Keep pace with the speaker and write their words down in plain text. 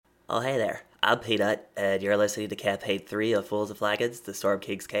Oh, hey there. I'm Peanut, and you're listening to Campaign 3 of Fools and Flagons, the Storm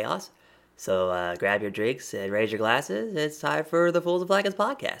King's Chaos. So grab your drinks and raise your glasses. It's time for the Fools and Flagons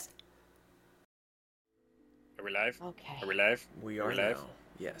podcast. Are we live? Okay. Are we live? We are live? now.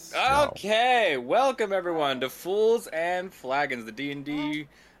 Yes. Okay, welcome everyone to Fools and Flagons, the D&D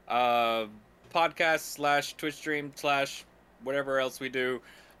podcast slash Twitch stream slash whatever else we do,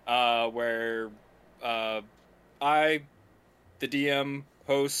 where I, the DM,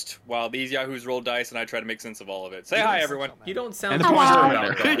 host while these yahoos roll dice and I try to make sense of all of it. Say hi, everyone. You don't sound Hello. sure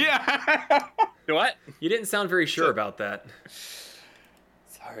about that. Yeah. What? You didn't sound very sure about that.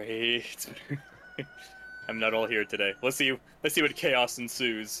 Sorry. I'm not all here today. Let's see what chaos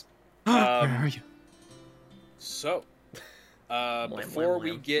ensues. Where are you? So, before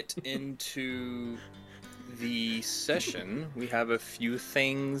we get into the session, we have a few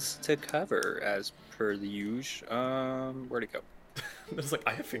things to cover as per the usual. Where'd it go? It's like,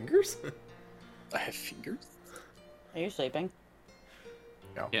 I have fingers? I have fingers? Are you sleeping?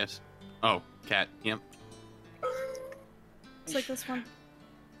 No. Yes. Oh, cat. Yep. It's like this one.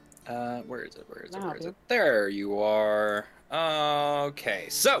 Where is it? Wow, dude. There you are. Okay,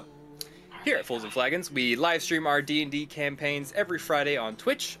 so here at Fools and Flagons, we live stream our D&D campaigns every Friday on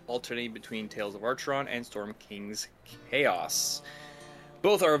Twitch, alternating between Tales of Archeron and Storm King's Chaos.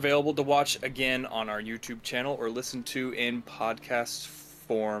 Both are available to watch again on our YouTube channel or listen to in podcast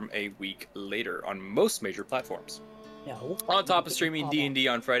form a week later on most major platforms. No. On top of streaming D&D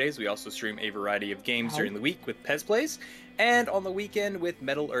on Fridays, we also stream a variety of games during the week with Pez Plays, and on the weekend with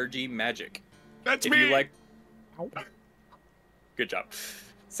Metallurgy Magic. That's If you like... Good job.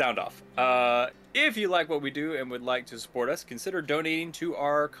 Sound off. If you like what we do and would like to support us, consider donating to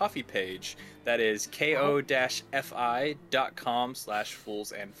our coffee page. That is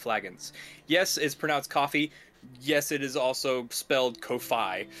ko-fi.com/foolsandflagons. Yes, it's pronounced coffee. Yes, it is also spelled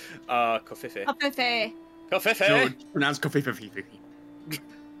Ko-fi. Kofife. Kofife. Kofife! No, it's pronounced kofifi.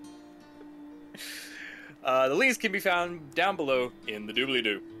 The links can be found down below in the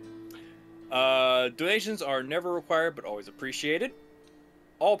doobly-doo. Donations are never required, but always appreciated.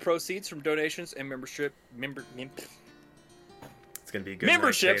 All proceeds from donations and It's going to be a good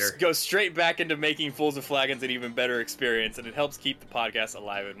memberships night, Tater. go straight back into making Fools and Flagons an even better experience, and it helps keep the podcast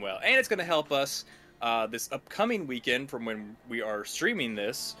alive and well. And it's going to help us this upcoming weekend from when we are streaming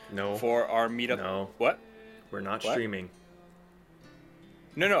this No. for our meetup. No. What? We're not What? streaming.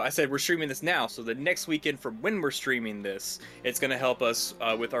 No, I said we're streaming this now, so the next weekend from when we're streaming this, it's going to help us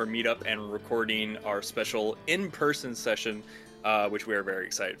with our meetup and recording our special in-person session, which we are very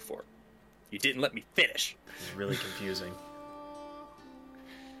excited for. You didn't let me finish. It's really confusing.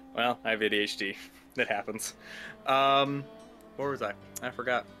 Well, I have ADHD. That happens. Where was I? I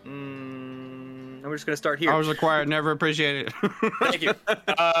forgot. I'm just going to start here. I was required, never appreciated. Thank you.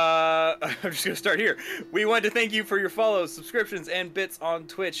 I'm just going to start here. We want to thank you for your follows, subscriptions, and bits on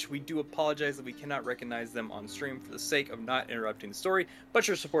Twitch. We do apologize that we cannot recognize them on stream for the sake of not interrupting the story, but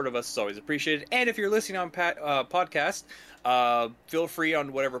your support of us is always appreciated. And if you're listening on podcast, feel free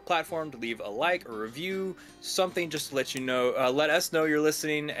on whatever platform to leave a like or review, something just to let you know, let us know you're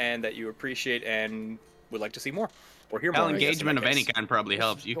listening and that you appreciate and would like to see more. Or hear more. Well, I guess, in engagement that of any case. kind probably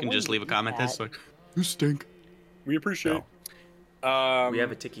helps. You can just leave a comment that's like, you stink. We appreciate it. We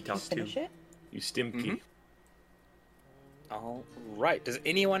have a Tiki Talk too. Finish it? You stimky. All right. Does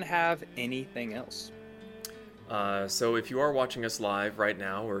anyone have anything else? So if you are watching us live right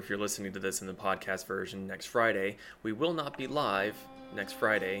now, or if you're listening to this in the podcast version next Friday, we will not be live next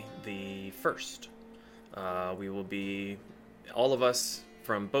Friday, the 1st. We will be, all of us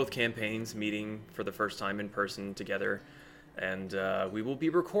from both campaigns, meeting for the first time in person together, and we will be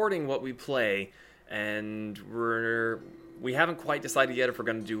recording what we play, and we haven't quite decided yet if we're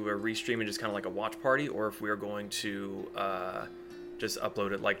going to do a restream and just kind of like a watch party, or if we are going to just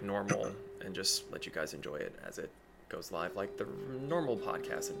upload it like normal and just let you guys enjoy it as it goes live like the normal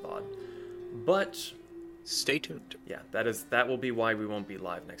podcast and VOD. But Stay tuned. yeah, that will be why we won't be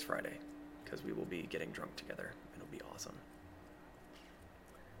live next Friday, because we will be getting drunk together. It'll be awesome.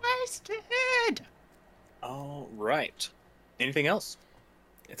 Wasted. All right. Anything else?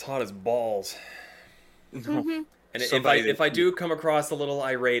 It's hot as balls. Mm-hmm. And Somebody if I do come across a little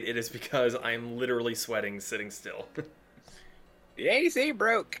irate, it is because I'm literally sweating sitting still. The AC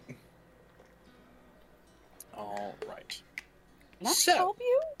broke. All right. Can I So- help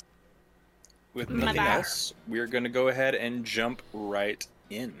you? With My nothing back. else, we're going to go ahead and jump right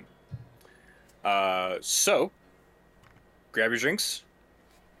in. So, grab your drinks,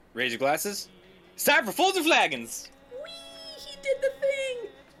 raise your glasses. It's time for Fools and Flagons! He did the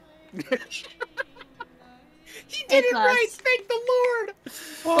thing! He did it right! A+. Thank the Lord!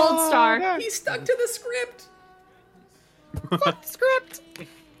 Gold star. He stuck to the script. Fuck the script!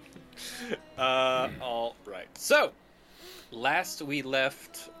 All right. So, last we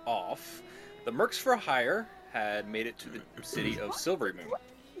left off, the Mercs for Hire had made it to the city of Silvery Moon.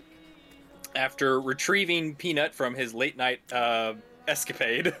 After retrieving Peanut from his late night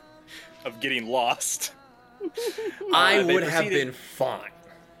escapade of getting lost, I they would have proceeded- been fine.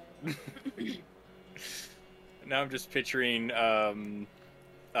 Now I'm just picturing a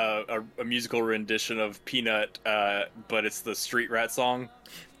musical rendition of Peanut, but it's the Street Rat song.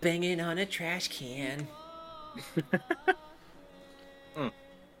 Banging on a trash can.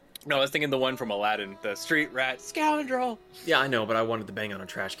 No, I was thinking the one from Aladdin, the Street Rat Scoundrel. Yeah, I know, but I wanted to bang on a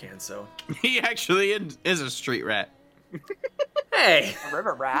trash can, so. He actually is a street rat. Hey, A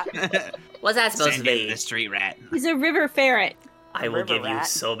river rat. what's that supposed to Send in be? the street rat. He's a river ferret. I will river give you rat.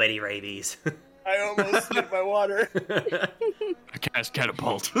 so many rabies. I almost spit my water. I cast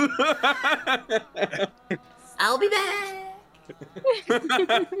catapult. I'll be back.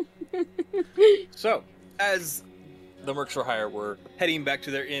 So, as the Mercs for Hire were heading back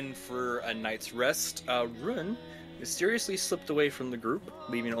to their inn for a night's rest, Run mysteriously slipped away from the group,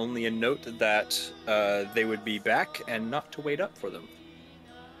 leaving only a note that they would be back and not to wait up for them.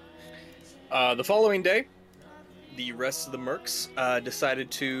 The following day, the rest of the Mercs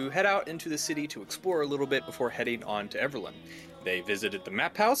decided to head out into the city to explore a little bit before heading on to Everlyn. They visited the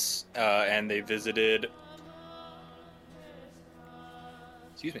map house, and they visited...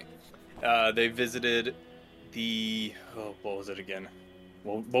 Excuse me. They visited the... Oh, what was it again?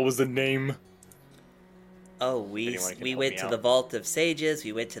 What was the name? Oh, we Anyone can we help went me to out. the Vault of Sages.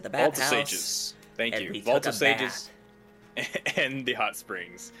 We went to the Vault of bathhouse. Sages. Thank and you. we Vault took of a Sages and the hot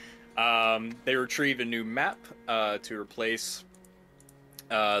springs. They retrieved a new map to replace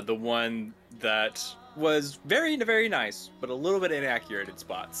the one that was very, very nice, but a little bit inaccurate in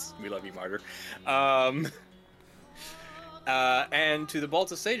spots. We love you, Martyr. And to the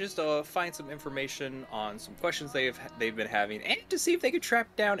Vault of Sages to find some information on some questions they've been having, and to see if they could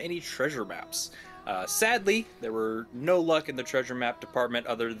track down any treasure maps. Sadly, there were no luck in the treasure map department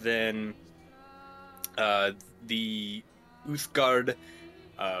other than the Uthgard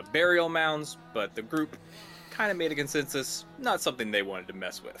burial mounds, but the group kind of made a consensus, not something they wanted to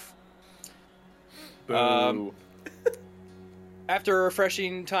mess with. After a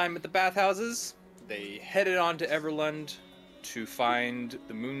refreshing time at the bathhouses, they headed on to Everlund to find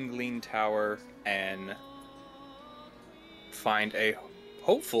the Moongleam Tower and find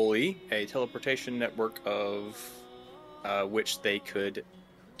hopefully a teleportation network of which they could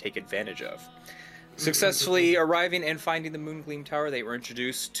take advantage of. Successfully arriving and finding the Moongleam Tower, they were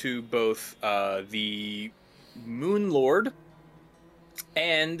introduced to both the Moon Lord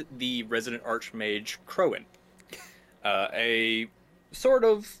and the resident Archmage Crowan. A sort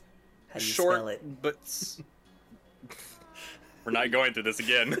of How do you short, spell it? but we're not going through this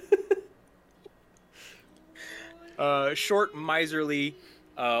again. Short, miserly,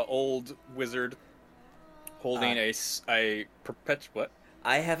 old wizard holding a perpetual. What?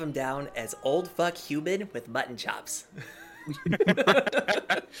 I have him down as old fuck human with mutton chops.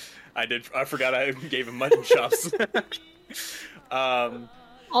 I forgot I gave him mutton chops.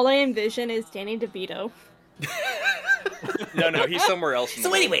 All I envision is Danny DeVito. No, he's somewhere else. In the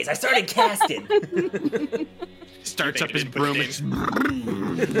So, world. anyways, I started casting. Starts You up think I his didn't put broom.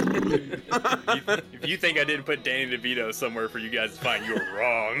 If you think I didn't put Danny DeVito somewhere for you guys to find, you're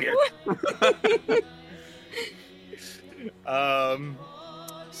wrong.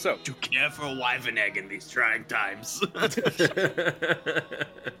 So To care for a wife and egg in these trying times.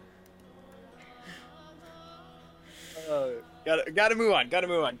 gotta move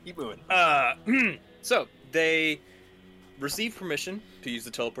on. Keep moving. So they received permission to use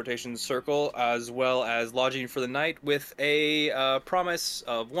the teleportation circle, as well as lodging for the night, with a promise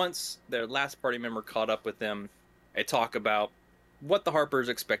of once their last party member caught up with them, a talk about what the Harpers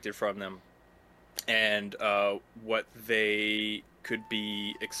expected from them, and what they could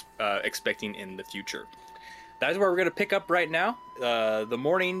be expecting in the future. That is where we're going to pick up right now. The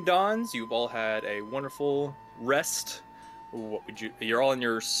morning dawns. You've all had a wonderful rest. What would you? You're all in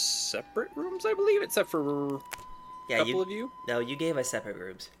your separate rooms, I believe, except for a Yeah, couple of you. No, you gave us separate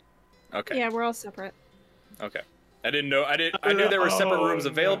rooms. Okay. Yeah, we're all separate. Okay. I didn't know. I knew there were separate rooms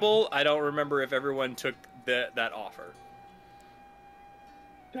available. I don't remember if everyone took that offer.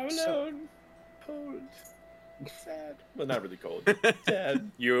 Alone. Cold. Sad. Well, not really cold.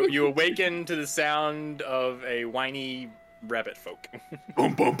 Sad. You awaken to the sound of a whiny rabbit folk.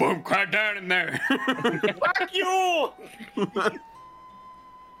 Boom, boom, boom. Quiet down in there. Fuck you!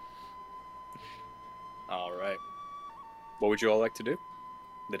 All right. What would you all like to do?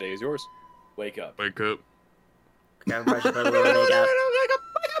 The day is yours. Wake up. Wake up. Grab a brush and put a little makeup.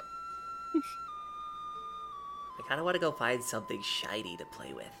 I kind of want to go find something shiny to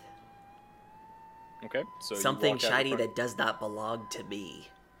play with. Okay. So you Something walk out in shiny front- that does not belong to me.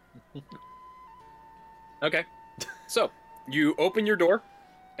 Okay. So you open your door,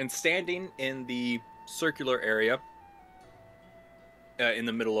 and standing in the circular area, in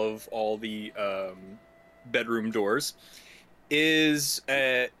the middle of all the bedroom doors, is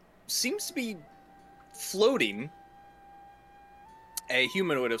seems to be floating a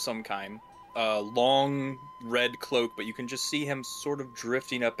humanoid of some kind. Long red cloak, but you can just see him sort of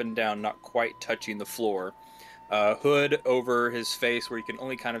drifting up and down, not quite touching the floor. Hood over his face, where you can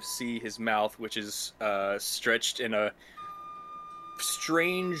only kind of see his mouth, which is stretched in a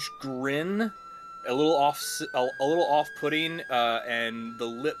strange grin, a little off-putting, and the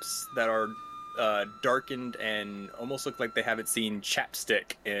lips that are darkened and almost look like they haven't seen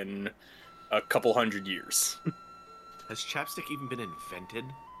chapstick in a couple hundred years. Has chapstick even been invented?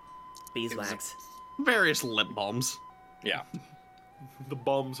 Beeswax. Various lip balms. Yeah. The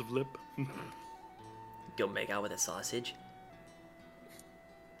balms of lip. Go make out with a sausage.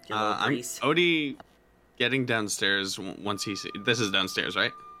 Get a little grease. Odie getting downstairs once this is downstairs,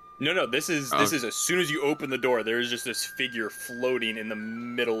 right? No, this is as soon as you open the door, there is just this figure floating in the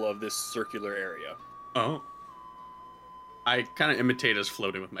middle of this circular area. Oh. I kind of imitate us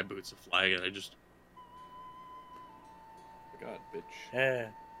floating with my boots of flag, and I just... God, bitch.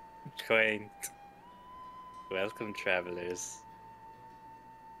 Quaint. Welcome, travelers.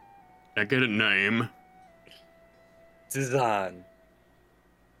 I get a name. Zan.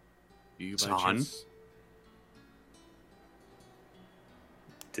 You by Zahn? chance...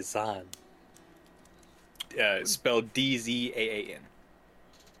 Dazan. Spelled D-Z-A-A-N.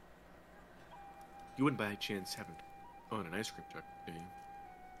 You wouldn't by chance haven't own an ice cream truck, do you?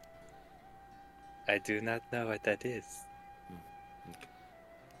 I do not know what that is.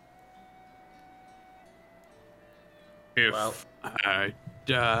 If Well. I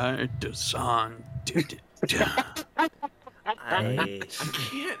die, the sun did it. I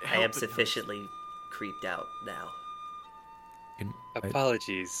can't I am sufficiently creeped out now.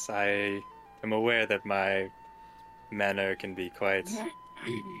 Apologies, I am aware that my manner can be quite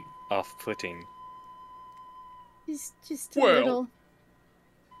off-putting. Just a Well. little.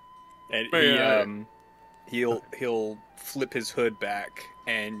 And he'll flip his hood back,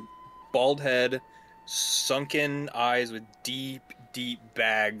 and bald head, sunken eyes with deep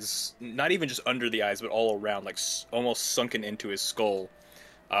bags, not even just under the eyes, but all around, like almost sunken into his skull.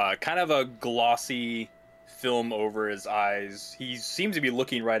 Kind of a glossy film over his eyes. He seems to be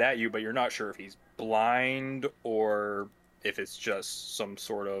looking right at you, but you're not sure if he's blind or if it's just some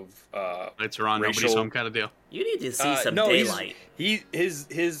sort of Lights are on, racial- nobody's home kind of deal. You need to see some no, daylight.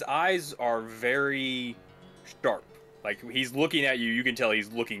 His eyes are very sharp. Like he's looking at you, you can tell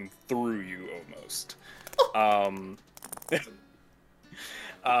he's looking through you almost.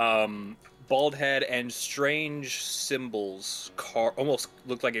 Bald head and strange symbols almost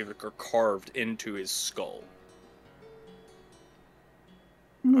look like they were carved into his skull.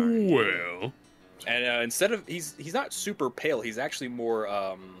 Well, And instead of he's not super pale, he's actually more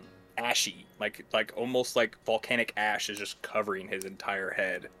ashy, like almost like volcanic ash is just covering his entire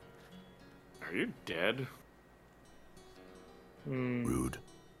head. Are you dead? rude.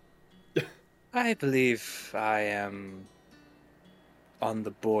 I believe I am on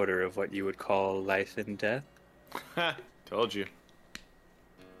the border of what you would call life and death. Ha! Told you.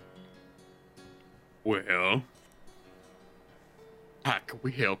 Well, how can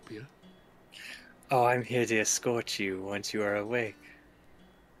we help you? Oh, I'm here to escort you once you are awake.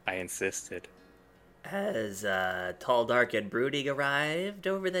 I insisted. Has Tall, Dark, and Brooding arrived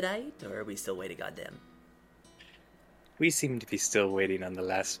over the night, or are we still waiting on them? We seem to be still waiting on the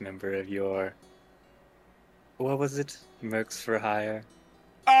last member of your... What was it? Mercs for Hire?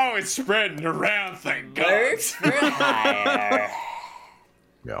 Oh, it's spreading around, thank God. Birds for hire.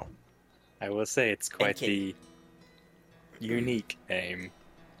 Yeah. I will say it's quite Kitty. the unique name.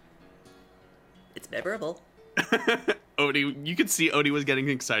 It's memorable. Odie, you could see Odie was getting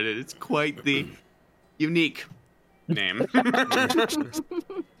excited. It's quite the unique name.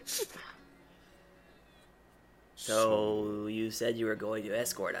 So you said you were going to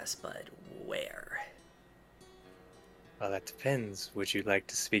escort us, but where? Well, that depends. Would you like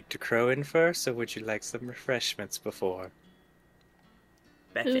to speak to Crowin first, or would you like some refreshments before?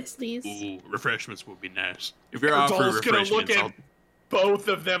 Food, Breakfast. please. Ooh, refreshments would be nice. If you're Erdal's offering gonna look refreshments, at I'll... both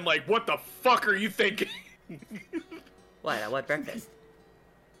of them like, what the fuck are you thinking? What? I want breakfast.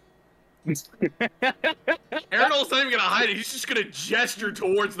 Aerodol's not even gonna hide it. He's just gonna gesture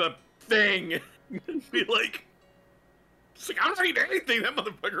towards the thing and be like, I don't eat anything that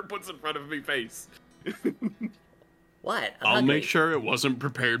motherfucker puts in front of me face. What? I'm I'll hungry. make sure it wasn't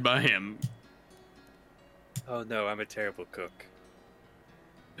prepared by him. Oh no, I'm a terrible cook.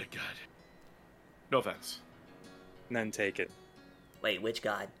 Thank God. No offense. None taken. Wait, which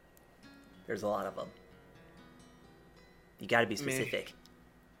god? There's a lot of them. You gotta be specific.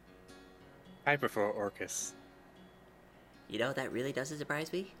 I prefer Orcus. You know, that really doesn't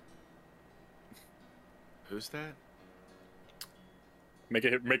surprise me. Who's that? Make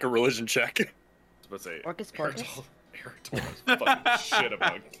a religion check. I was about to say. Orcus Porcus? Aerodol knows fucking shit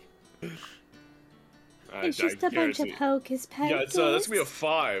about. It's just a bunch of hocus pocus. Yeah, it's that's gonna be a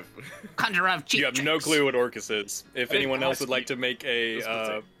 5. Conjure up cheap You have no clue what Orcus is. If I didn't anyone else ask would like you. to make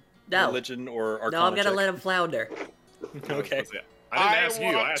a No. religion or arcana No, I'm gonna check. let him flounder. Okay. I didn't ask you.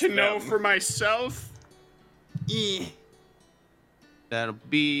 I want asked to know them. for myself. That'll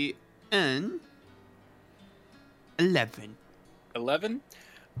be an 11. 11?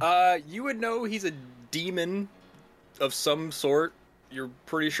 You would know he's a demon of some sort. You're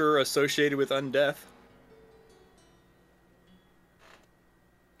pretty sure associated with undeath.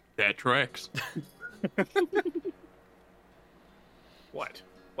 That tracks. What?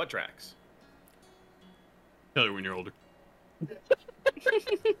 What tracks? Tell you when you're older.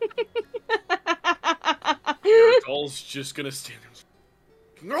 Aerodol's just gonna stand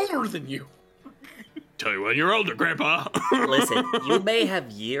there. Older than you. Tell you when you're older, Grandpa. Listen, you may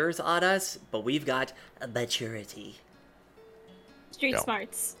have years on us, but we've got a maturity. Street No.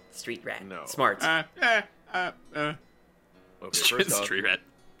 smarts. Street rat. No. Smarts. Okay, first off, Street rat.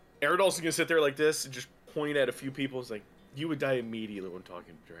 Aerodol's gonna sit there like this and just point at a few people. It's like, you would die immediately when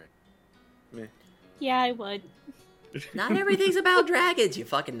talking to Drake. Yeah, I would. Not everything's about dragons, you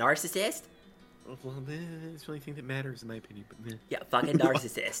fucking narcissist. Well, that's the only thing that matters in my opinion, but Yeah, fucking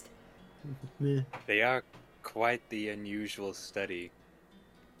narcissist. They are quite the unusual study.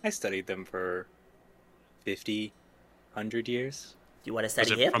 I studied them for 50, 100 years. You want to Was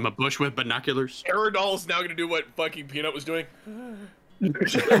study it him? from a bush with binoculars? Aerodol's now gonna do what fucking Peanut was doing.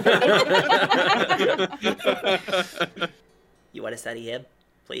 You want to study him?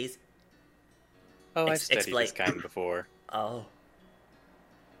 Please? Oh, I've Ex- studied explain. this kind before. Oh.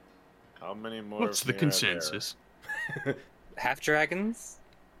 How many more? What's the are there? consensus? Half dragons?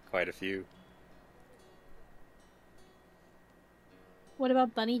 Quite a few. What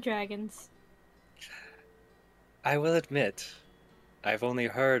about bunny dragons? I will admit, I've only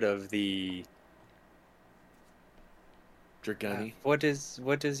heard of the... Dragani. what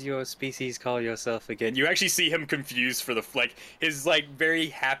does your species call yourself again? You actually see him confused for the his very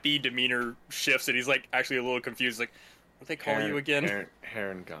happy demeanor shifts, and he's actually a little confused. Like, what they call you again?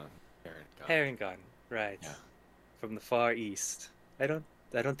 Herongon. Herringon, right? Yeah. From the far east. I don't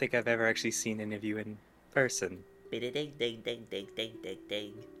think I've ever actually seen any of you in person. Ding, ding, ding, ding, ding, ding, ding,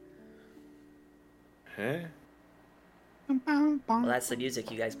 ding. Huh? Well, that's the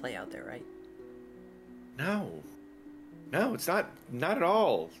music you guys play out there, right? No. No, it's not. Not at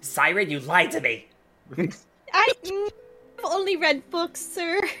all. Siren, you lied to me! I've only read books,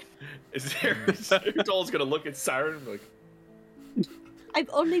 sir. Is there? Aerodol's gonna look at Siren and be like, I've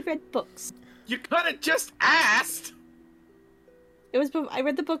only read books. you could have just asked. It was. I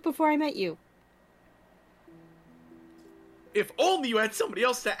read the book before I met you. If only you had somebody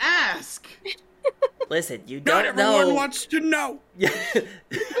else to ask. Listen, you Not don't everyone know. wants to know.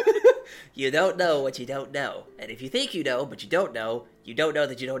 You don't know what you don't know. And if you think you know, but you don't know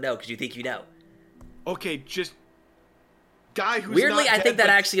that you don't know because you think you know. Okay, just guy who's Weirdly, not I dead, think that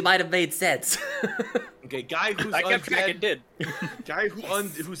but- actually might have made sense. Okay, guy who's I kept track, it undead. did. Guy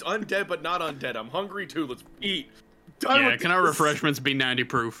who's undead but not undead. I'm hungry too. Let's eat. Done Yeah, with can our this. refreshments be 90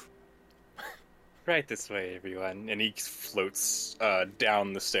 proof? Right this way, everyone. And he floats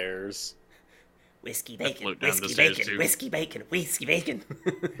down the stairs. Whiskey bacon, float down the whiskey stairs, bacon, too. whiskey bacon, whiskey bacon.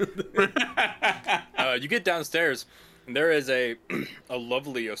 You get downstairs, and there is a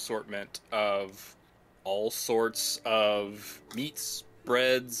lovely assortment of all sorts of meats,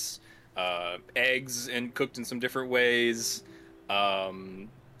 breads, eggs, and cooked in some different ways.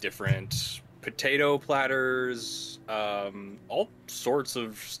 Different potato platters, all sorts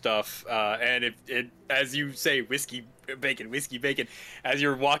of stuff. And as you say, whiskey bacon, as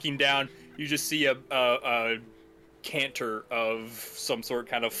you're walking down, you just see a canter of some sort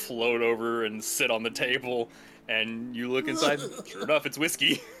kind of float over and sit on the table, and you look inside. Sure enough, it's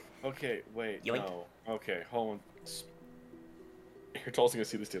whiskey. Okay, wait. Yoink. No. Okay, hold on. You're also gonna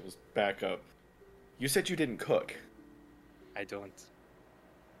see this table's back up. You said you didn't cook. I don't.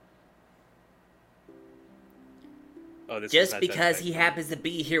 Oh, this was Just not because said he by- happens to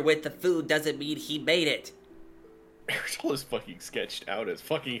be here with the food doesn't mean he made it. Eritol is fucking sketched out as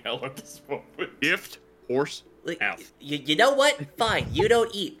fucking hell at this moment. Gift, horse, Like, out. you know what? Fine, you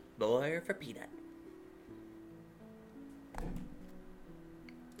don't eat. More for Peanut.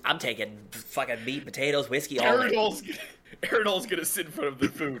 I'm taking fucking meat, potatoes, whiskey, all day. Eritol's gonna sit in front of the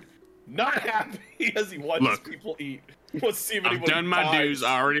food, not happy as he watches Look. people eat. Wants to see if I've anybody done my dies. dues.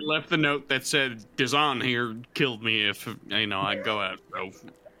 I already left the note that said Dazan here killed me if I'd go out. So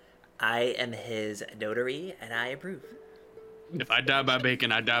I am his notary, and I approve. if I die by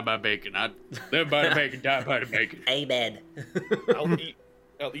bacon, I die by bacon. I live by the bacon, die by the bacon. Amen.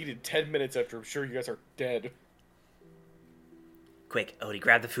 I'll eat in 10 minutes after I'm sure you guys are dead. Quick, Odie,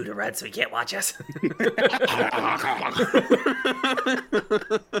 grab the food and run so he can't watch us.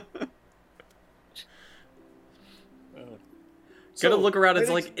 Gotta look around. It's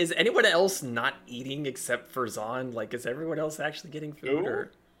like, is anyone else not eating except for Zahn? Like, is everyone else actually getting food?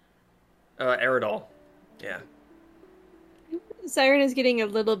 Who? Or Eridol. Yeah. Siren is getting a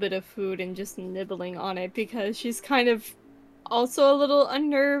little bit of food and just nibbling on it because she's kind of also a little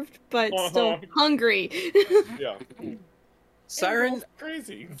unnerved, but still hungry. Yeah. Siren, Eritol's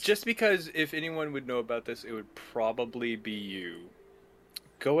crazy. just because if anyone would know about this, it would probably be you.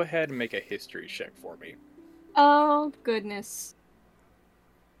 Go ahead and make a history check for me. Oh, goodness.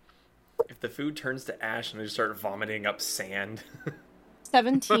 If the food turns to ash and they just start vomiting up sand.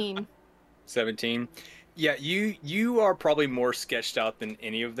 17. 17. Yeah, you are probably more sketched out than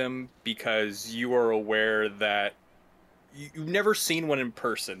any of them because you are aware that you've never seen one in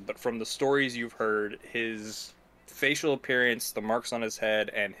person, but from the stories you've heard, his facial appearance, the marks on his head,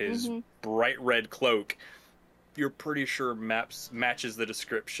 and his bright red cloak, you're pretty sure matches the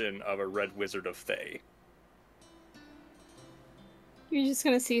description of a red wizard of Thay. You're just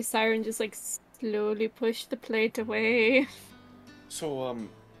gonna see Siren just like slowly push the plate away. So,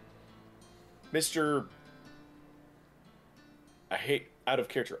 Mr. Out of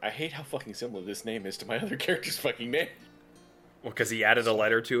character. I hate how fucking similar this name is to my other character's fucking name. Well, because he added a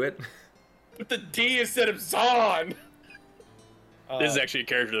letter to it. With the D instead of Zahn! This is actually a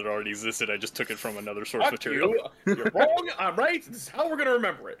character that already existed. I just took it from another source Fuck material. you. You're wrong, I'm right. This is how we're gonna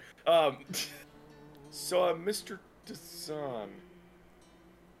remember it. So, Mr. Dazan.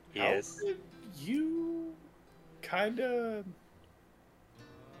 Yes. How did you kinda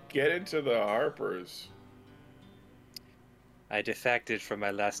get into the Harpers? I defected from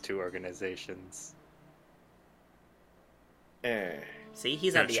my last two organizations. See,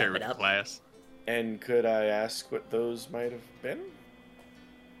 he's Gotta on the share up with and the up. class. And could I ask what those might have been?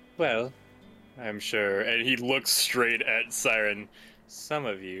 Well, I'm sure. And he looks straight at Siren. Some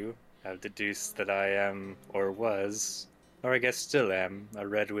of you have deduced that I am, or was, or I guess still am, a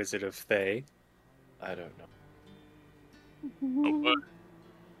red wizard of Thay. I don't know. Oh,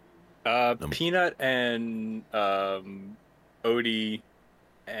 what? Peanut and Odie,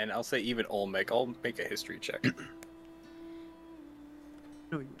 and I'll say even Olmec. I'll make a history check.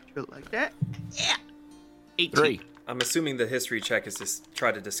 Like that? 18. I'm assuming the history check is to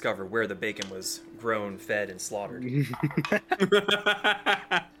try to discover where the bacon was grown, fed, and slaughtered.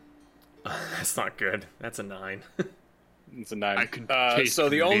 That's not good. That's a 9. It's a 9. I can taste so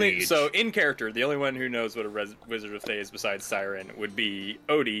the only lineage. so in character, the only one who knows what a wizard of Thay is besides Siren would be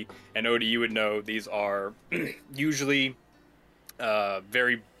Odie, and Odie, you would know these are usually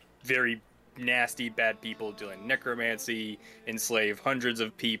very, very nasty, bad people doing necromancy, enslave hundreds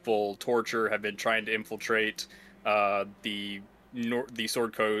of people, torture, have been trying to infiltrate the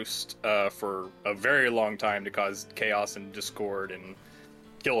Sword Coast for a very long time to cause chaos and discord and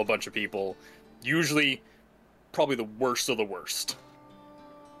kill a bunch of people. Usually, probably the worst of the worst.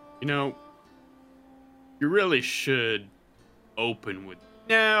 You really should open with.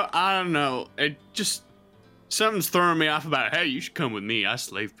 No, I don't know. It just something's throwing me off about. Hey, you should come with me. I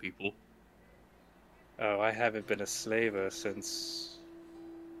slave people. Oh, I haven't been a slaver since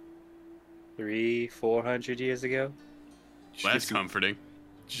 300-400 years ago. Well, that's comforting.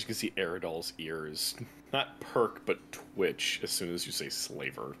 Just can see Eridol's ears not perk but twitch as soon as you say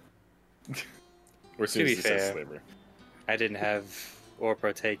slaver. Or as soon To as be he says fair. slaver. I didn't have or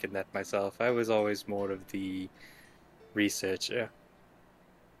partake in that myself. I was always more of the researcher.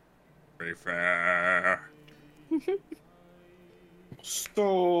 Very fair.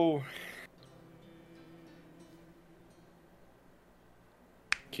 So,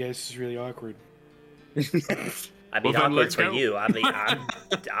 yeah, this is really awkward. I mean, Well, then awkward let's for go. you. I mean,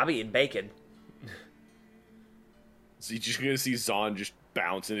 I'm eating bacon. So you're just gonna see Zahn just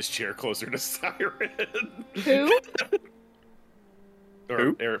bounce in his chair closer to Siren. Who?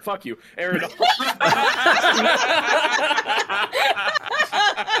 Or, fuck you, Aaron.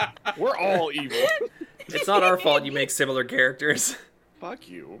 We're all evil. It's not our fault you make similar characters. Fuck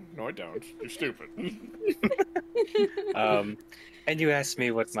you. No, I don't. You're stupid. And you asked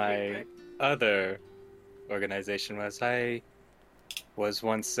me what my other organization was. I was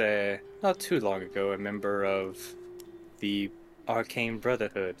once, not too long ago, a member of the Arcane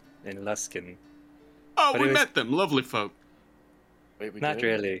Brotherhood in Luskin. Oh, But we it was- met them. Lovely folk. Wait, we Not did?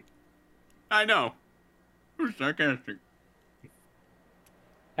 really. I know. We're sarcastic.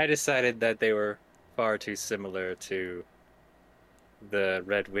 I decided that they were far too similar to the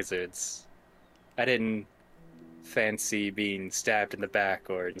Red Wizards. I didn't fancy being stabbed in the back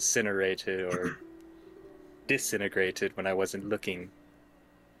or incinerated or disintegrated when I wasn't looking.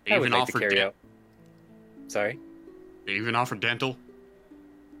 They I would even like to offer carry de- out. Sorry? They even offer dental.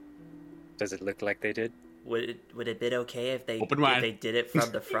 Does it look like they did? Would it have been okay if Open wide. they did it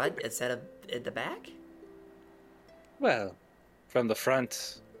from the front instead of in the back? Well, from the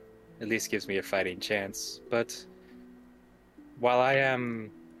front, at least gives me a fighting chance. But while I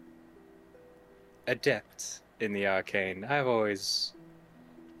am adept in the arcane, I've always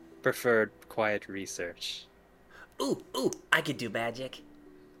preferred quiet research. Ooh, I could do magic.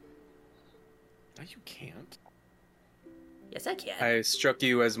 No, you can't. Yes, I can. I struck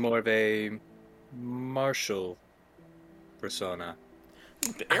you as more of a martial persona.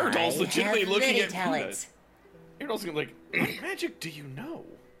 Aerodol's legitimately looking at talents. Aerodol's like, what magic do you know?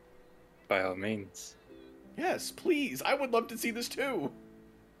 By all means. Yes, please. I would love to see this too.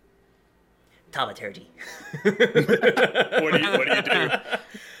 Thaumaturgy. What do you do?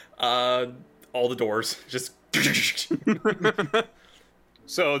 All the doors. Just.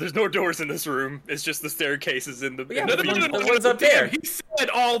 So there's no doors in this room. It's just the staircases in the. Yeah, in but the the one's up there. He said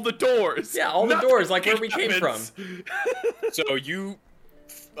all the doors. Yeah, all the Nothing doors, like where we came from. happens. So you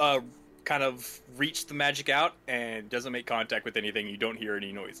kind of reach the magic out and doesn't make contact with anything. You don't hear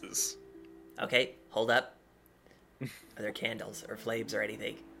any noises. Okay, hold up. Are there candles or flames or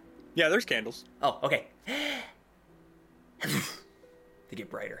anything? Yeah, there's candles. Oh, okay. They get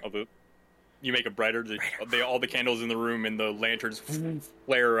brighter. Although you make it brighter, all the candles in the room and the lanterns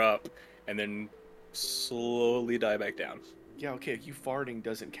flare up and then slowly die back down. Yeah, okay, you farting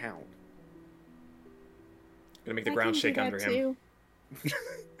doesn't count. Gonna make the I ground can shake do under that him.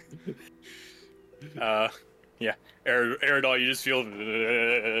 too. Yeah. Aerodol, you just feel.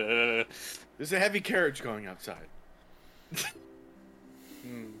 There's a heavy carriage going outside.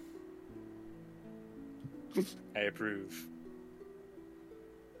 I approve.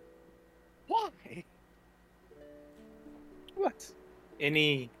 Why? What?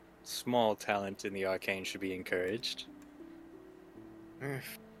 Any small talent in the arcane should be encouraged.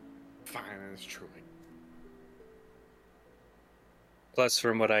 Fine, that's true. Plus,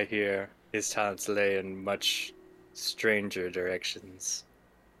 from what I hear, his talents lay in much stranger directions.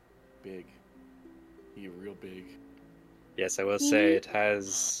 Big. He real big. Yes, I will say it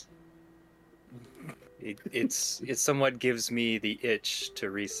has. It somewhat gives me the itch to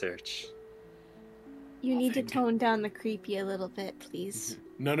research. You need to tone down the creepy a little bit, please.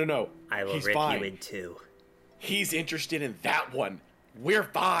 No. I will He's rip fine. you in two. He's interested in that one. We're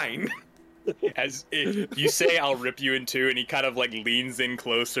fine. As you say, I'll rip you in two, and he kind of like leans in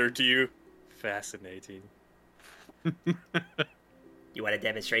closer to you. Fascinating. You want a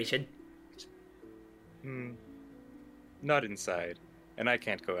demonstration? Not inside, and I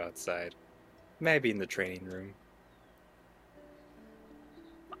can't go outside. Maybe in the training room.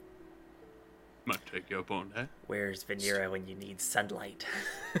 Might take you up on that. Where's Venera when you need sunlight?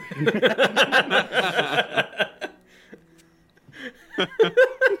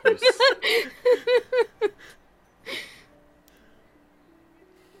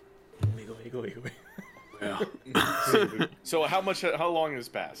 Well, So how long has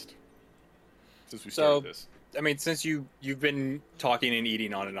passed since we started this? I mean, since you've been talking and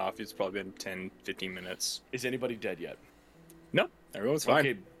eating on and off, it's probably been 10, 15 minutes. Is anybody dead yet? No, everyone's fine.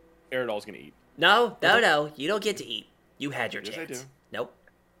 Okay, Aerodol's gonna eat. No. You don't get to eat. You had your Yes, I chance. do. Nope.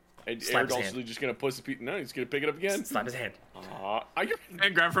 And Slap his Aerodol's hand. just gonna push the piece. No, he's gonna pick it up again. Slap his hand. Are you?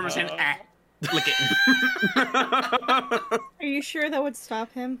 and grab from his hand. Lick it. Are you sure that would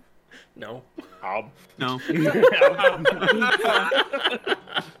stop him? No. No.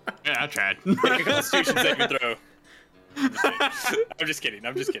 Yeah, I tried. Make a Constitution saving throw. I'm just kidding.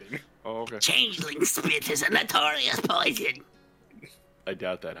 Oh, okay. Changeling spit is a notorious poison. I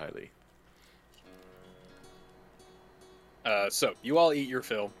doubt that highly. So you all eat your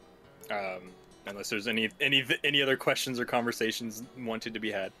fill, unless there's any other questions or conversations wanted to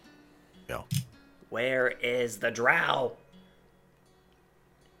be had. Where is the drow?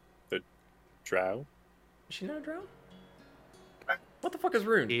 drow. Is she not a drow? What the fuck is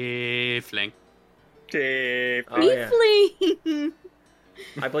Rune? Tiefling. Oh, yeah. Tiefling!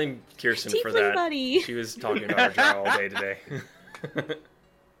 I blame Kirsten for Tiefling that. buddy. She was talking about her drow all day today.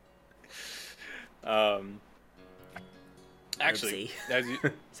 Actually, Oopsie. as you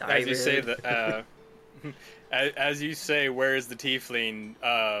Sorry, as you say Rune. that, as you say, where is the tiefling?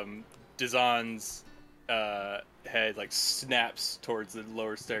 Dazan's head like snaps towards the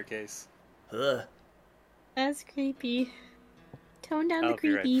lower staircase. Ugh. That's creepy. Tone down I'll the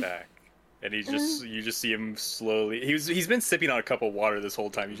be creepy. right back. And you just see him slowly. He's been sipping on a cup of water this whole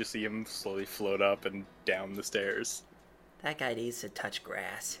time. You just see him slowly float up and down the stairs. That guy needs to touch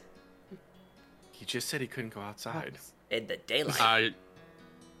grass He just said he couldn't go outside. in the daylight.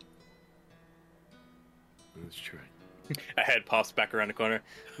 That's true. A head pops back around the corner.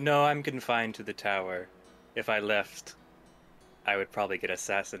 No, I'm confined to the tower. If I left, I would probably get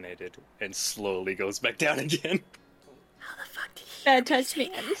assassinated. And slowly goes back down again. How the fuck did he? Bad touch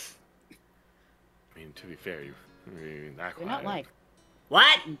man. I mean, to be fair, you that You're not like.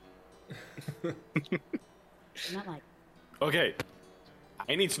 What? You're not like. Okay,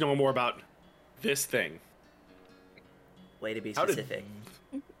 I need to know more about this thing. Way to be How did- specific.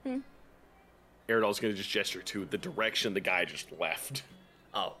 Eridol's gonna just gesture to the direction the guy just left.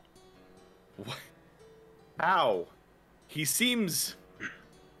 Oh. What? How? He seems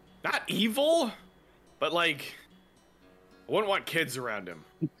not evil, but like I wouldn't want kids around him.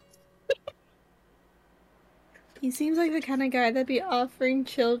 He seems like the kind of guy that'd be offering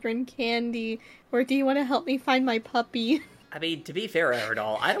children candy. Or do you want to help me find my puppy? I mean, to be fair,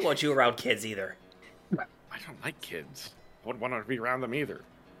 Eridol, I don't want you around kids either. I don't like kids. I wouldn't want to be around them either.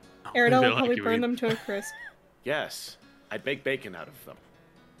 Eridol They're will like probably you burn eat. them to a crisp. Yes, I'd make bacon out of them.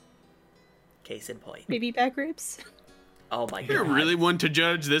 Case in point. Baby back ribs. Oh my You're god. really one to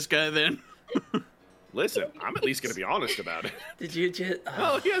judge this guy then? Listen, I'm at least gonna be honest about it. Did you just...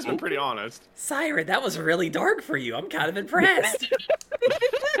 Well, he has been pretty honest. Siren, that was really dark for you. I'm kind of impressed.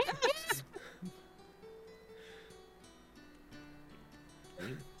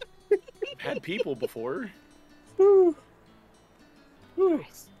 Had people before. Warned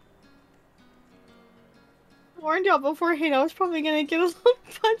y'all beforehand, I was probably gonna get a little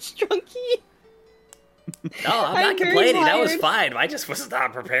punch drunky. No, I'm I'm not very complaining. That was tired. fine. I just was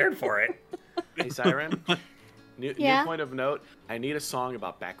not prepared for it. Hey, Siren. New Yeah? point of note. I need a song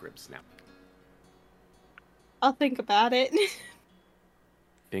about back ribs now. I'll think about it.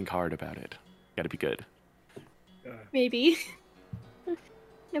 Think hard about it. Gotta be good. Maybe.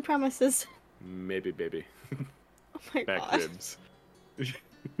 No promises. Maybe, baby. Oh my Back god. ribs.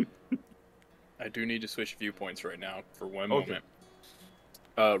 I do need to switch viewpoints right now for one Okay.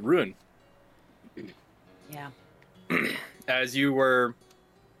 moment. Ruin, Yeah. as you were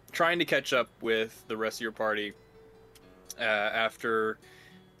trying to catch up with the rest of your party after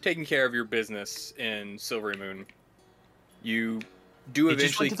taking care of your business in Silvery Moon, you do You just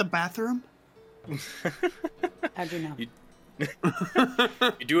eventually went to the bathroom? How'd you know? you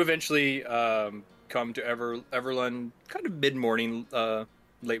do eventually come to Everlund kind of mid-morning,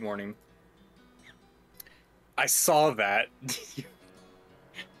 late morning. I saw that.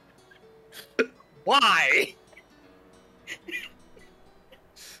 Why?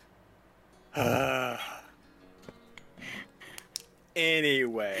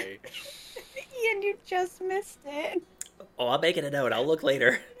 Anyway. Ian, you just missed it. Oh, I'm making a note. I'll look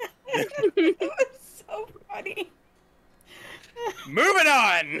later. It was so funny. Moving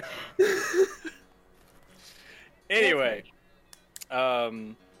on. Anyway,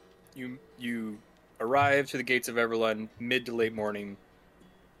 you arrive to the gates of Everlund mid to late morning.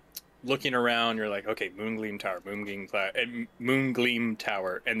 Looking around, you're like, okay, Moongleam Tower,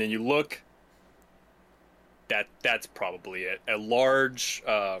 and then you look. That's probably it. A large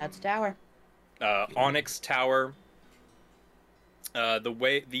That's tower. onyx tower.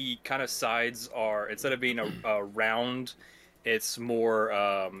 The kind of sides are, instead of being a round, it's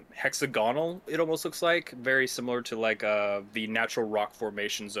more hexagonal. It almost looks like, very similar to like the natural rock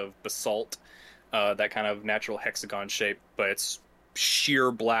formations of basalt, that kind of natural hexagon shape, but it's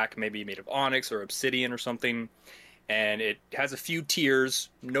sheer black, maybe made of onyx or obsidian or something. And it has a few tiers,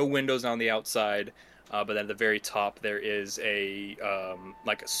 no windows on the outside. But then at the very top, there is a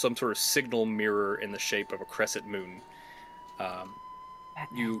some sort of signal mirror in the shape of a crescent moon.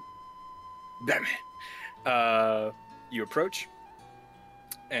 You approach,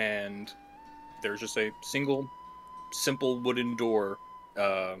 and there's just a simple wooden door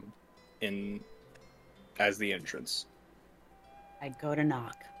as the entrance. I go to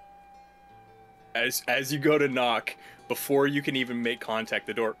knock. As you go to knock, before you can even make contact,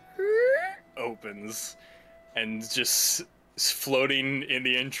 the door opens, and just floating in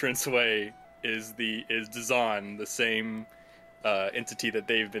the entranceway is Dazan, the same entity that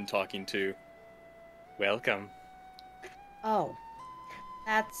they've been talking to. Welcome. Oh,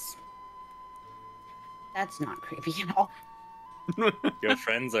 that's not creepy at all. Your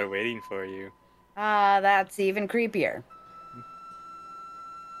friends are waiting for you. That's even creepier.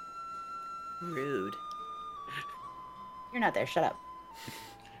 Rude. You're not there. Shut up.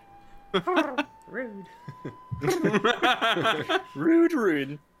 Rude.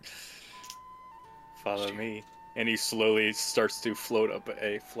 Rude. Follow me. And he slowly starts to float up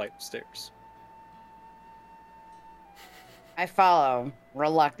a flight of stairs. I follow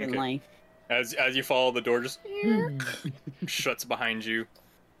reluctantly. As you follow, the door just shuts behind you.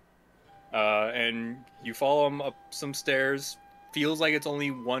 And you follow him up some stairs. Feels like it's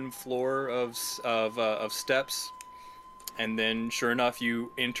only one floor of steps. And then, sure enough,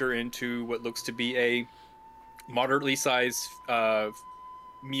 you enter into what looks to be a moderately sized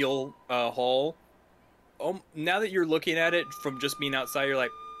meal hall. Now that you're looking at it from just being outside, you're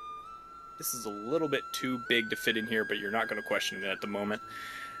like, this is a little bit too big to fit in here, but you're not going to question it at the moment.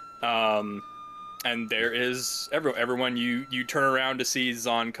 And there is everyone. You turn around to see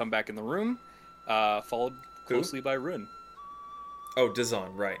Zahn come back in the room, followed closely by Rune. Oh,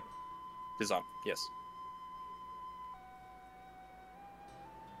 Dazan, right. Dazan, yes.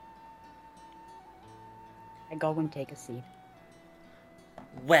 I go and take a seat.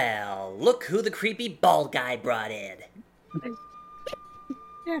 Well, look who the creepy bald guy brought in.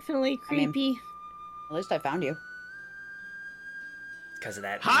 Definitely creepy. At least I found you. Because of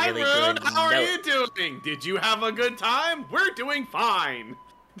that Hi, really Rune. good How are note. you doing? Did you have a good time? We're doing fine.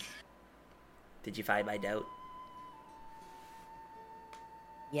 Did you find my note?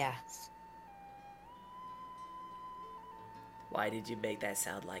 Yes. Why did you make that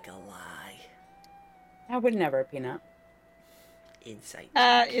sound like a lie? I would never, Peanut. Insight.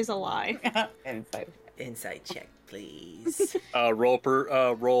 Is a lie. Insight check, please.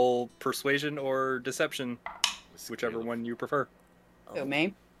 Roll persuasion or deception, whichever one you prefer. Who,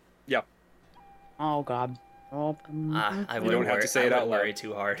 me? Yeah. Oh, God. Oh, I You don't have to say it out loud. worry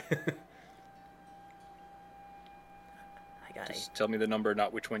too hard. I got Just tell me the number,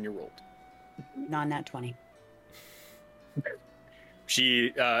 not which one you rolled. not nat 20.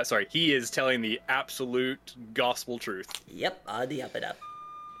 He is telling the absolute gospel truth. Yep, on the up and up.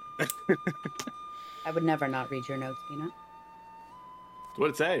 I would never not read your notes, Peanut.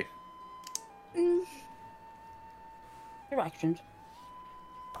 What'd it say? Directions.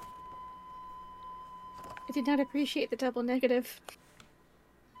 I did not appreciate the double negative.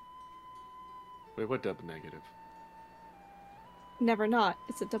 Wait, what double negative? Never not.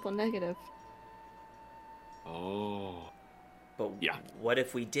 It's a double negative. Oh. But Yeah. what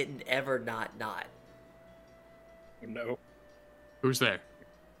if we didn't ever not? No. Who's there?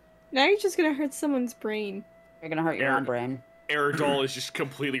 Now you're just gonna hurt someone's brain. You're gonna hurt your own brain. Aerodol is just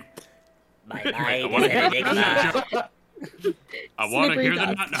completely. My I mind wanna is an enigma. I want to Slippery hear the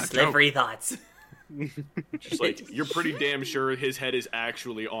thoughts. not joke. Slippery thoughts. Just like, you're pretty damn sure his head is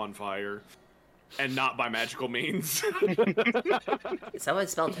actually on fire. And not by magical means. Someone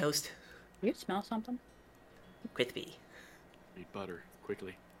smell toast. You smell something? Quickly. Eat butter,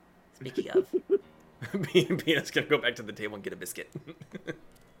 quickly. Speaking of, Peanut's gonna go back to the table and get a biscuit.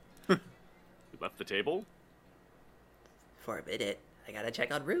 You left the table? for a minute, I gotta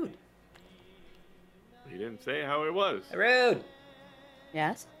check on Rude. He didn't say how it was. Rude!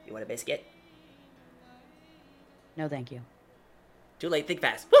 Yes? You want a biscuit? No, thank you. Too late, think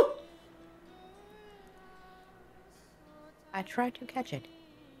fast. Woo! I tried to catch it.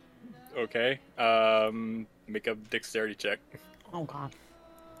 Okay. Make a dexterity check. Oh, God.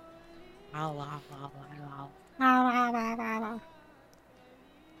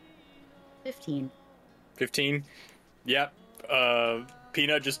 15. 15. Yep.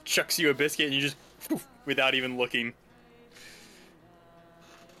 Peanut just chucks you a biscuit and you just, without even looking.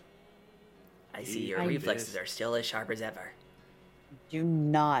 I see your I reflexes are still as sharp as ever. Do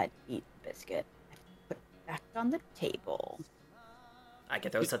not eat the biscuit. Put it back on the table. I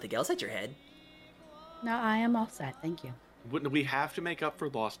could throw something else at your head. No, I am all set. Thank you. Wouldn't we have to make up for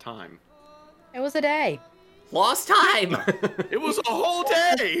lost time? It was a day. Lost time! It was a whole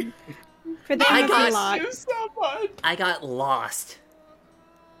day! For them, I it's got a lot. You so much! I got lost.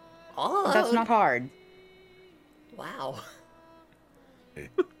 All alone. That's not hard. Wow.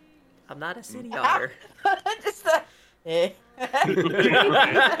 I'm not a city otter. Just the...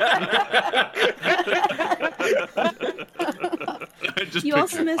 Just You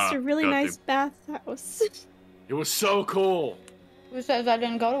also picture- missed a really goddamn. nice bathhouse. It was so cool! Who says I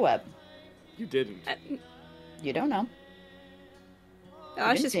didn't go to it? You didn't. You don't know. Oh,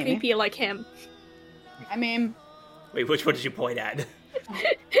 it's didn't just see me. creepy like him. I mean, Wait, which one did you point at?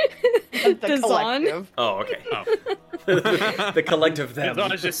 the Zon. collective. Oh, okay. Oh. The collective them.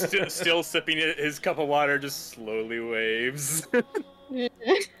 Zon is just still sipping his cup of water, just slowly waves. I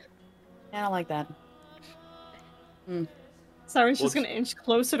don't like that. Siren's just gonna inch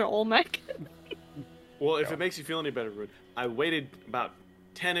closer to Olmec. Well, if it makes you feel any better, Rude, I waited about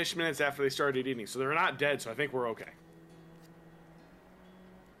 10-ish minutes after they started eating, so they're not dead, so I think we're okay.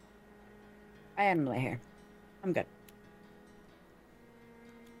 I had him lay here. I'm good.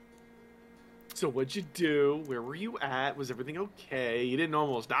 So what'd you do? Where were you at? Was everything okay? You didn't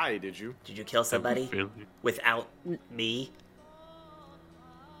almost die, did you? Did you kill somebody Feeling. without me?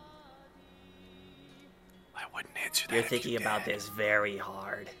 I wouldn't answer that. You're if thinking you about did. this very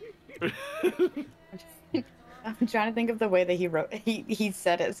hard. I'm trying to think of the way that he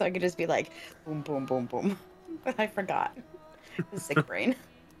said it so I could just be like, boom, boom, boom, boom. But I forgot. The sick brain.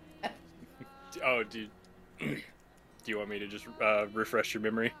 Oh, do you want me to just refresh your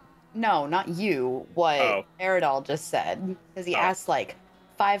memory? No, not you. What Oh. Eridol just said. Because he Oh. asked like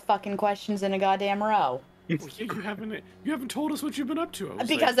 5 fucking questions in a goddamn row. Well, yeah, you haven't told us what you've been up to.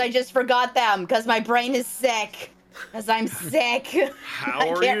 Because I just forgot them. Because my brain is sick. Because I'm sick. How I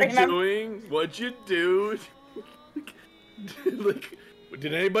are can't you remember. doing? What'd you do? Like,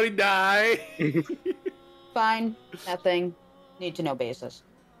 did anybody die? Fine. Nothing. Need to know basis.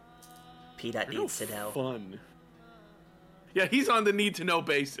 Peanut needs to know. Fun. Yeah, he's on the need to know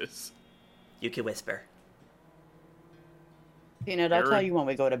basis. You can whisper. Peanut, I'll tell Eric? you when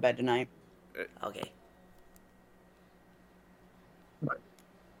we go to bed tonight. Okay.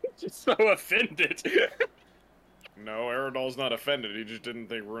 Just so offended. No, Aerodol's not offended. He just didn't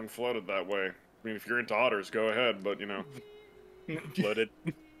think Rune floated that way. I mean, if you're into otters, go ahead, but you know. Floated.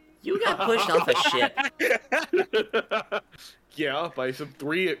 You got pushed off a ship. Yeah, by some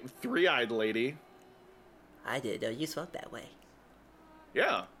three-eyed lady. I didn't know you felt that way.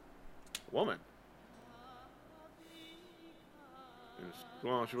 Yeah, woman.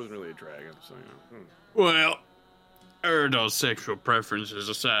 Well, she wasn't really a dragon, so you know. Well, Eridol's sexual preferences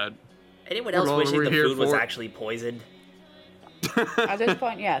aside. Anyone We're else all wishing over the here food was for it. actually poisoned? At this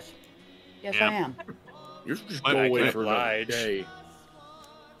point, yes. Yes, Yeah. I am. You should just Why go not away get for another lied? day.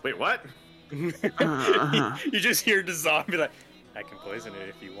 Wait, what? You just hear Dazan be like, I can poison it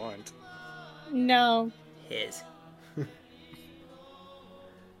if you want. No. His.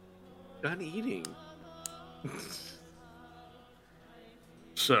 Done eating.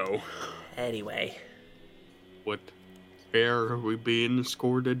 So, Anyway, what fair are we being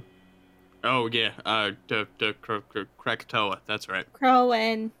escorted? Oh, yeah, the Krakatoa. That's right.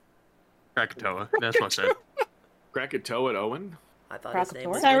 Crowan. Krakatoa. That's what I said. Krakatoa at Owen? I thought his name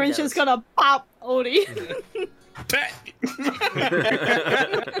was Siren's just Windows. gonna pop Odie.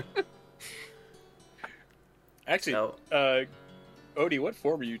 Actually, So, Odie, what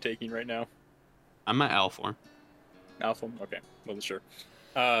form are you taking right now? I'm at Alform. Alpha? Okay, wasn't sure.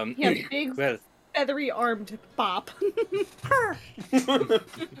 He has big, well, feathery armed pop. well,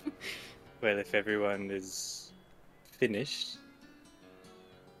 if everyone is finished,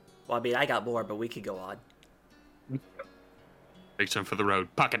 well, I mean, I got more, but we could go on. Take some for the road.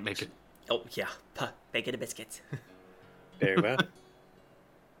 Pocket bacon. Oh, yeah. Bacon and biscuits. very well.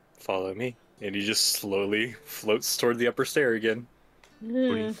 Follow me. And he just slowly floats toward the upper stair again.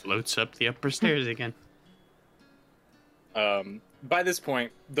 He floats up the upper stairs again. By this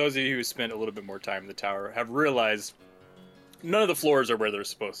point, those of you who spent a little bit more time in the tower have realized none of the floors are where they're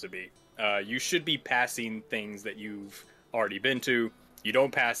supposed to be. You should be passing things that you've already been to. You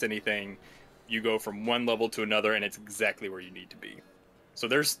don't pass anything. You go from one level to another, and it's exactly where you need to be. So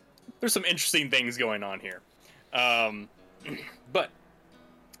there's some interesting things going on here. But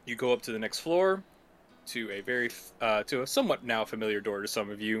you go up to the next floor, to a somewhat now familiar door to some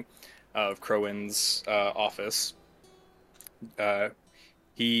of you, of Crowan's office.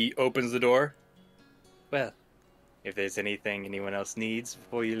 He opens the door. Well, if there's anything anyone else needs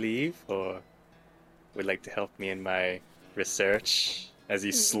before you leave, or would like to help me in my research, as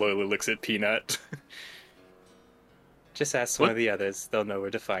he slowly looks at Peanut. Just ask one of the others. They'll know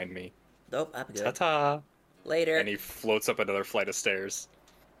where to find me. Nope, I'm good. Ta-ta! Later. And he floats up another flight of stairs.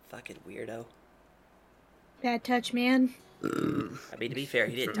 Fucking weirdo. Bad touch, man. I mean, to be fair,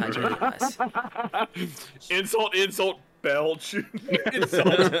 he didn't touch any of us. Insult, belch.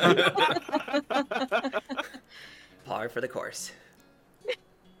 Insult. Par for the course.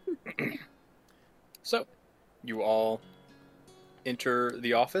 So, you all enter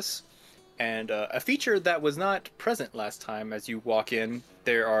the office, and a feature that was not present last time as you walk in,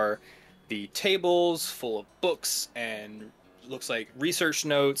 there are the tables full of books and looks like research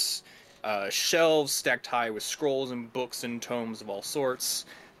notes, shelves stacked high with scrolls and books and tomes of all sorts,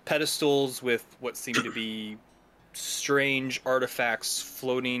 pedestals with what seem to be strange artifacts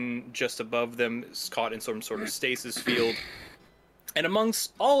floating just above them, caught in some sort of stasis field. And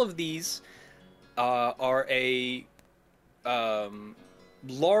amongst all of these are a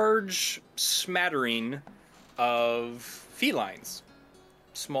large smattering of felines.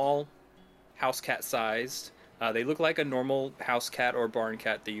 Small, house cat sized. They look like a normal house cat or barn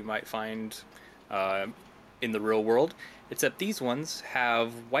cat that you might find in the real world, except these ones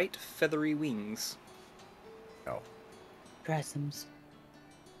have white feathery wings. Dressums.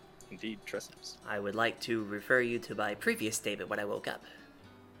 Indeed, trestles. I would like to refer you to my previous statement when I woke up.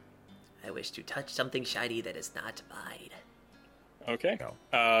 I wish to touch something shiny that is not mine. Okay.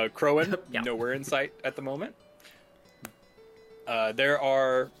 Crowan, Yeah. nowhere in sight at the moment. There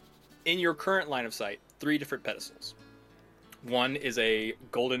are, in your current line of sight, 3 different pedestals. One is a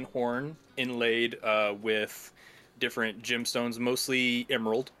golden horn inlaid with different gemstones, mostly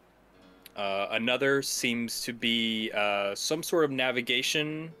emerald. Another seems to be some sort of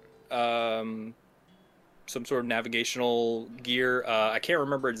navigation, some sort of navigational gear. I can't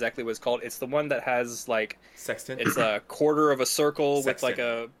remember exactly what it's called. It's the one that has like Sextant. it's a quarter of a circle with like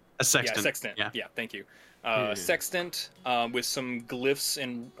Sextant. A sextant. Yeah, sextant. Yeah, thank you. Sextant with some glyphs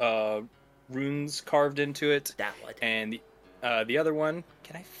and runes carved into it. That one. And the other one.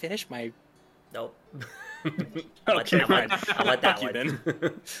 Can I finish my? Nope. Okay, fine. I want that Fuck you one.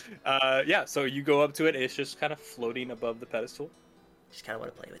 then. Yeah, so you go up to it. And it's just kind of floating above the pedestal. Just kind of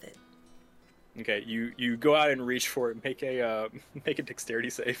want to play with it. Okay, you go out and reach for it. Make a dexterity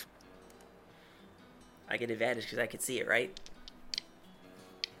save. I get advantage because I can see it, right?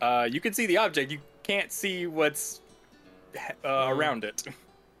 You can see the object. You can't see what's around it.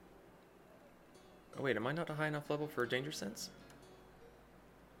 Oh wait, am I not a high enough level for danger sense?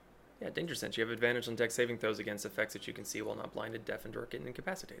 Yeah, danger sense. You have advantage on dex saving throws against effects that you can see while not blinded, deafened, or getting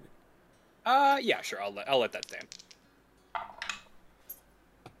incapacitated. Yeah, sure. I'll let that stand.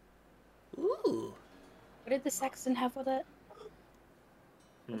 Ooh. What did the sexton have with it?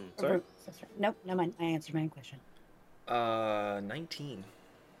 Sorry? Nope, no mind. I answered my own question. 19.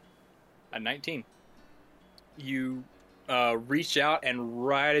 A 19. You reach out, and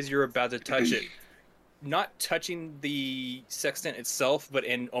right as you're about to touch it, not touching the sextant itself, but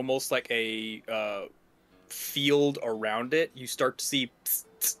in almost like a field around it, you start to see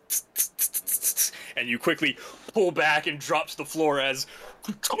and you quickly pull back and drop to the floor as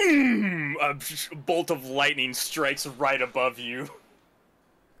a bolt of lightning strikes right above you.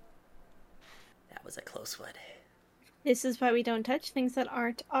 That was a close one. This is why we don't touch things that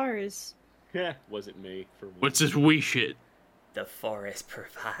aren't ours. Yeah, wasn't me. For me. What's this wee shit? The forest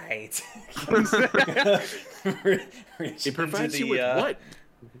provides. It provides you with what?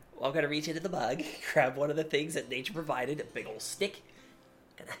 Well, I'm gonna reach into the mug, grab one of the things that nature provided, a big old stick.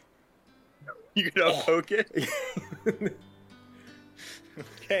 You gonna poke it?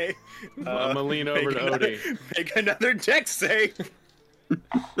 Okay. I'm gonna lean over to Odie. Make another dex save.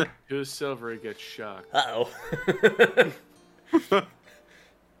 Who's silver gets shocked. Uh-oh.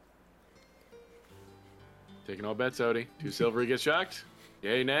 Taking all bets, Odie. 2 silver gets shocked.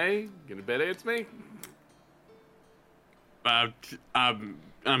 Yay, nay. Gonna bet it's me. I'm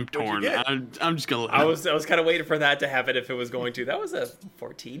torn. get? I'm just gonna. I was kind of waiting for that to happen if it was going to. That was a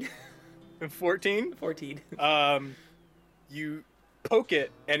 14. 14. 14. You poke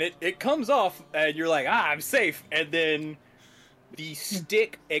it, and it comes off, and you're like, I'm safe. And then the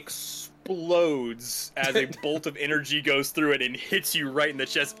stick explodes as a bolt of energy goes through it and hits you right in the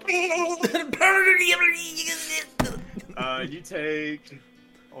chest. You take...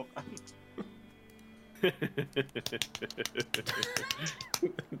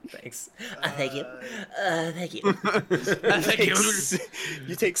 Thanks. Thank you. Thank you.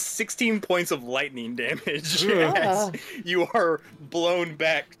 You take 16 points of lightning damage as you are blown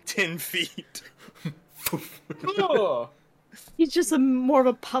back 10 feet. He's just more of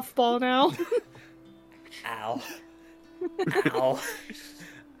a puffball now. Ow. Ow.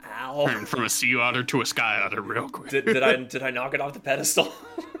 Ow. Turn from a sea otter to a sky otter real quick. Did I knock it off the pedestal?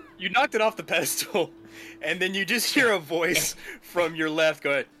 You knocked it off the pedestal, and then you just hear a voice from your left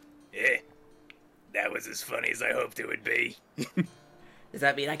going, that was as funny as I hoped it would be. Does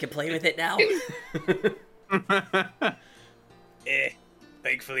that mean I can play with it now?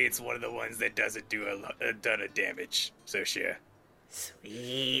 Thankfully it's one of the ones that doesn't do a ton of damage, so sure.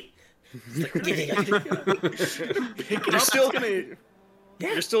 Sweet.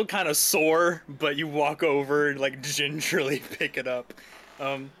 You're still kind of sore, but you walk over and like gingerly pick it up.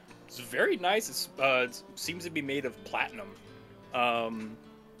 It's very nice. It seems to be made of platinum.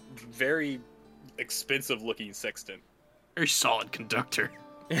 Very expensive looking sextant. Very solid conductor.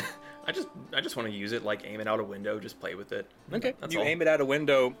 I just want to use it, like aim it out a window, just play with it. Okay, That's you all. aim it out a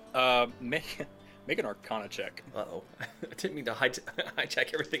window. Make an Arcana check. Uh-oh. I didn't mean to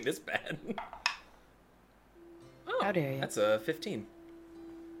hijack everything this bad. Oh, How dare you? that's a 15.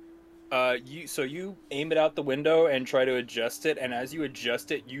 You aim it out the window and try to adjust it, and as you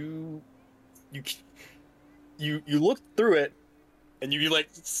adjust it, you look through it, and you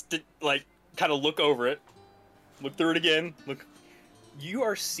kind of look over it, look through it again. Look, you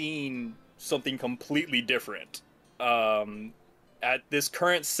are seeing something completely different. At this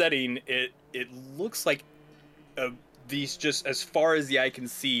current setting, it looks like these, just as far as the eye can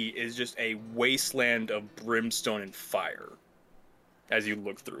see, is just a wasteland of brimstone and fire. As you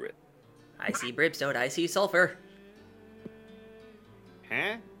look through it. I see brimstone, I see sulfur.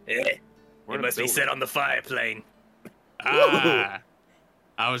 Huh? It must be set on the fire plane. Ah,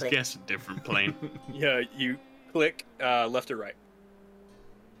 I was Click. guessing different plane. Yeah, you click left or right.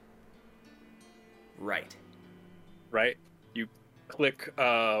 Right. Right? You click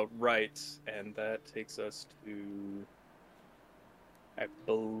right, and that takes us to, I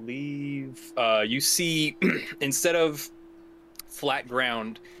believe, you see, instead of flat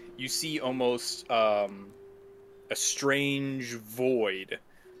ground, you see almost a strange void,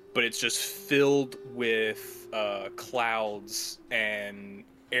 but it's just filled with clouds and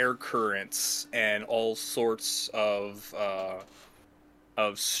air currents and all sorts of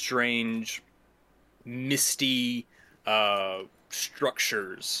strange, misty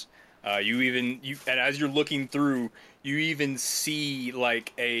structures. And as you're looking through, you even see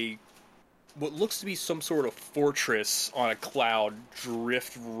like what looks to be some sort of fortress on a cloud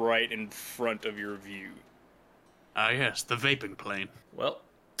drift right in front of your view. Ah, yes, the vaping plane. Well,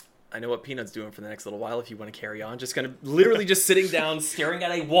 I know what Peanut's doing for the next little while. If you want to carry on, just gonna literally just sitting down, staring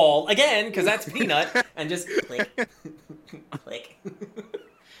at a wall again, because that's Peanut, and just click, click.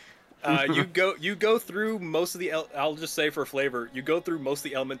 You go through most of the I'll just say for flavor, you go through most of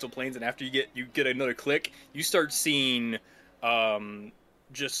the elemental planes, and after you get another click, you start seeing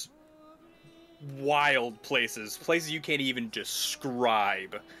just wild places you can't even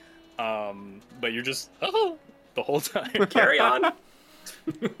describe. But you're just the whole time. Carry on.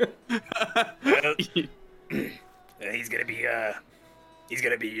 Well, he's gonna be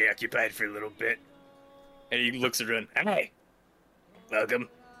occupied for a little bit. And he looks around. Hey, welcome.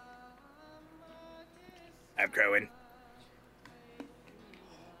 I'm Crowan.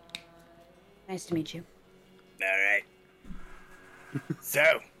 Nice to meet you. All right.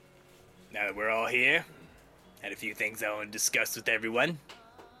 So, now that we're all here, had a few things I want to discuss with everyone.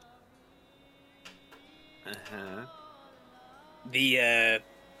 Uh-huh. The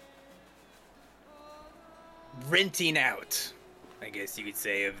renting out, I guess you could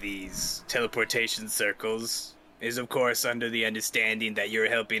say, of these teleportation circles is, of course, under the understanding that you're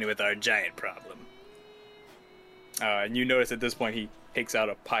helping with our giant problem. And you notice at this point he takes out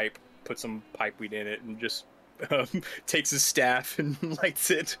a pipe, puts some pipe weed in it, and just takes his staff and lights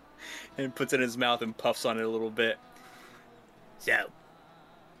it, and puts it in his mouth and puffs on it a little bit. So,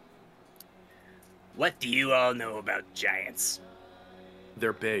 what do you all know about giants?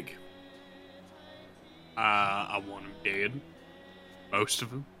 They're big. I want them dead. Most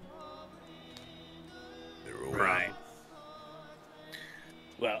of them. Right.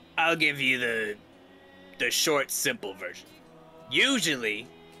 Well, I'll give you the short, simple version. Usually,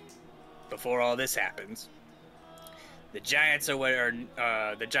 before all this happens, the giants are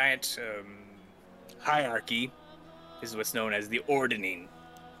the giant hierarchy is what's known as the ordning.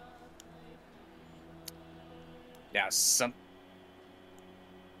 Now, I've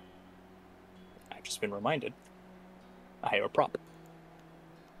just been reminded I have a prop.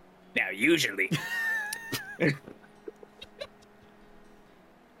 Now, usually...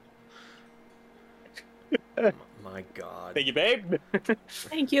 My God. Thank you, babe.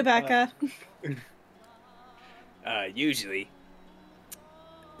 Thank you, Becca. Usually,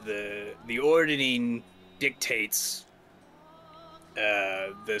 the ordering dictates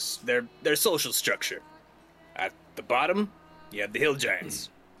their social structure. At the bottom, you have the hill giants,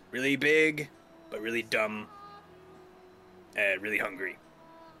 really big, but really dumb, really hungry.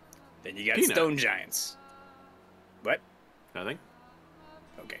 Then you got Peanut. stone giants. What? Nothing?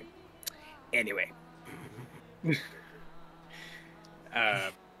 Okay. Anyway.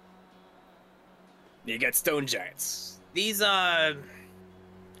 You got stone giants. These are,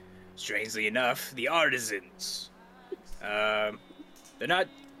 strangely enough, the artisans. They're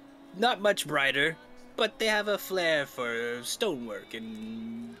not much brighter, but they have a flair for stonework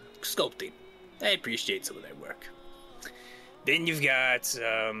and sculpting. I appreciate some of their work. Then you've got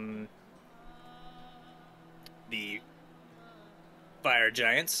the fire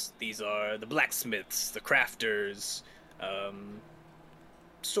giants. These are the blacksmiths, the crafters,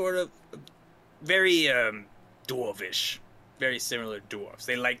 sort of very dwarvish, very similar dwarves.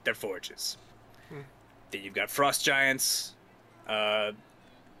 They like their forges. Then you've got frost giants.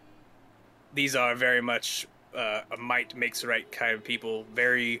 These are very much a might makes right kind of people,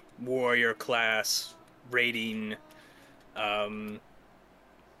 very warrior class, raiding, not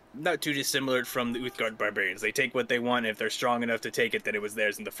too dissimilar from the Uthgard barbarians. They take what they want, and if they're strong enough to take it, then it was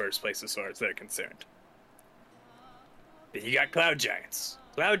theirs in the first place as far as they're concerned. Then you got cloud giants.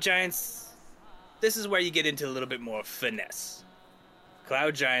 Cloud giants, this is where you get into a little bit more finesse.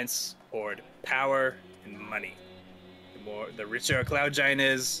 Cloud giants hoard power and money. The richer a cloud giant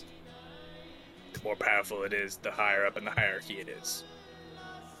is, the more powerful it is, the higher up in the hierarchy it is.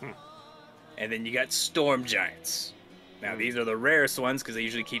 And then you got storm giants. Now, these are the rarest ones because they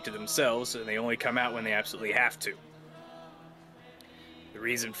usually keep to themselves, and they only come out when they absolutely have to. The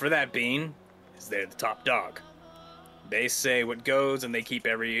reason for that being is they're the top dog. They say what goes, and they keep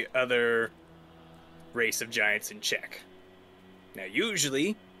every other race of giants in check. Now,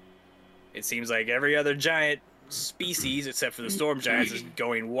 usually, it seems like every other giant species, except for the storm giants, is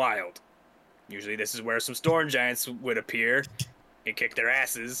going wild. Usually this is where some storm giants would appear and kick their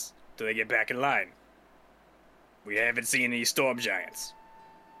asses till they get back in line. We haven't seen any storm giants.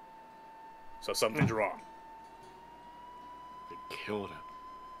 So something's wrong. They killed him.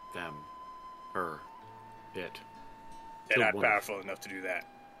 Them. Her. It. They're Killed not one of- powerful enough to do that.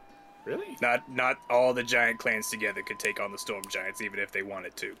 Really? Not all the giant clans together could take on the storm giants, even if they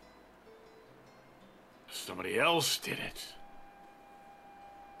wanted to. Somebody else did it.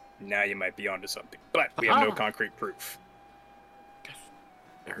 Now you might be onto something. But we have no concrete proof.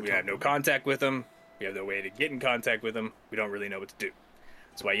 We have no contact with them. We have no way to get in contact with them. We don't really know what to do.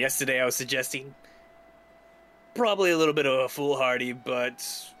 That's why yesterday I was suggesting probably a little bit of a foolhardy but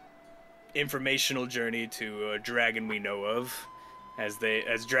informational journey to a dragon we know of. As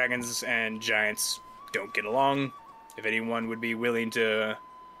dragons and giants don't get along, if anyone would be willing to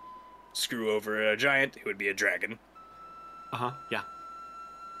screw over a giant, it would be a dragon. Yeah.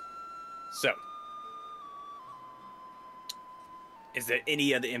 So, is there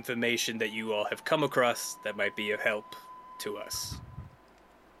any other information that you all have come across that might be of help to us?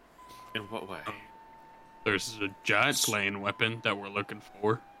 In what way? There's a giant slaying weapon that we're looking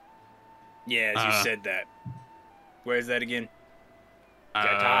for. Yeah, as you said that. Where is that again?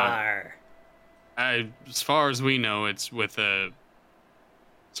 Guitar. As far as we know, it's with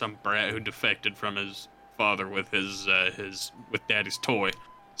some brat who defected from his father with his with daddy's toy.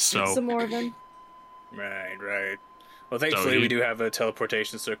 So Some more of them. Right. Well, thankfully we do have a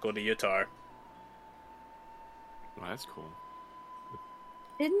teleportation circle to Yatar. Well, that's cool.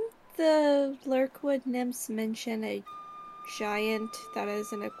 Didn't the Lurkwood nymphs mention a giant that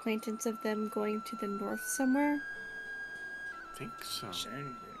is an acquaintance of them going to the north somewhere? I think so. Acquaintance.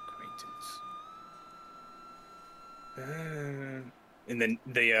 And then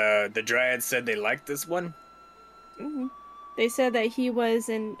the Dryad said they liked this one? Mm-hmm. They said that he was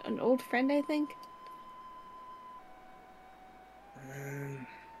an old friend, I think.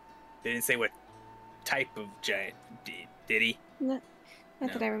 They didn't say what type of giant, did he? Not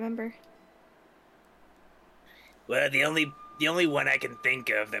that I remember. Well, the only one I can think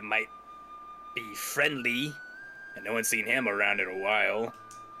of that might be friendly, and no one's seen him around in a while,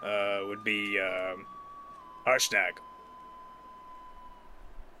 would be Harshnag.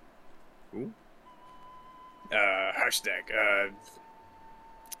 Who? Harshnag,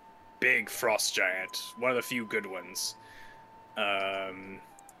 big frost giant, one of the few good ones.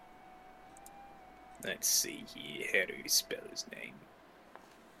 Let's see here. How do you spell his name?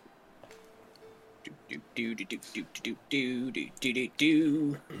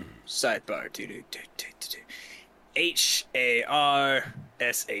 Sidebar.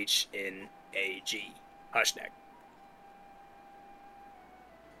 Harshnag. Harshnag.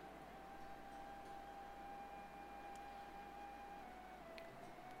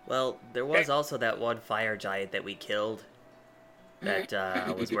 Well, there was also that one fire giant that we killed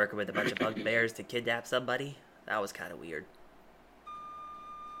that was working with a bunch of bugbears to kidnap somebody. That was kind of weird.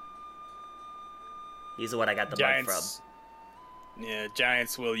 He's the one I got the bug from. Yeah,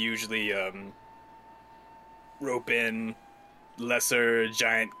 giants will usually rope in lesser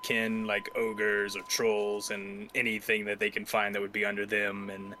giant kin like ogres or trolls and anything that they can find that would be under them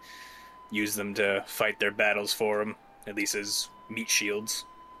and use them to fight their battles for them, at least as meat shields.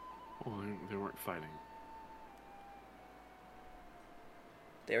 Well, they weren't fighting.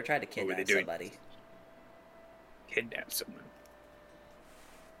 They were trying to What were they kidnap doing? somebody. Kidnap someone.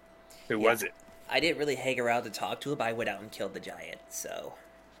 Who was it? I didn't really hang around to talk to him. I went out and killed the giant, so...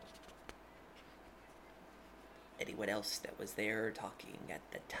 Anyone else that was there talking at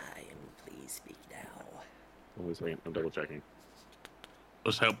the time, please speak now. Wait a second, I'm double checking.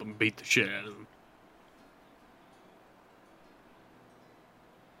 Let's help him beat the shit out of him.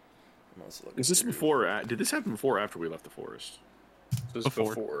 I'm also looking Is this through- before? Did this happen before or after we left the forest? This was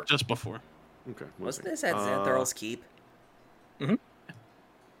before. Just before. Okay. one Wasn't second. this at Xantharl's Keep? They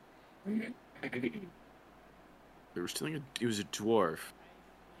were stealing it was a dwarf.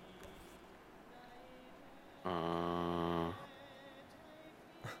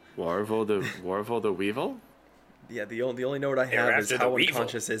 Warvo the Weevil? Yeah, the only note I They were have is after the how weevil.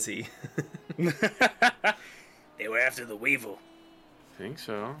 unconscious is he? They were after the weevil. Think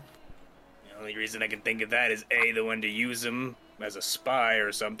so. The only reason I can think of that is A, the one to use him as a spy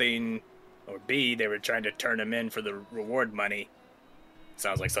or something, or B, they were trying to turn him in for the reward money.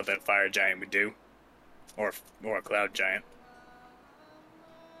 Sounds like something a fire giant would do. Or a cloud giant.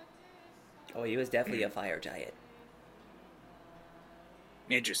 Oh, he was definitely a fire giant.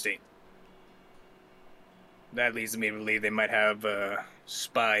 Interesting. That leads me to believe they might have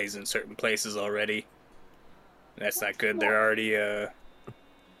spies in certain places already. That's not good. They're already,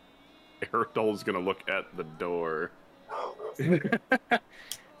 Eridol's gonna look at the door. Really?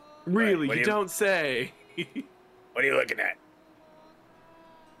 Right, what do You you- don't say. What are you looking at?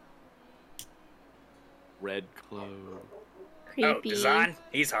 Red clothes. Oh, Creepy. Dazan?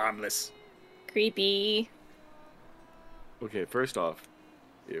 He's harmless. Creepy. Okay, first off,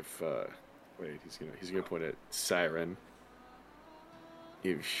 if wait, he's gonna point at Siren.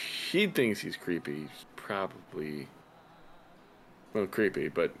 If she thinks he's creepy, he's probably creepy,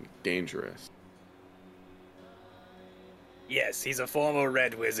 but dangerous. Yes, he's a former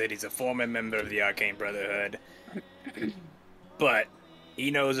Red Wizard. He's a former member of the Arcane Brotherhood. But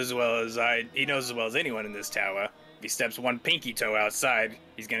he knows as well as anyone in this tower. If he steps one pinky toe outside,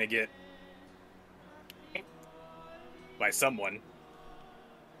 he's gonna get by someone.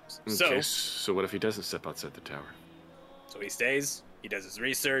 Okay, so what if he doesn't step outside the tower? So he stays. He does his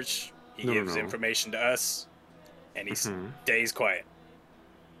research. He No, gives no. information to us, and he Mhm. stays quiet.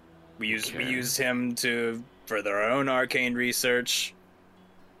 We Okay. use him to further our own arcane research.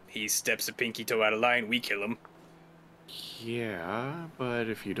 He steps a pinky toe out of line. We kill him. Yeah, but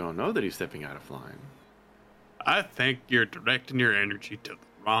if you don't know that he's stepping out of line, I think you're directing your energy to the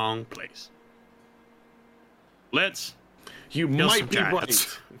wrong place. Let's you kill might some be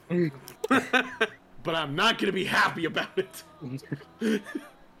giants. right. But I'm not gonna be happy about it.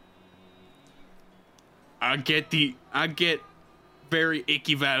 I get very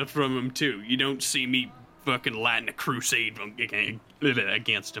icky vibes from him too. You don't see me fucking lighting a crusade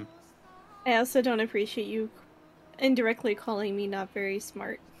against him. I also don't appreciate you indirectly calling me not very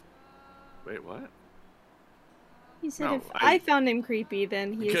smart. Wait, what? You said No, if I- I found him creepy,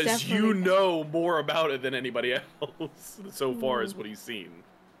 then he's Because definitely... you know more about it than anybody else so far as what he's seen.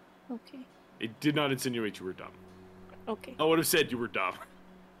 Okay. It did not insinuate you were dumb. Okay. I would have said you were dumb.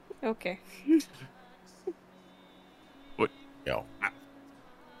 Okay. Yo.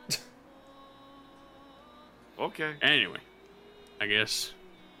 Okay. Anyway, I guess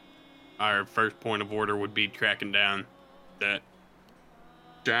our first point of order would be tracking down that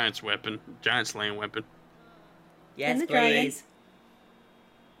giant slaying weapon. Yes, the dragon. please.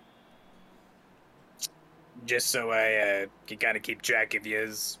 Just so I can kind of keep track of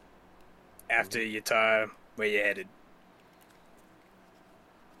yous after Yatar, where you headed.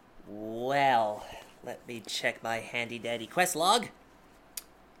 Well, let me check my handy dandy quest log.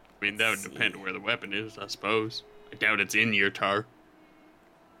 I mean, that would Let's depend see. where the weapon is, I suppose. I doubt it's in your tar.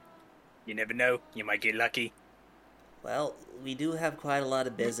 You never know. You might get lucky. Well, we do have quite a lot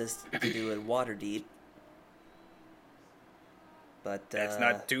of business to do in Waterdeep. But, That's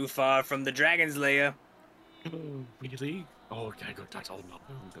not too far from the Dragon's Lair. Really? Oh, can I go talk to all of them?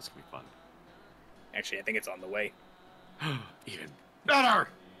 That's gonna be fun. Actually, I think it's on the way. Even better!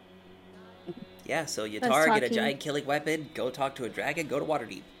 Yeah, so Yatar, Let's get a talk giant killing weapon, go talk to a dragon, go to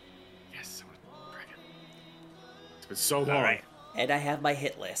Waterdeep. Yes, dragon. It's been so long. All right. And I have my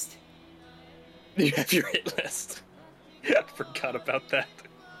hit list. You have your hit list. I forgot about that.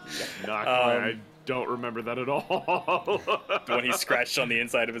 Not quite. I don't remember that at all. The one he scratched on the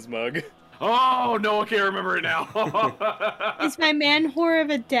inside of his mug. Oh, no, okay, I remember it now. Is my man whore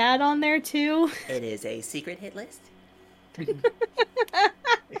of a dad on there too? It is a secret hit list.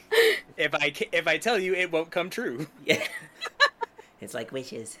 If I tell you, it won't come true. Yeah. It's like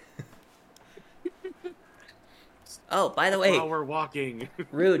wishes. Oh, by the way, While we're walking.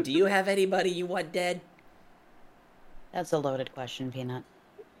 Rude, do you have anybody you want dead? That's a loaded question, Peanut.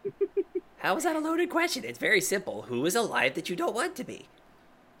 How is that a loaded question? It's very simple. Who is alive that you don't want to be?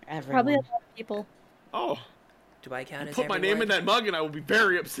 Everyone. Probably a lot of people. Oh, Do I count as put my everyone? name in that mug and I will be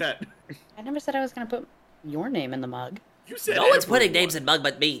very upset. I never said I was gonna put your name in the mug. You said No one's putting everyone. names in mug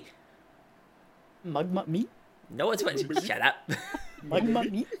but me. Mug me? No one's putting... Shut up. Mug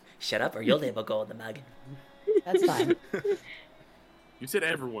me? Shut up or your name will go in the mug. That's fine. You said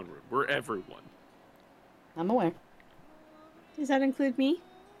everyone. We're everyone. I'm aware. Does that include me?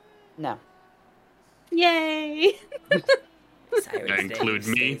 No. Yay! Sirens That Day include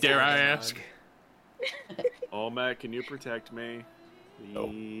me, stays dare on I the ask? mug. Oh, Matt, can you protect me?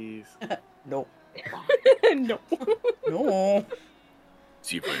 Please. No. No. No.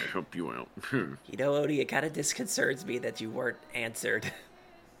 See if I can help you out. You know, Odie, it kind of disconcerts me that you weren't answered.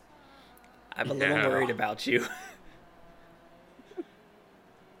 I'm a little Yeah. worried about you.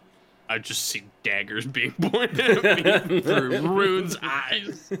 I just see daggers being pointed at me through Rune's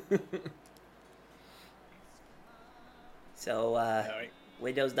eyes. So, Alright.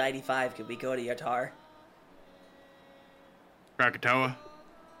 Windows 95, can we go to your tar? Krakatoa.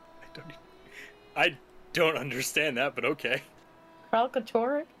 I don't understand that, but okay.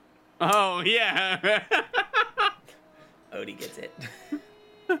 Kralkatoric? Oh, yeah. Odie gets it.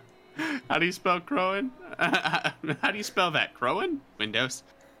 How do you spell Crowan? How do you spell that? Crowan? Windows.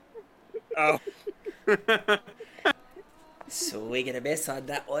 Oh, Swing and a miss on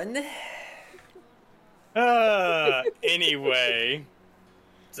that one. anyway.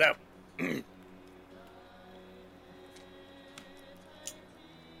 So.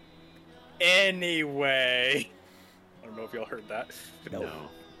 Anyway. I don't know if y'all heard that. No.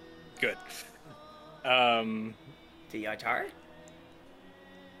 Good. To your tar?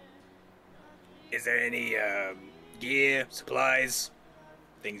 Is there any, gear, supplies,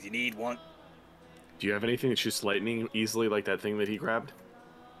 things you need, want? Do you have anything that shoots lightning easily like that thing that he grabbed?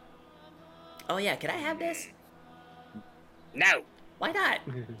 Oh yeah, can I have this? No! Why not?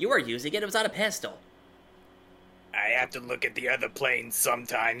 You were using it, it was on a pistol. I have to look at the other planes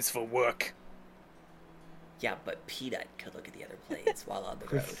sometimes for work. Yeah, but Peanut could look at the other planes while on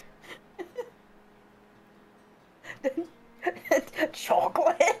the road.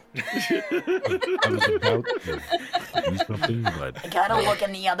 Chocolate? I was about to do something, but I gotta look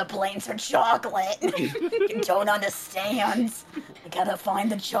in the other planes for chocolate. You don't understand. I gotta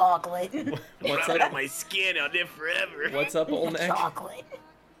find the chocolate. What's Rub it up? on my skin, I'll live forever. What's up, old neck? Chocolate.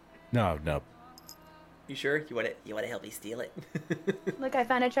 no. You sure? You wanna help me steal it? Look, I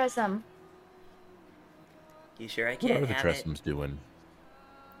found a Tressum. You sure I What can't are the have it? Tressums doing?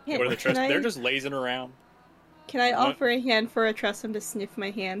 What are the Can I- They're just lazing around. Can I What? offer a hand for a Tressum to sniff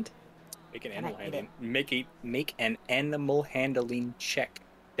my hand? Make an Can I animal eat handling. Make an animal handling check.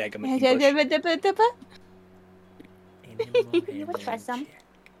 Daggum You would try some?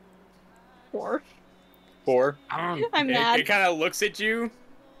 Or 4. I'm It mad. kind of looks at you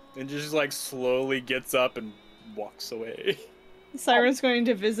and just like slowly gets up and walks away. Siren's going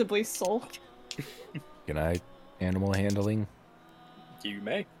to visibly sulk. Can I animal handling? You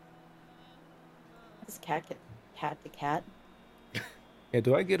may. This cat to cat. Yeah,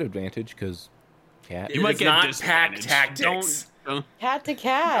 do I get advantage because cat? You It might is get not disadvantage. pack tactics. Don't. Cat to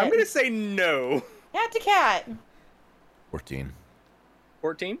cat. I'm gonna say no. Cat to cat. 14.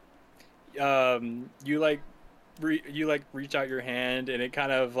 14. You like reach out your hand and it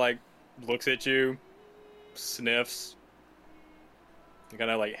kind of like looks at you, sniffs, and kind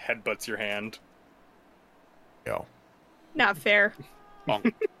of like headbutts your hand. Yo. Not fair.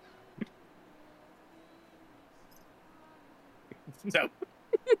 Bonk. So,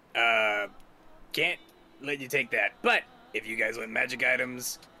 can't let you take that. But if you guys want magic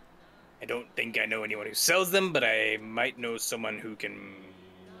items, I don't think I know anyone who sells them, but I might know someone who can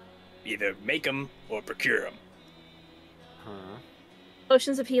either make them or procure them. Huh?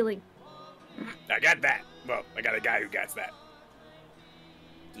 Potions of healing. I got that. Well, I got a guy who got that.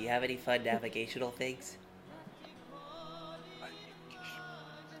 Do you have any fun navigational things?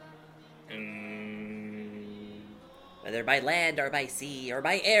 Whether by land or by sea or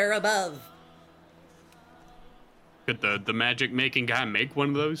by air above. Could the magic making guy make one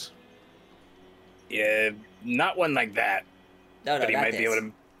of those? Yeah, not one like that. No, But he not might this. be able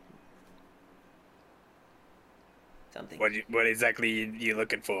to. Something. What exactly you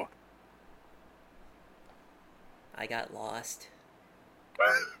looking for? I got lost.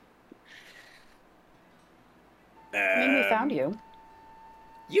 I mean, we found you.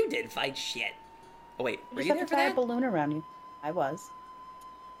 You didn't find shit. Oh wait, You were just you have there to for tie a that? balloon around you. I was.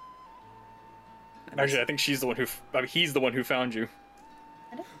 Actually, I think she's the one who. He's the one who found you.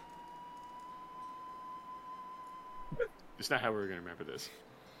 It's not how we're gonna remember this.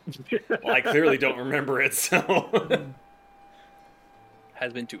 Well, I clearly don't remember it, so.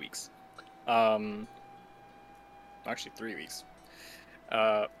 Has been 2 weeks. Actually 3 weeks.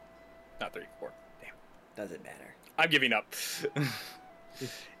 Not 3, 4. Damn. Doesn't matter. I'm giving up.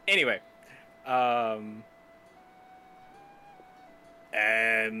 Anyway.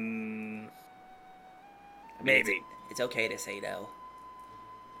 Maybe. It's okay to say no.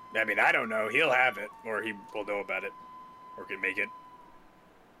 I mean, I don't know. He'll have it, or he will know about it, or can make it.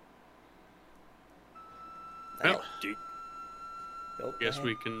 Well, Nope, guess go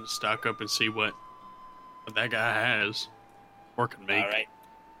we ahead. can stock up and see what that guy has or can make.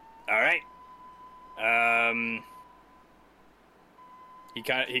 All right. He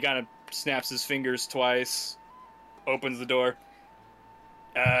kind of snaps his fingers twice, opens the door.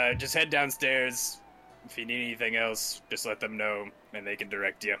 Just head downstairs. If you need anything else, just let them know, and they can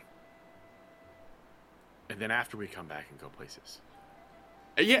direct you. And then after we come back and go places.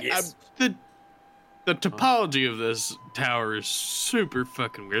 Yeah, Yes. The topology of this tower is super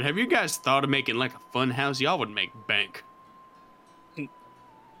fucking weird. Have you guys thought of making like a fun house? Y'all would make bank.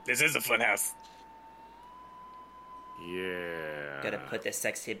 This is a fun house. Yeah. Gotta put the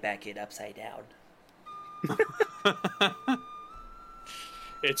sex tape back in upside down.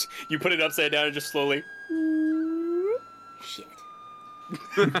 It's you put it upside down and just slowly. Shit.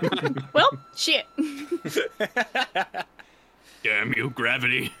 Well, shit. Damn you,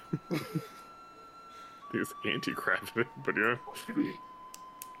 gravity. It's anti-gravity, but yeah.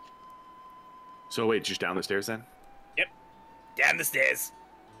 So wait, just down the stairs then? Yep. Down the stairs.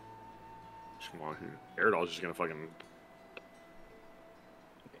 Just come on here. Aerodol's just gonna fucking...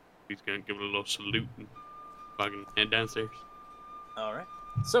 He's gonna give it a little salute and fucking head downstairs. All right.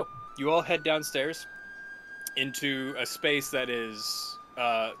 So you all head downstairs into a space that is.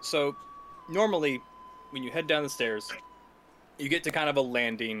 So normally, when you head down the stairs, you get to kind of a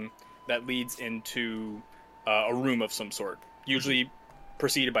landing that leads into a room of some sort, usually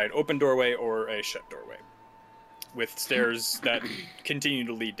preceded by an open doorway or a shut doorway, with stairs that continue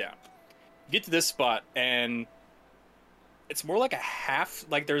to lead down. You get to this spot, and it's more like a half.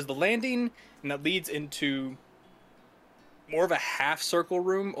 Like there's the landing, and that leads into more of a half circle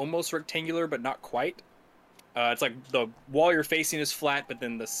room, almost rectangular, but not quite. It's like the wall you're facing is flat, but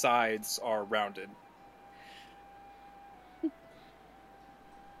then the sides are rounded.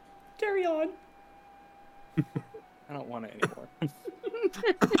 Carry on. I don't want it anymore.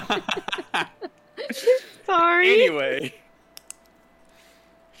 Sorry.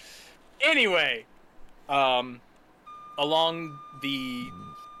 Anyway, along the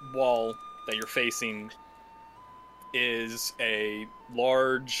wall that you're facing is a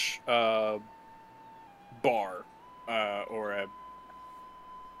large bar, or a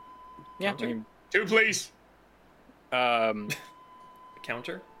Counter? I mean, 2, please.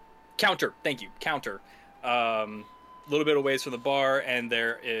 Counter? Counter. Thank you. Counter. A little bit away from the bar, and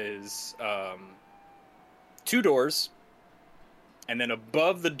there is 2 doors, and then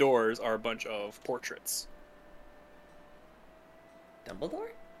above the doors are a bunch of portraits. Dumbledore?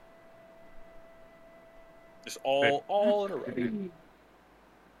 Just all in a row.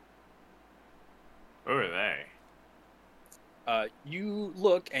 Who are they? You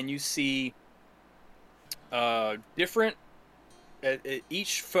look and you see different.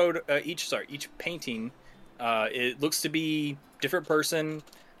 Each painting, it looks to be different person,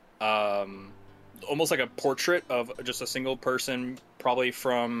 almost like a portrait of just a single person, probably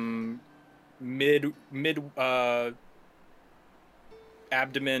from mid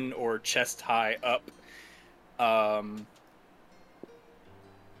abdomen or chest high up.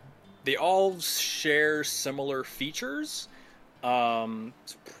 They all share similar features.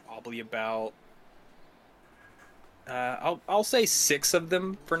 It's probably about I'll say 6 of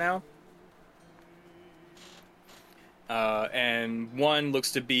them for now. And one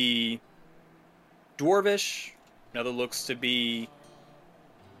looks to be dwarvish, another looks to be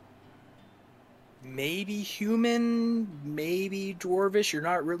maybe human, maybe dwarvish, you're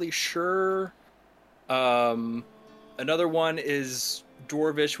not really sure. Another one is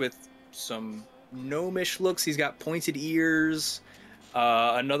dwarvish with some gnomish looks. He's got pointed ears.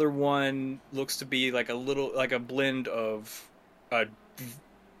 Another one looks to be like a blend of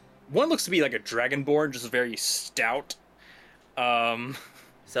one looks to be like a dragonborn, just very stout.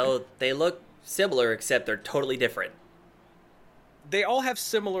 So they look similar, except they're totally different. They all have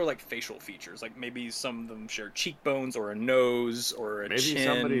similar like facial features. Like maybe some of them share cheekbones or a nose or a Maybe chin.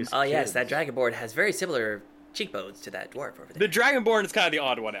 somebody's- Oh yes, Kids. that dragonborn has very similar cheekbones to that dwarf over The there. dragonborn is kind of the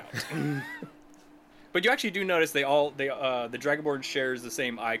odd one out. But you actually do notice the Dragonborn shares the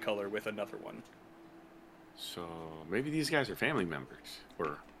same eye color with another one. So maybe these guys are family members,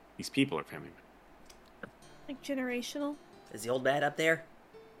 or these people are family members. Like generational? Is the old man up there?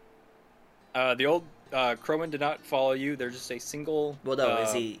 The old Crowman did not follow you. There's just a single. Well, no.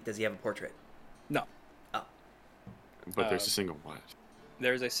 Does he have a portrait? No. Oh. But there's a single what?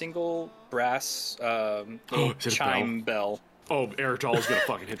 There's a single brass Is it a chime bell. Oh, Eridol's gonna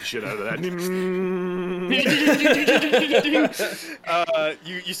fucking hit the shit out of that.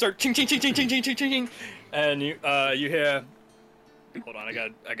 You start ching ching ching ching ching ching ching ching, and you hear. Hold on,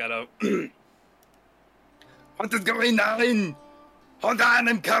 I gotta. What is going on? Hold on,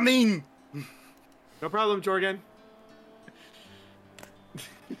 I'm coming. No problem, Jorgen.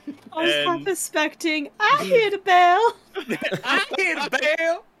 I was half expecting. I hear the bell. I hear the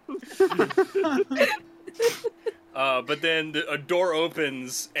bell. But then a door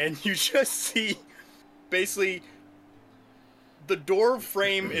opens, and you just see, basically, the door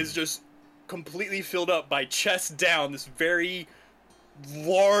frame is just completely filled up by chest down. This very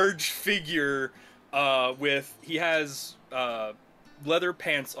large figure, he has leather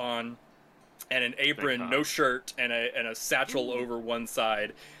pants on, and an apron, no shirt, and a satchel over one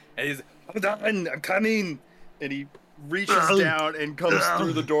side. And he's, hold on, I'm coming. And he reaches down and comes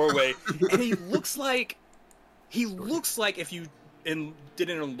through the doorway. And he looks like if you did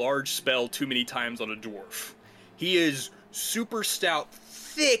an enlarge spell too many times on a dwarf. He is super stout,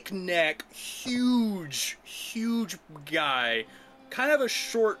 thick neck, huge guy. Kind of a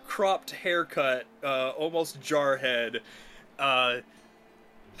short cropped haircut, almost jarhead.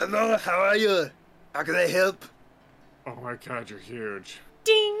 Hello, how are you? How can I help? Oh my god, you're huge.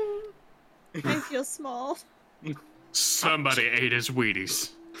 Ding! I feel small. Somebody ate his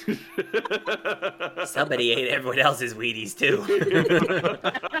Wheaties. Somebody ate everyone else's Wheaties, too.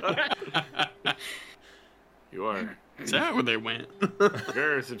 You are. Is that where they went?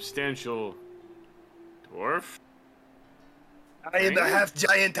 You're a substantial dwarf. I am a half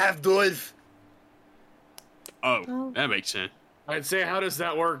giant, half dwarf. Oh, that makes sense. I'd say, how does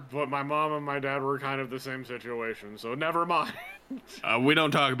that work? But my mom and my dad were kind of the same situation, so never mind. We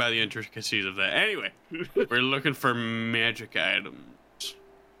don't talk about the intricacies of that. Anyway, we're looking for magic items.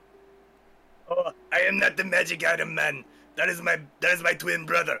 Oh, I am not the magic item man. That is my twin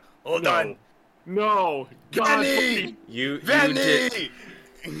brother. Hold on. No. God. Vanny! You Vanny!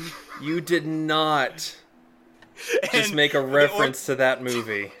 did not just make a reference to that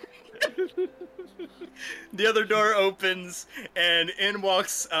movie. The other door opens, and in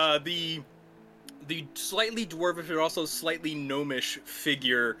walks the slightly dwarvish but also slightly gnomish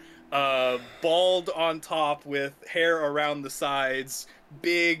figure, bald on top with hair around the sides,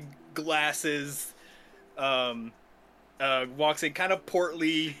 big glasses. Walks in kind of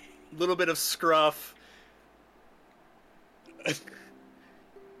portly, little bit of scruff.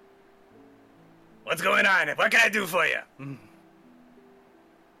 What's going on? What can I do for you?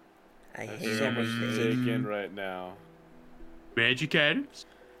 I hate So much everything. taken right now. Magic items?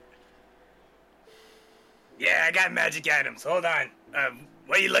 Yeah, I got magic items. Hold on.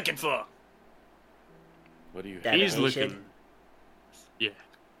 What are you looking for? What do you That- He's Navigation? looking. Yeah.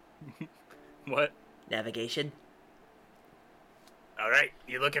 What? Navigation? Alright,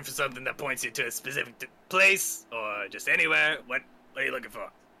 you looking for something that points you to a specific place, or just anywhere? What are you looking for?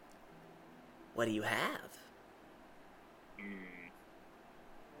 What do you have?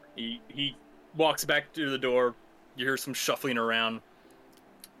 He walks back to the door. You hear some shuffling around.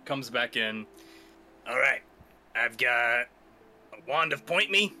 Comes back in. Alright, I've got a wand of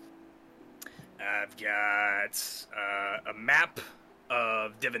point me. I've got a map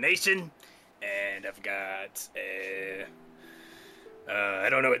of divination. And I've got a... I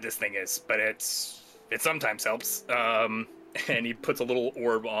don't know what this thing is, but it sometimes helps. And he puts a little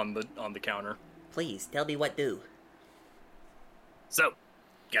orb on the counter. Please, tell me what do. So,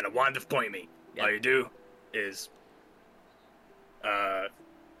 got a wand of point me. Yep. All you do is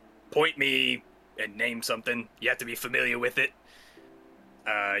point me and name something. You have to be familiar with it.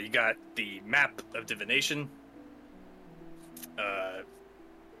 You got the map of divination.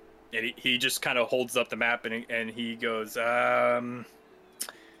 And he just kind of holds up the map and he goes,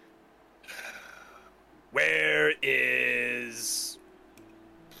 where is...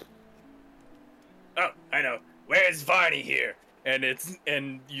 Oh, I know. Where's Varney here? And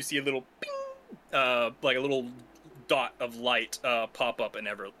you see a little ping, like a little dot of light pop up in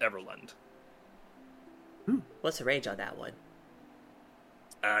Everland. What's the range on that one?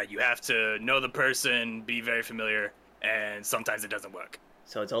 You have to know the person, be very familiar, and sometimes it doesn't work.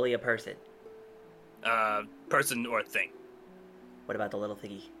 So it's only a person. Person or thing. What about the little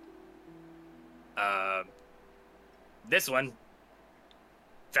thingy? This one,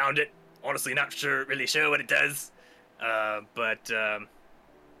 found it. Honestly, not really sure what it does. But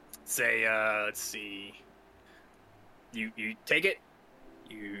let's see. You take it,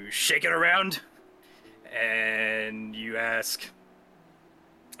 you shake it around, and you ask,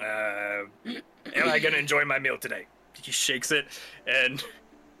 am I gonna enjoy my meal today? He shakes it, and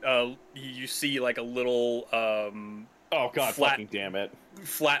you see like a little Oh god, fucking damn it.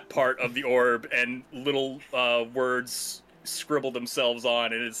 flat part of the orb, and little words scribble themselves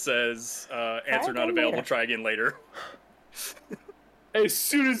on, and it says, answer not available, try again later. As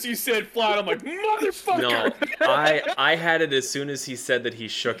soon as you said flat, I'm like, motherfucker! No, I had it as soon as he said that he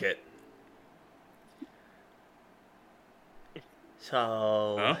shook it.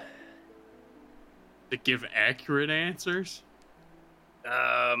 So... Huh? To give accurate answers? He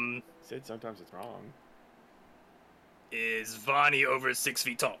said sometimes it's wrong. Is Vonnie over 6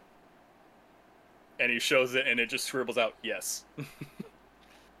 feet tall? And he shows it, and it just scribbles out, yes. Can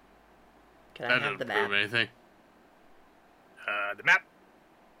I That have doesn't the prove map? anything. The map.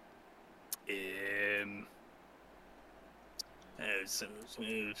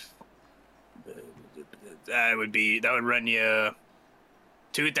 That would run you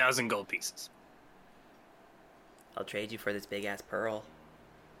 2,000 gold pieces. I'll trade you for this big-ass pearl.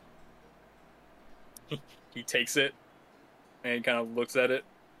 He takes it, and he kind of looks at it.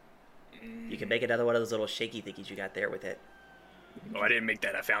 You can make another one of those little shaky thingies you got there with it. Oh, I didn't make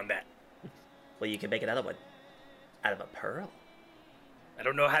that, I found that. Well, you can make another one out of a pearl. I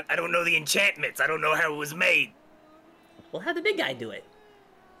don't know the enchantments. I don't know how it was made. We'll have the big guy do it.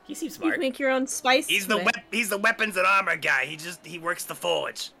 He seems You smart. can make your own spice. He's to it. he's the weapons and armor guy. He works the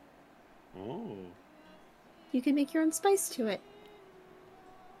forge. Oh. You can make your own spice to it.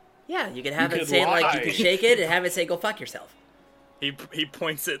 Yeah, you can have You it could say like you lie. can shake it and have it say go fuck yourself. He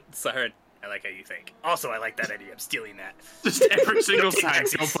points at Siren. I like how you think. Also, I like that idea. I'm stealing that. Just every single time.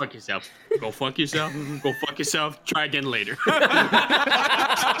 Go fuck yourself. Go fuck yourself. Go fuck yourself. Try again later.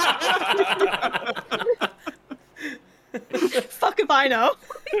 Fuck if I know.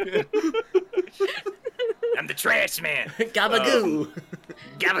 I'm the trash man. Gabagoo.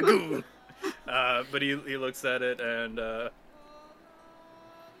 Gabagoo. But he looks at it and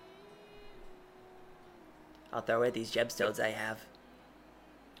I'll throw away these gemstones I have.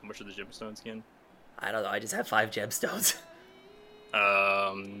 how much are the gemstones again? I don't know. I just have 5 gemstones.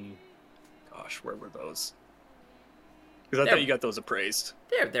 Gosh, where were those? Because I thought you got those appraised.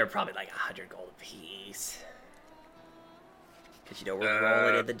 They're probably like 100 gold a piece. Cause we're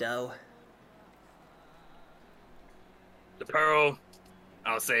rolling in the dough. The pearl,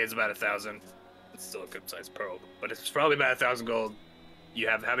 I'll say it's about 1,000. It's still a good sized pearl, but it's probably about 1,000 gold. You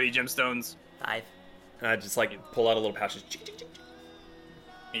have how many gemstones? 5. And I just like pull out a little pouch.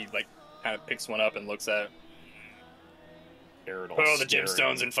 He like kind of picks one up and looks at it. Aerodol Pearl, the staring.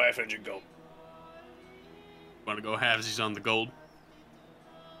 gemstones, and 500 gold. Want to go halvesies on the gold?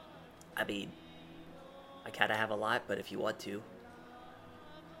 I mean, I kind of have a lot, but if you want to,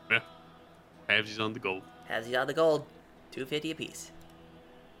 Yeah. Halvesies on the gold. has you on the gold, 250 apiece.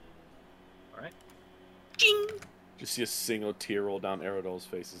 All right. Just see a single tear roll down Aerodol's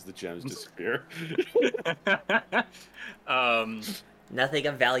face as the gems disappear. Nothing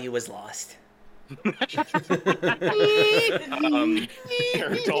of value was lost.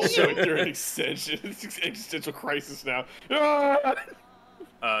 Aerodol's going through an existential crisis now. Ah!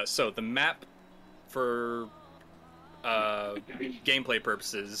 So the map for gameplay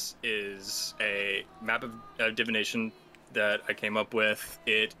purposes is a map of divination that I came up with.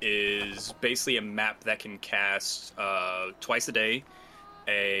 It is basically a map that can cast twice a day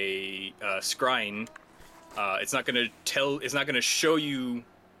a scrying. It's not going to show you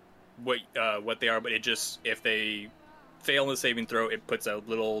what they are, but it just, if they fail in the saving throw, it puts a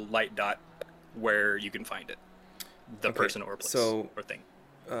little light dot where you can find it. The person or place or thing.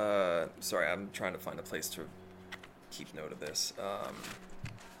 Sorry, I'm trying to find a place to keep note of this.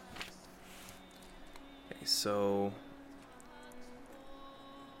 Okay, so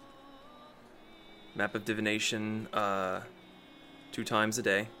map of divination, 2 times a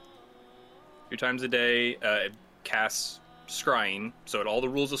day. 2 times a day, it casts scrying, so it all the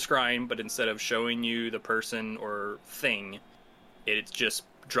rules of scrying, but instead of showing you the person or thing, it just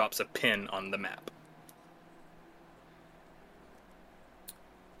drops a pin on the map.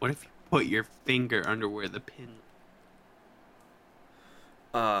 What if you put your finger under where the pin?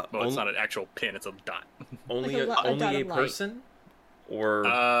 Well, it's not an actual pin; it's a dot. Only Like a dot a of light. person, or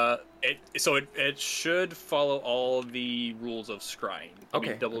it should follow all the rules of scrying. Let me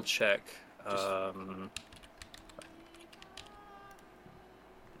Okay. double check.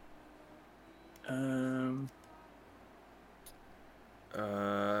 A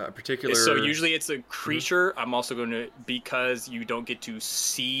particular. So usually it's a creature. I'm also going to, because you don't get to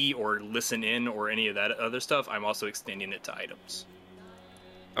see or listen in or any of that other stuff, I'm also extending it to items.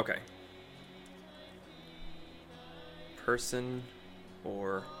 Okay. Person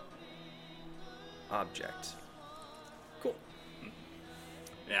or object. Cool.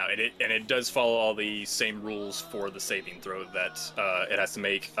 Now, it does follow all the same rules for the saving throw that it has to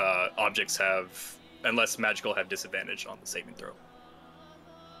make. Objects have, unless magical, have disadvantage on the saving throw.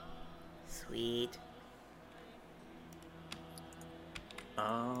 Sweet.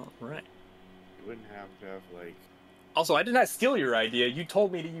 Right. You wouldn't have to have, like... Also, I did not steal your idea. You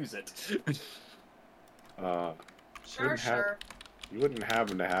told me to use it. Sure. You wouldn't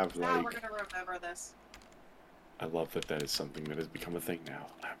happen to have, like... Now we're gonna remember this. I love that is something that has become a thing now.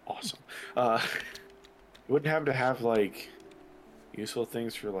 Awesome. You wouldn't have to have, like, useful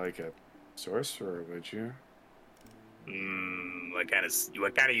things for, like, a sorcerer, would you? What kind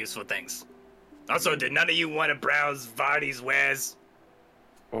of useful things? Also, did none of you want to browse Vardy's wares?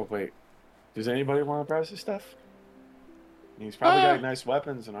 Oh, wait. Does anybody want to browse his stuff? He's probably got nice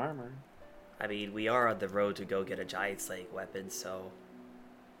weapons and armor. I mean, we are on the road to go get a giant snake weapon, so...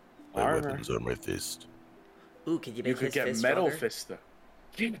 My Armor. weapons are my fist. Ooh, can you You make could his get fist metal stronger? fists, though.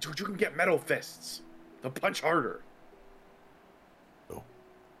 Yeah, dude, you can get metal fists. They'll punch harder. Oh.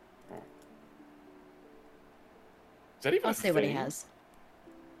 Is that even I'll a see what he thing? has.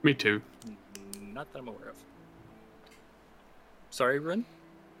 Me too. Not that I'm aware of. Sorry, Run?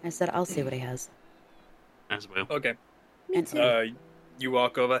 I said I'll see what he has. As well. Okay. And You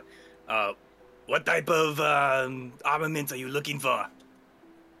walk over. What type of armaments are you looking for?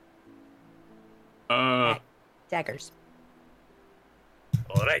 daggers.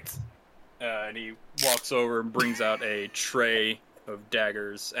 All right. And he walks over and brings out a tray of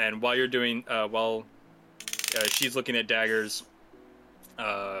daggers. And while you're doing, she's looking at daggers,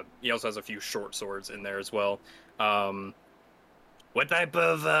 he also has a few short swords in there as well. What type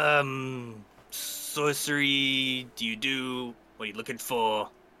of sorcery do you do? What are you looking for?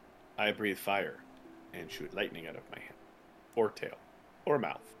 I breathe fire and shoot lightning out of my hand. Or tail. Or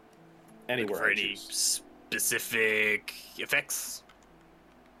mouth. Anywhere For I any choose. specific effects?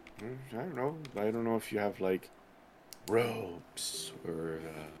 I don't know. I don't know if you have, like, robes or,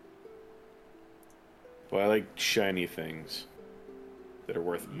 Well, I like shiny things that are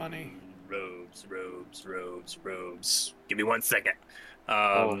worth money. Robes. Give me 1 second.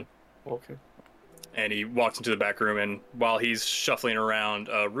 Okay. And he walks into the back room, and while he's shuffling around,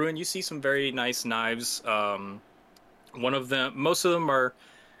 Ruin, you see some very nice knives. Most of them are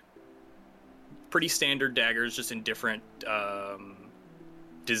pretty standard daggers, just in different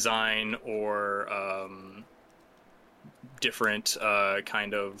design or different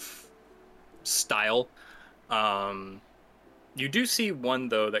kind of style. You do see one,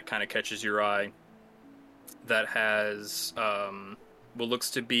 though, that kind of catches your eye that has what looks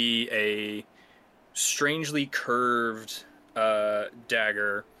to be a strangely curved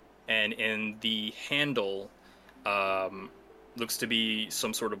dagger, and in the handle looks to be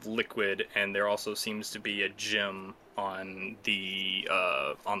some sort of liquid, and there also seems to be a gem on the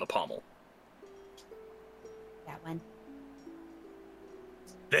pommel. That one.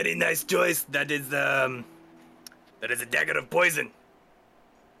 Very nice choice. That is a dagger of poison.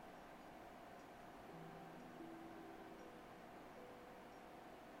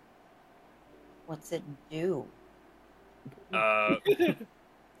 What's it do?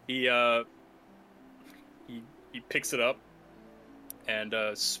 He picks it up and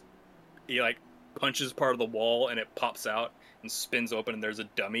he like punches part of the wall, and it pops out and spins open, and there's a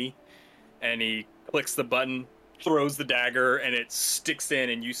dummy, and he clicks the button, throws the dagger, and it sticks in,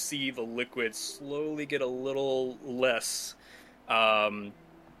 and you see the liquid slowly get a little less, and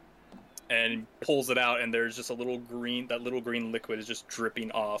pulls it out, and there's just that little green liquid is just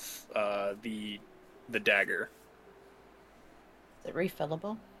dripping off the dagger. Is it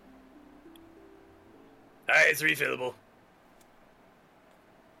refillable? It's refillable.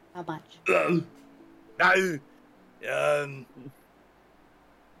 How much? $400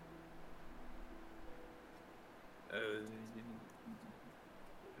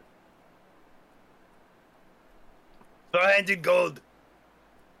 gold.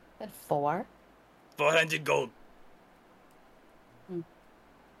 Said 4. 400 gold.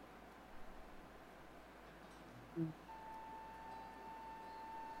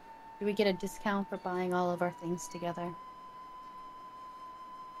 Do we get a discount for buying all of our things together?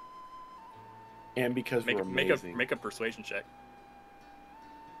 And because we're amazing. Make a persuasion check.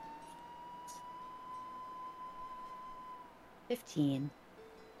 15.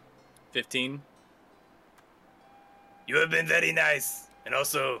 15. You have been very nice. And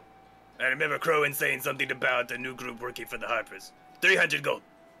also, I remember Crowan saying something about a new group working for the Harpers. 300 gold.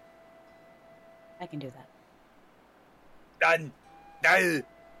 I can do that. Done. Done.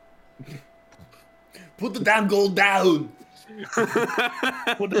 Put the damn gold down.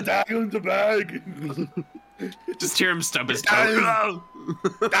 Put the tag in the bag. Just hear him stub his toe.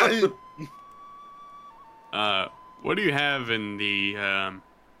 What do you have in the?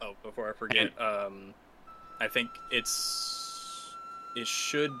 Oh, before I forget, I think it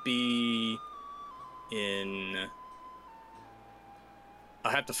should be in.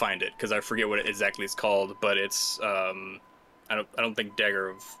 I'll have to find it because I forget what it exactly is called, but it's I don't think Dagger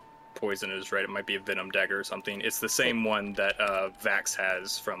of Poison is right. It might be a Venom Dagger or something. It's the same one that Vax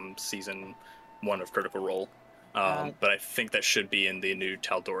has from season 1 of Critical Role, but I think that should be in the new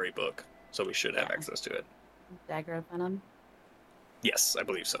Tal'Dorei book, so we should have access to it. Dagger of Venom. Yes, I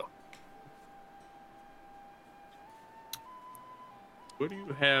believe so. What do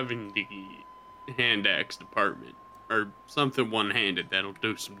you have in the hand axe department, or something one-handed that'll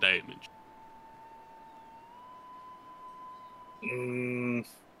do some damage?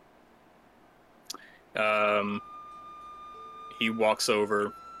 He walks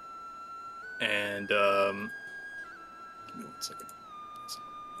over and give me 1 second.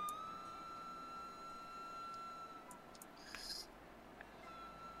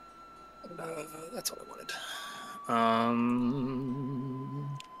 That's what I wanted.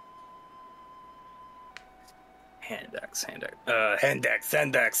 Hand axe.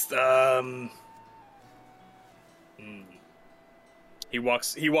 Hand axe. He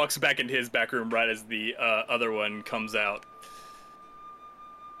walks back into his back room right as the other one comes out.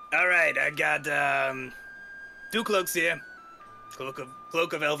 All right, I got 2 cloaks here. Cloak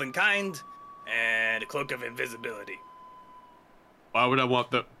of Elven Kind and a Cloak of Invisibility. Why would I want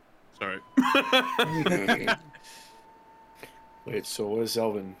the? Sorry. Wait, so what does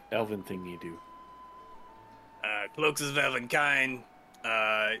Elven thingy do? Cloaks of Elven Kind.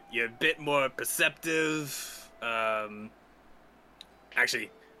 You're a bit more perceptive.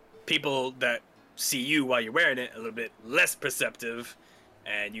 Actually, people that see you while you're wearing it a little bit less perceptive,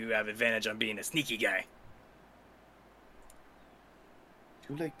 and you have advantage on being a sneaky guy.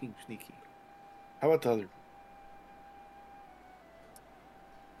 Do you like being sneaky? How about the other?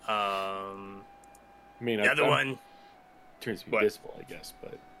 I mean, The other one turns me What? visible, I guess,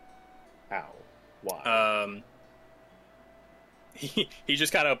 but how? Why? He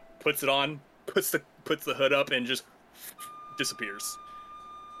just kind of puts it on, puts the hood up, and just disappears.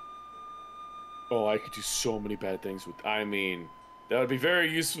 Oh, I could do so many bad things with. I mean, that would be very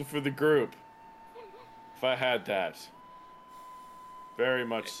useful for the group if I had that. Very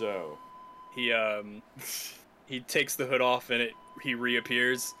much so. He takes the hood off and he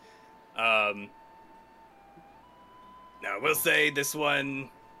reappears. Now, I will say this one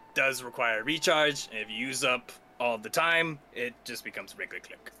does require recharge, and if you use up all the time, it just becomes regular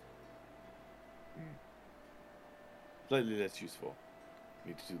cloak. Slightly less useful.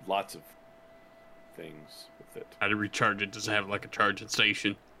 You need to do lots of things with it. How to recharge it? Does it have like a charging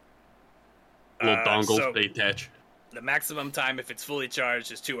station? Little dongles so- they attach. The maximum time, if it's fully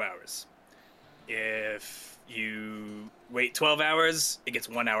charged, is 2 hours. If you wait 12 hours, it gets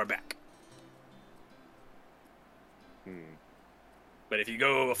 1 hour back. But if you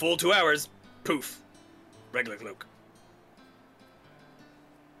go a full 2 hours, poof, regular cloak.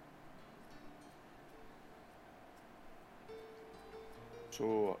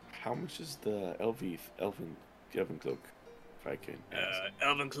 So, how much is the elven cloak? If I can ask.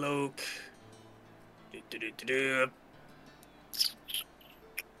 Elven cloak.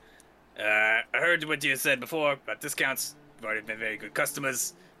 I heard what you said before about discounts. You've already been very good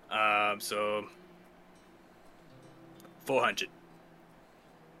customers. So 400.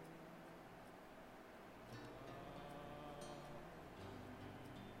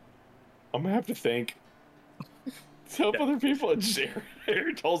 I'm gonna have to think. To help other people, and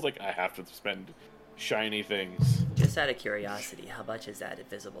Aaron's like, I have to spend shiny things. Just out of curiosity, how much is that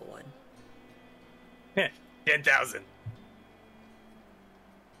invisible one? 10,000.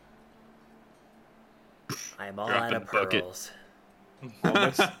 I'm all Drop out the of bucket. pearls.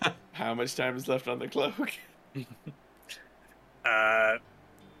 How much time is left on the cloak?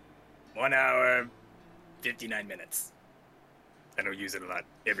 1 hour, 59 minutes. I don't use it a lot.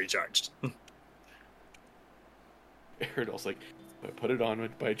 It recharged. Aaron's like, I put it on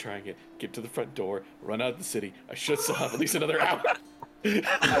by trying it, get to the front door, run out of the city. I should still have at least another hour.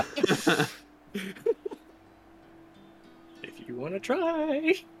 If you want to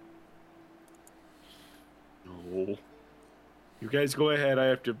try. No. You guys go ahead. I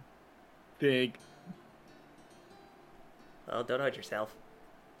have to think. Well, don't hurt yourself.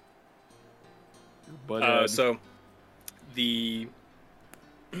 But So the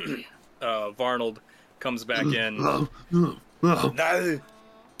Varnold comes back in. Now,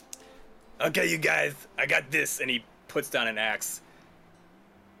 okay, you guys, I got this. And he puts down an axe.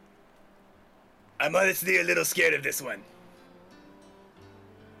 I'm honestly a little scared of this one.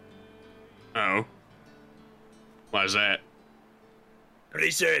 oh, why's that?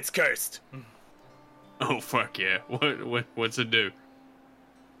 Pretty sure it's cursed. Oh fuck yeah! What's it do?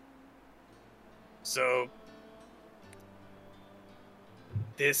 So,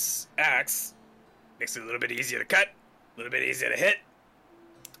 this axe makes it a little bit easier to cut, a little bit easier to hit.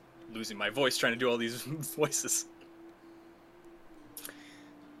 Losing my voice trying to do all these voices.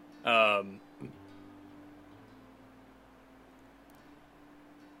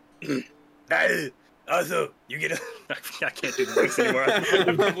 Also, you get a... I can't do the voice anymore. I've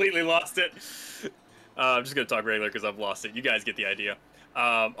completely lost it. I'm just gonna talk regular because I've lost it. You guys get the idea.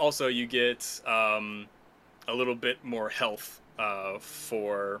 Also, you get a little bit more health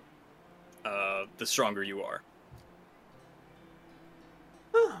for the stronger you are.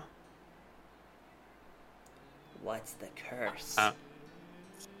 What's the curse?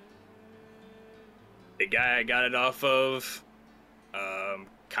 The guy I got it off of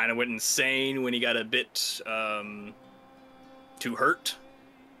kind of went insane when he got a bit too hurt,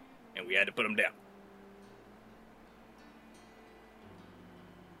 and we had to put him down.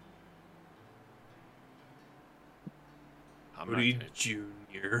 Cody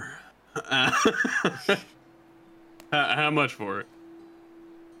Jr. How much for it?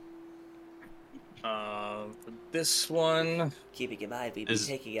 For this one, Keeping in mind, we'd be Is-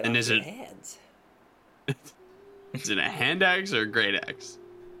 taking it and off is your it- hands. Is it a hand axe or a great axe?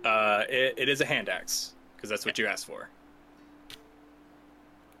 it is a hand axe because that's what you asked for.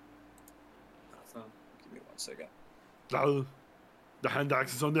 Give me 1 second. Oh, the hand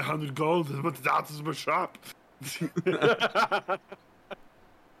axe is only 100 gold, but that is my shop. Put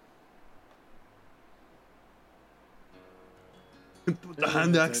the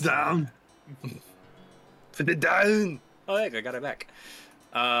hand axe down. Put it down. Oh, heck, I got it back.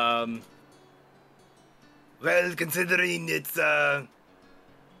 Well, considering it's,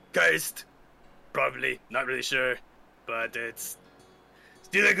 cursed, probably, not really sure, but it's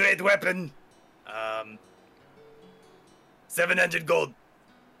still a great weapon. 700 gold.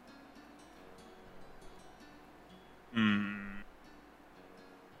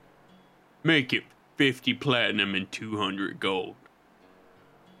 Make it 50 platinum and 200 gold.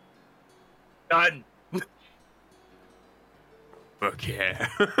 Done. Fuck yeah.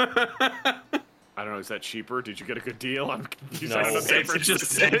 I don't know, is that cheaper? Did you get a good deal? I'm confused. No. I don't know the It's difference. just the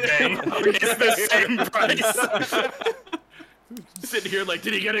same thing. It's the same price. Sitting here like,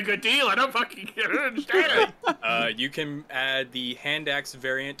 did he get a good deal? I don't fucking understand. You can add the hand axe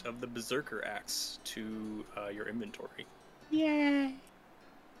variant of the Berserker axe to your inventory. Yay.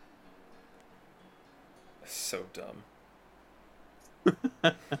 So dumb.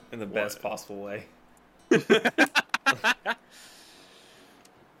 In the best possible way.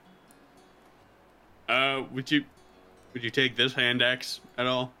 Would you take this hand axe at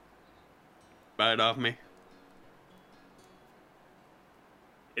all? Buy it off me?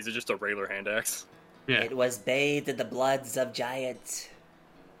 Is it just a regular hand axe? Yeah. It was bathed in the bloods of giants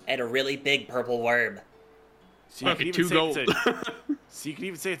and a really big purple worm. So you Okay, can even 2 say gold. So you can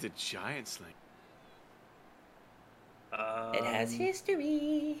even say it's a giant sling. It has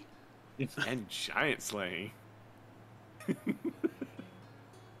history. And giant slaying.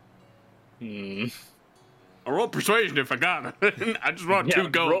 I'll roll persuasion if I got it. I just want 2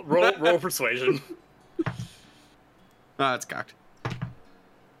 gold. Roll persuasion. Oh, it's cocked.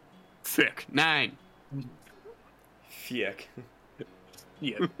 Thick. 9. Fiek.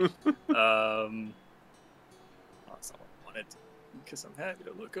 Yeah. That's not what I wanted. Because I'm happy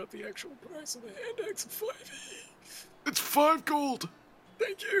to look up the actual price of the hand axe of 5e. It's 5 gold.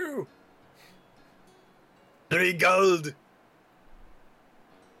 Thank you. 3 gold.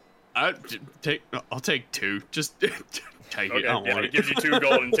 I'll take 2. Just take it. I Okay, don't yeah, want it it. gives you 2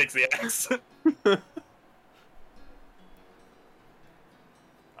 gold and takes the axe.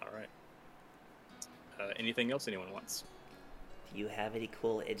 Alright. Anything else anyone wants? Do you have any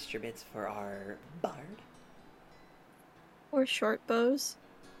cool instruments for our bard? Or short bows.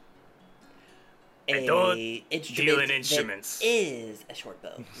 I don't instrument deal in that instruments. is a short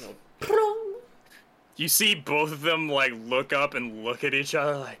bow. Prong. You see both of them like look up and look at each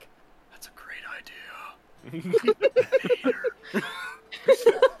other like, that's a great idea.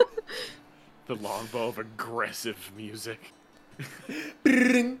 The longbow of aggressive music.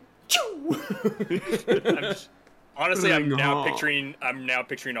 I'm Honestly, I'm now Oh. picturing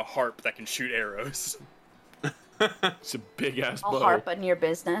a harp that can shoot arrows. It's a big ass I'll bow. harp on your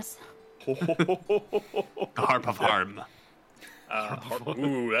business. The harp of harm.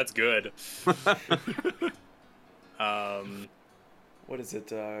 Ooh, that's good. What is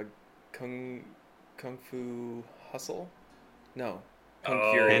it? Kung Fu Hustle? No,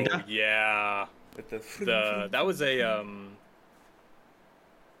 Kung Fury. Panda? Yeah. With the That was a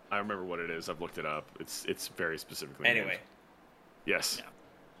I remember what it is. I've looked it up. It's very specifically. Anyway, named. Yes.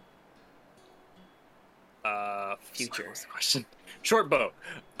 future. What was the question? Short bow.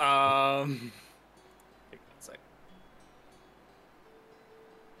 Hang on a sec.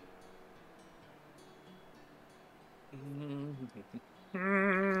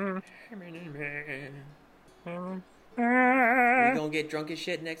 We gonna get drunk as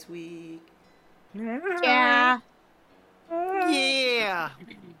shit next week. Yeah. Yeah.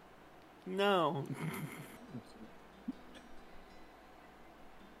 No.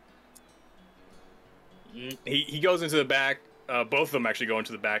 He goes into the back. Both of them actually go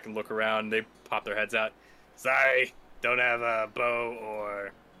into the back and look around. They pop their heads out. Sorry, don't have a bow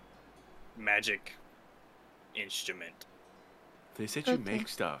or magic instrument. They said you make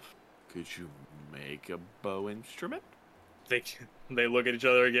stuff. Could you make a bow instrument? They look at each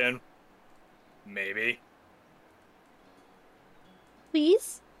other again. Maybe.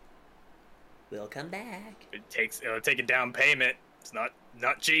 Please? We'll come back. It'll take a down payment. It's not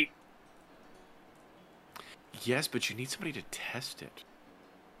cheap. Yes, but you need somebody to test it.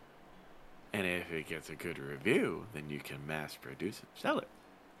 And if it gets a good review, then you can mass produce it, sell it.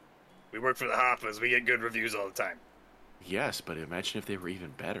 We work for the Hoppers. We get good reviews all the time. Yes, but imagine if they were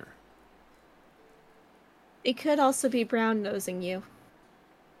even better. It could also be brown nosing you.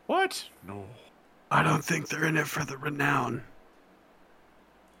 What? No. I don't think they're in it for the renown.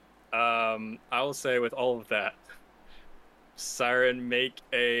 I will say with all of that, Siren, make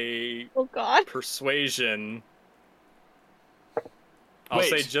a Oh God. persuasion. I'll Wait.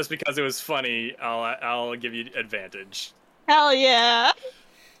 say just because it was funny, I'll give you advantage. Hell yeah.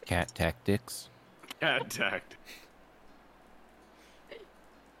 Cat tactics. Attacked.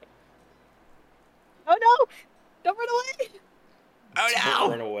 Oh no! Don't run away! don't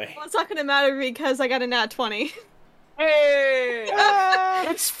run away. Well, it's not gonna matter because I got a nat 20. Hey!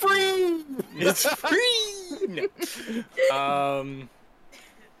 It's free! It's free. All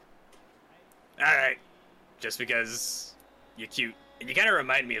right. Just because you're cute, and you kind of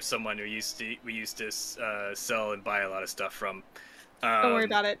remind me of someone we used to sell and buy a lot of stuff from. Don't worry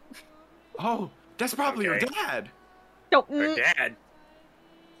about it. Oh, that's probably your Okay. dad. Don't. Her dad.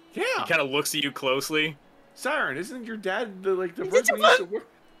 Yeah. He kind of looks at you closely. Siren, isn't your dad the Did person you we used to work?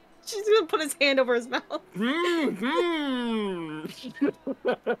 She's gonna put his hand over his mouth.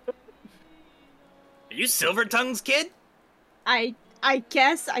 Are you Silver Tongue's kid? I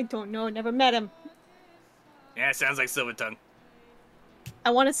guess. I don't know. Never met him. Yeah, sounds like Silver Tongue. I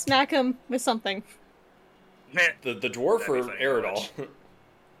want to smack him with something. The dwarf That'd be or funny to Aerodol? watch.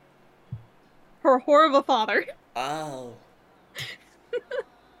 Her horrible father. Oh.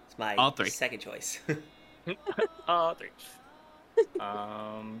 It's my All three. second choice. Oh, three.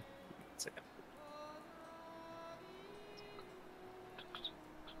 Second.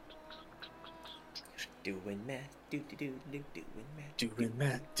 Doing math. Doing math. Doing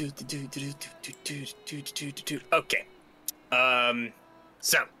math. Okay.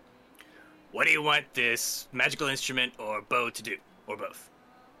 So, what do you want this magical instrument or bow to do, or both?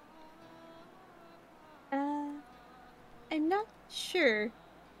 I'm not sure.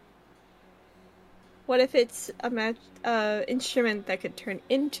 What if it's a instrument that could turn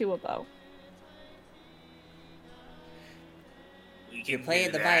into a bow? We You're can playing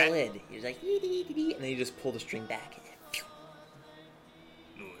do the that. violin. You're like, "Dee-dee-dee-dee," and then you just pull the string back.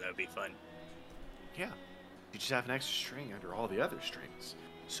 Ooh, that'd be fun. Yeah. You just have an extra string under all the other strings,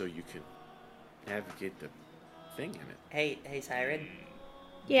 so you can navigate the thing in it. Hey, Siren.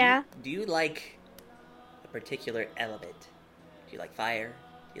 Yeah. Do you like a particular element? Do you like fire?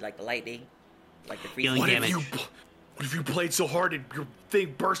 Do you like the lightning? Like the freezing? Healing What damage. if you played so hard and your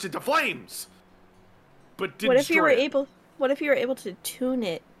thing burst into flames? But didn't What if you were destroy it? able? What if you were able to tune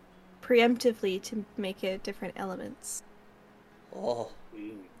it preemptively to make it different elements? Oh,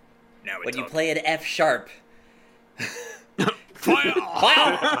 Now we're when you talking. play an F sharp, Fire!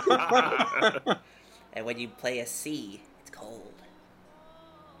 and when you play a C, it's cold.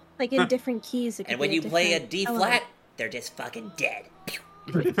 Like in different keys. It could And when be you play a different D element. flat, they're just fucking dead.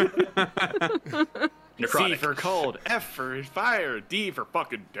 C Necrotic. for cold, F for fire, D for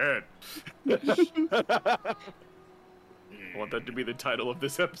fucking dead. I want that to be the title of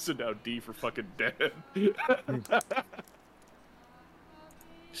this episode now. D for fucking dead.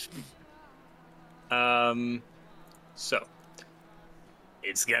 So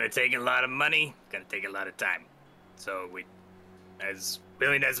it's gonna take a lot of money, gonna take a lot of time. So as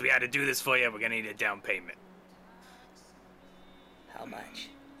willing as we are to do this for you, we're gonna need a down payment. How much?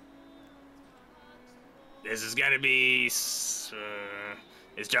 This is gonna be, this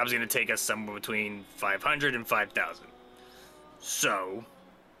job's gonna take us somewhere between 500 and 5,000. So,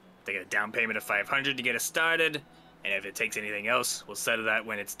 take a down payment of 500 to get us started, and if it takes anything else, we'll settle that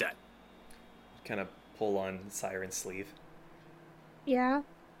when it's done. Kind of pull on Siren's sleeve. Yeah.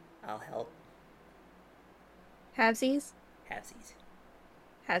 I'll help. Halvesies? Halvesies.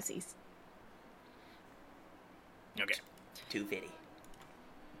 Halvesies. Okay. 250.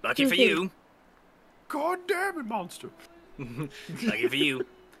 Lucky for you. God damn it, monster. Lucky for you.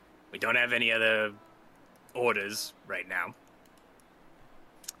 We don't have any other orders right now.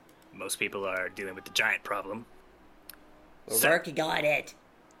 Most people are dealing with the giant problem. We're working on it.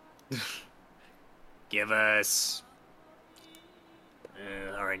 Give us...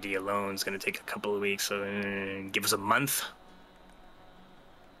 R&D alone's gonna take a couple of weeks, so give us a month.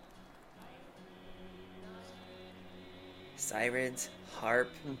 Sirens,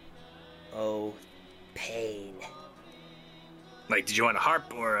 harp, oh, pain. Wait, did you want a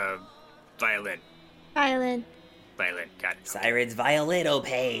harp or a violin? Violin. Violin, got it. Sirens, violin, oh,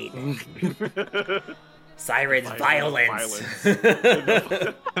 pain. Sirens, violence.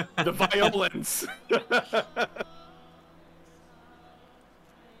 The violence.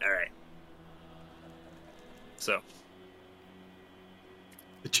 Alright. So,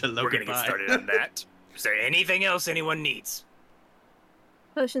 We're we're gonna get started on that. Is there anything else anyone needs?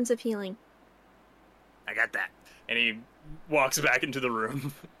 Potions of healing. I got that. And he walks back into the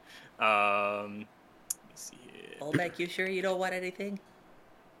room. Let me see here. Olmec, you sure you don't want anything?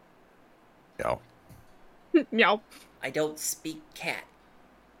 No. Meow. I don't speak cat.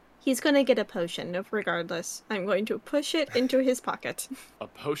 He's gonna get a potion of regardless. I'm going to push it into his pocket. A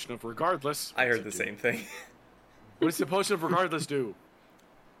potion of regardless. I heard the same thing. What does the potion of regardless do?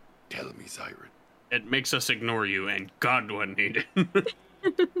 Tell me, Siren. It makes us ignore you, and God one need it.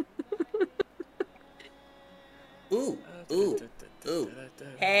 Ooh, ooh, ooh.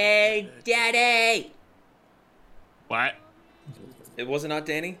 Hey, Daddy! What? It was not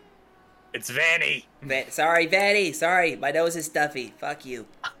Danny? It's Vanny. Sorry, Vanny. Sorry, my nose is stuffy. Fuck you.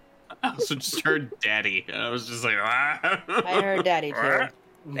 I also just heard daddy. I was just like, ah. I heard daddy too.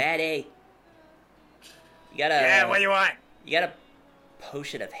 Vanny. You got a... Yeah, what do you want? You got a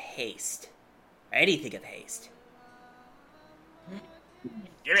potion of haste. Or anything of haste.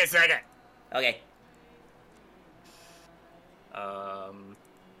 Give me a second. Okay. Let's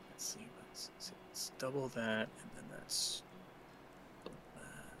see. Let's double that, and then that's double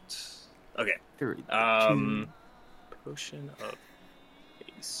that. Okay. Potion of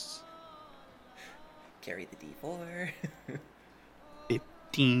haste. Carry the D4.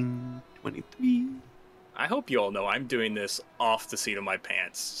 15, 23. I hope you all know I'm doing this off the seat of my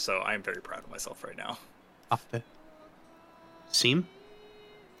pants, so I'm very proud of myself right now. Off the seam?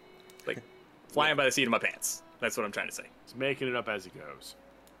 Like, flying by the seat of my pants. That's what I'm trying to say. He's making it up as he goes.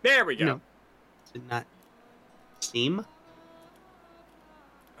 There we go. No. Is it not seam?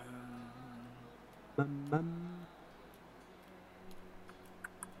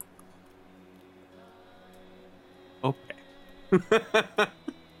 Okay.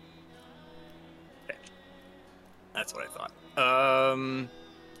 That's what I thought.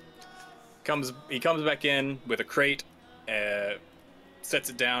 He comes back in with a crate, sets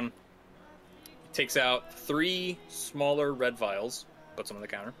it down, takes out 3 smaller red vials, puts them on the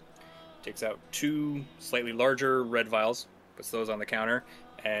counter. Takes out 2 slightly larger red vials, puts those on the counter,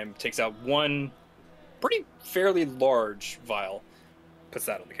 and takes out 1 pretty fairly large vial, puts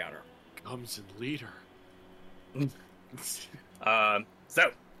that on the counter. Comes in leader.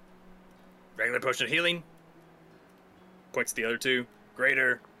 So, regular potion of healing. Points to the other 2.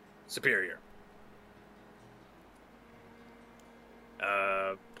 Greater, superior.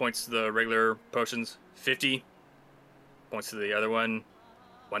 Points to the regular potions, 50. Points to the other one,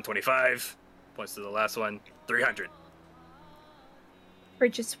 125. Points to the last one, 300. For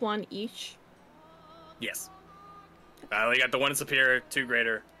just 1 each. Yes. We got the 1 superior, 2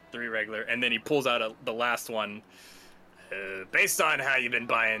 greater, 3 regular, and then he pulls out the last one. Based on how you've been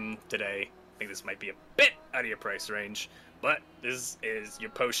buying today, I think this might be a bit out of your price range, but this is your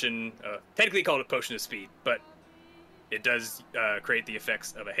potion, technically called a potion of speed, but it does create the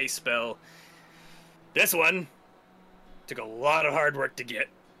effects of a haste spell. This one took a lot of hard work to get,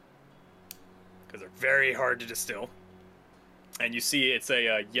 because they're very hard to distill. And you see it's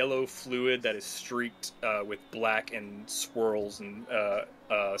a yellow fluid that is streaked with black and swirls and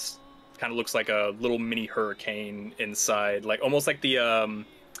kind of looks like a little mini hurricane inside, like almost like the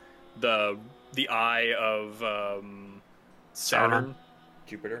eye of Saturn.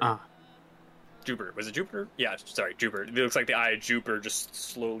 Jupiter. Jupiter. Was it Jupiter? Yeah, sorry, Jupiter. It looks like the eye of Jupiter just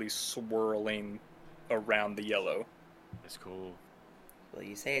slowly swirling around the yellow. That's cool. Well,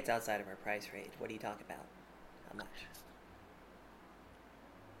 you say it's outside of our price range. What do you talk about? How much?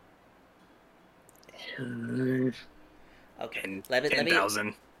 Okay, let me.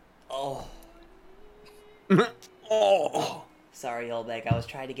 10,000. Oh, Oh. sorry, Olbeck. I was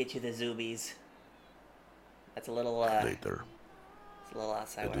trying to get you the zoomies. That's a little. Later. It's a little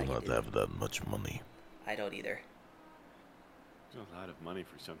outside I what do I can not do. have that much money. I don't either. There's a lot of money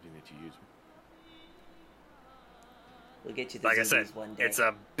for something that you use. We'll get you the Like I zoomies said, one day. it's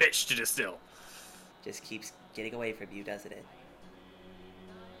a bitch to distill. Just keeps getting away from you, doesn't it?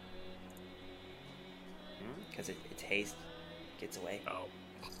 Because its haste gets away. Oh.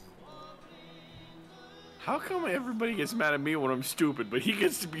 How come everybody gets mad at me when I'm stupid, but he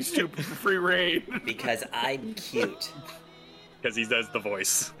gets to be stupid for free reign? Because I'm cute. Because he does the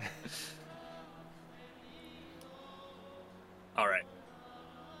voice. Alright.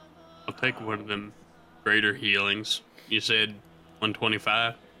 I'll take one of them greater healings. You said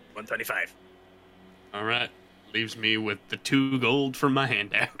 125? 125. All right. Leaves me with the 2 gold from my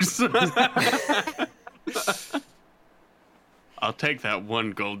hand axe. I'll take that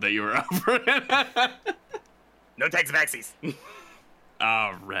 1 gold that you were offering. No tax backsies.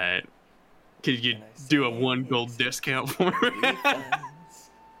 All right. Could you do a 1 gold discount for me?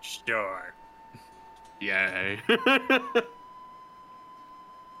 Sure. Yay.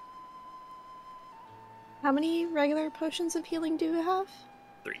 How many regular potions of healing do you have?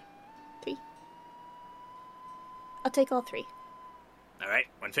 3. 3. I'll take all 3. Alright,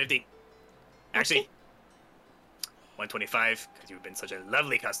 150. Actually, 125, because you've been such a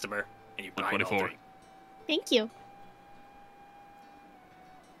lovely customer, and you buy all 124. 3. Thank you.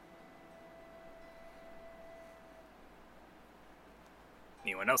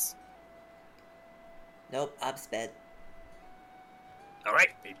 Anyone else? Nope, I'm spent. Alright.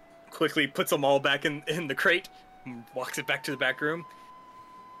 He quickly puts them all back in the crate, and walks it back to the back room.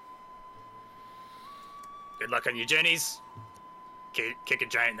 Good luck on your journeys. Kick a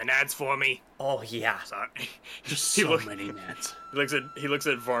giant in the nads for me. Oh yeah. Sorry. Just He so look- many nets. He looks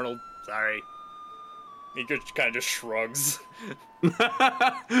at Varnold. Sorry. He kind of just shrugs.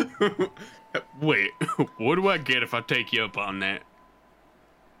 Wait, what do I get if I take you up on that?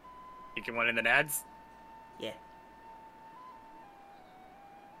 You can one in the nads. Yeah.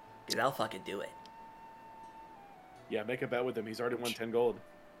 Dude, I'll fucking do it. Yeah, make a bet with him. He's already won 10 gold.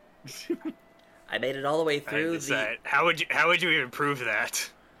 I made it all the way through the... How would you even prove that?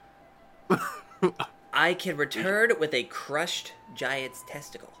 I can return with a crushed giant's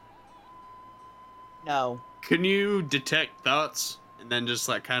testicle. No. Can you detect thoughts and then just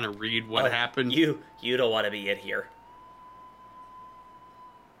like kind of read what happened? You don't want to be in here.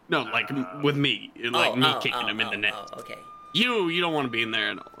 No, like with me, like me kicking him in the net. Oh, okay. You don't want to be in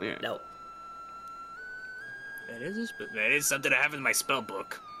there at all. Yeah. No. That is something I have in my spell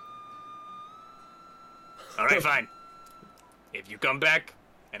book. All right, fine. If you come back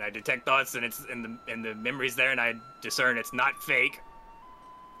and I detect thoughts and it's in the memories there and I discern it's not fake.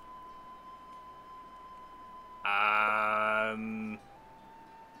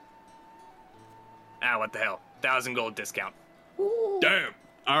 What the hell? 1,000 gold discount. Damn.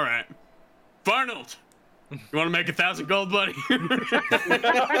 All right. Varnold, you want to make 1,000 gold, buddy? You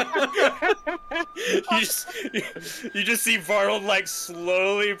just see Varnold like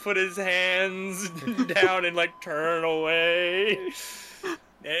slowly put his hands down and like turn away,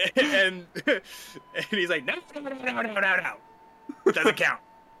 and he's like, no, doesn't count.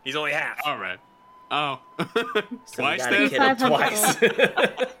 He's only half. All right. Oh, So twice we gotta then? kid him twice.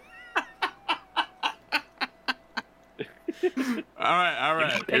 All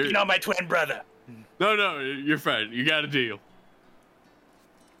right. Picking on my twin brother. No, you're fine. You got a deal.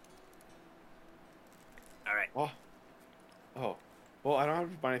 All right. Oh. Well, I don't have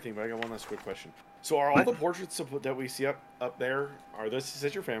to buy anything, but I got one last quick question. So are all the portraits that we see up there, is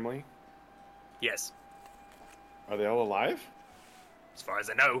this your family? Yes. Are they all alive? As far as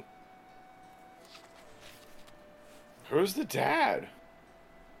I know. Who's the dad?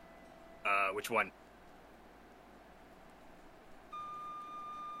 Which one?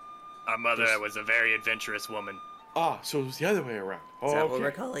 Our mother was a very adventurous woman. Ah, so it was the other way around. Oh, Is that okay. what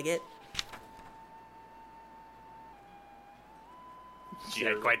we're calling it? She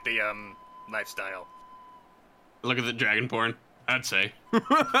had quite the lifestyle. Look at the dragon porn, I'd say.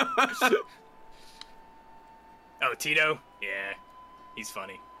 Oh, Tito? Yeah, he's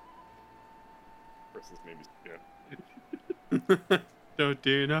funny. Versus maybe, yeah. Don't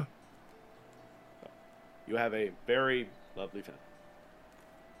you know? You have a very lovely family.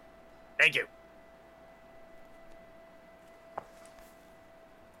 Thank you.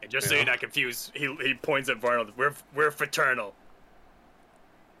 And just so you're not confused, he points at Varnold. We're fraternal.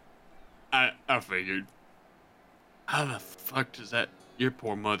 I figured. How the fuck does that? Your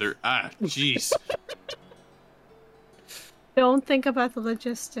poor mother. Jeez. Don't think about the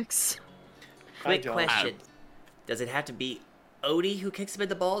logistics. Quick question. Does it have to be Odie who kicks him in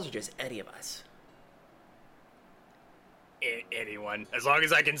the balls, or just any of us? Anyone. As long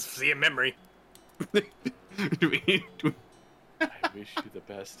as I can see a memory. I wish you the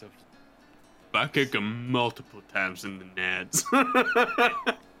best of. I kick him multiple times in the nads.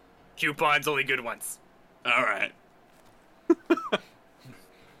 Coupons, only good ones. All right.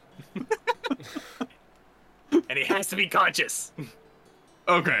 And he has to be conscious.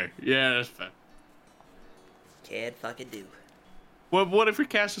 Okay, yeah, that's fine. Can't fucking do. Well, what if we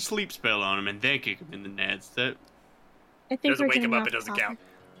cast a sleep spell on him and then kick him in the nads? That I think Doesn't we're wake him getting up, off it doesn't topic.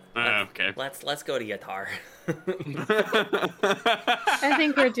 count. okay. Let's go to Yatar. I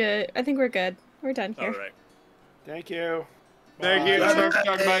think we're good. I think we're good. We're done here. All right. Thank you. Thank you. Bye. Don't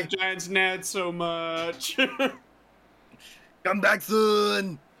talk about Giants nads so much. Come back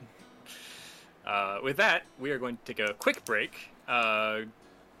soon. With that, we are going to take a quick break.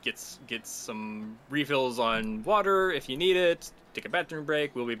 Get some refills on water if you need it. Take a bathroom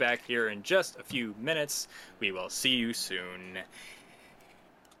break. We'll be back here in just a few minutes. We will see you soon.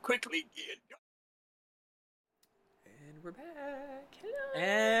 Quickly. And we're back. Hello.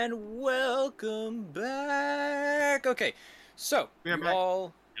 And welcome back. Okay, so We are you back.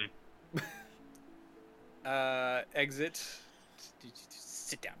 all exit.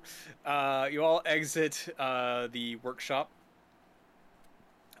 Sit down. You all exit the workshop.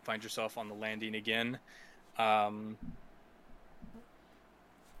 Find yourself on the landing again. What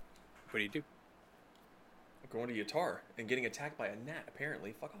do you do? Going to Yatar and getting attacked by a gnat,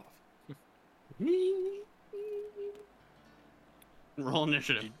 apparently. Fuck off. Roll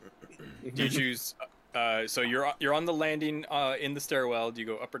initiative. Do you choose? So you're on the landing in the stairwell. Do you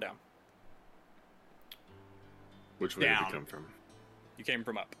go up or down? Which way Down. did you come from? You came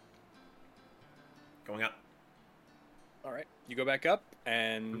from up. Going up. All right. You go back up,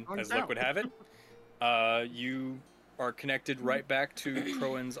 and going as down. luck would have it, you are connected right back to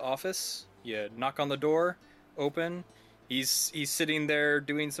Crowan's office. You knock on the door, open. He's sitting there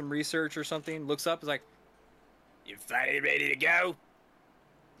doing some research or something. Looks up, is like, "You finally ready to go?"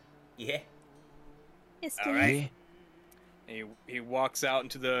 Yeah. Yes, All dear. right. And he walks out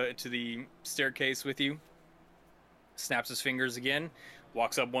into the staircase with you. Snaps his fingers again.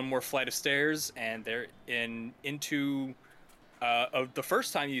 Walks up one more flight of stairs, and they're into the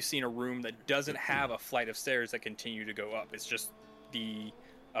first time you've seen a room that doesn't have a flight of stairs that continue to go up. It's just the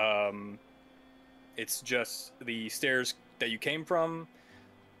stairs that you came from,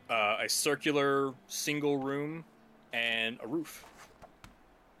 a circular single room, and a roof.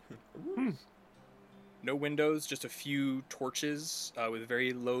 No windows, just a few torches with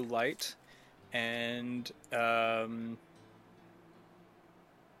very low light, and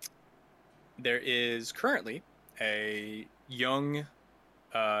there is currently a young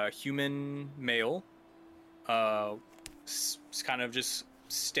human male, kind of just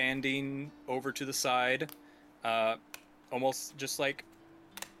standing over to the side, almost just like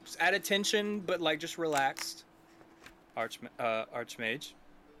just at attention, but like just relaxed. Archmage.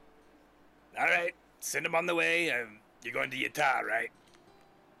 All right, send him on the way. You're going to Yatar, right?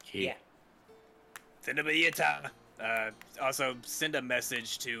 Yeah. Send him to Yatar. Also, send a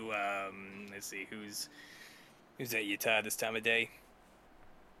message to, let's see, who's at Yatar this time of day?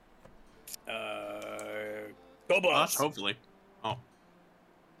 Kobolds. Us, hopefully. Oh.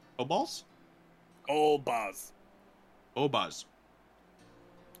 Kobolds? Kobolds. Obaz.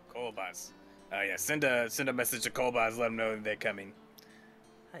 Kobolds. Yeah, send a message to Kobolds, let them know that they're coming.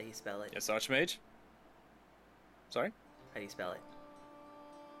 How do you spell it? Yes, Archmage. Sorry? How do you spell it?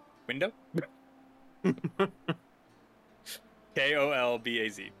 Window?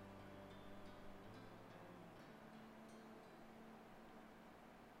 Kolbaz.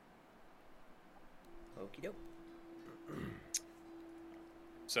 Okie doke.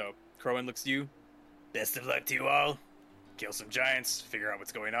 So, Crowan looks at you. Best of luck to you all. Kill some giants, figure out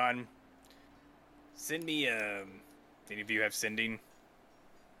what's going on. Send me, any of you have sending?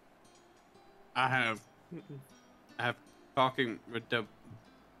 I have talking with the.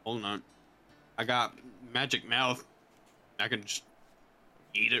 Hold on. I got magic mouth. I can just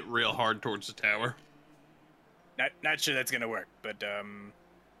eat it real hard towards the tower. Not sure that's gonna work, but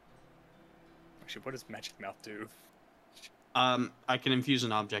actually, what does magic mouth do? I can infuse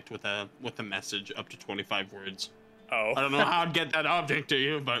an object with a message up to 25 words. Oh, I don't know how I'd get that object to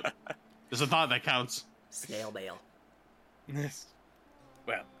you, but there's a thought that counts. Snail mail.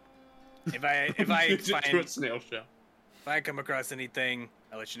 Well, if I Just do a snail shell. if I come across anything,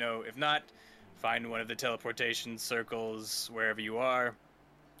 I'll let you know. If not, find one of the teleportation circles wherever you are,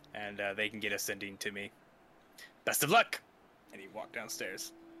 and they can get a sending to me. Best of luck! And he walked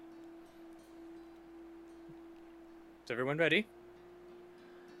downstairs. Is everyone ready?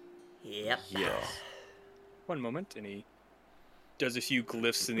 Yep. Yeah. One moment, and he does a few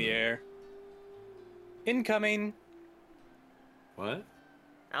glyphs in the air. Incoming! What?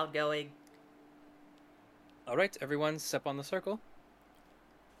 Outgoing. Alright, everyone, step on the circle.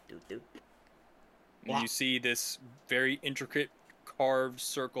 Doot doot. And you see this very intricate carved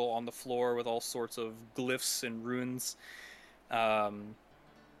circle on the floor with all sorts of glyphs and runes. And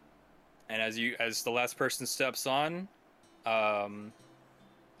as the last person steps on,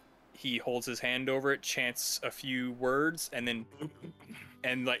 he holds his hand over it, chants a few words, and then,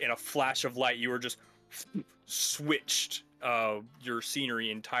 and like in a flash of light, you are just switched your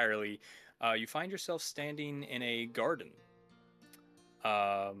scenery entirely. You find yourself standing in a garden.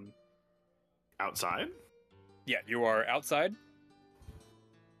 Outside? Yeah, you are outside.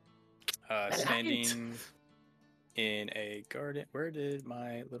 Standing in a garden. Where did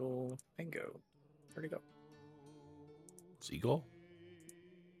my little thing go? Where'd it go? Seagull?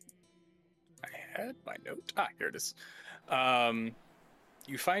 I had my note. Ah, here it is.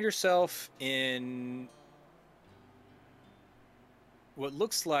 You find yourself in what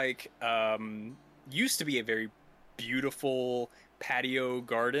looks like used to be a very beautiful patio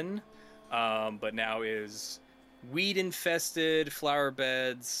garden, but now is weed infested, flower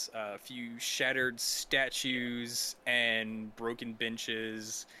beds, a few shattered statues and broken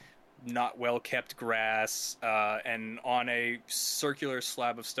benches, not well kept grass, and on a circular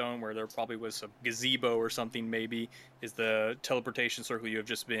slab of stone where there probably was a gazebo or something, maybe, is the teleportation circle you have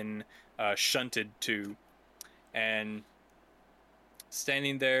just been shunted to. And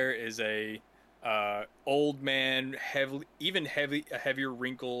standing there is a old man, heavier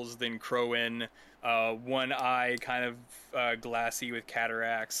wrinkles than Crowin, one eye kind of glassy with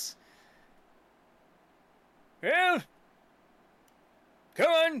cataracts. Well,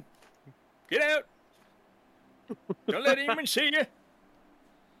 come on, get out! Don't let anyone see you. Can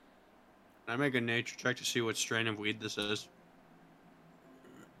I make a nature check to see what strain of weed this is?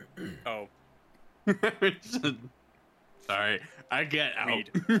 Oh, Sorry, I get out. Weed.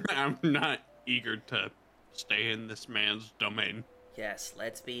 I'm not eager to stay in this man's domain. Yes,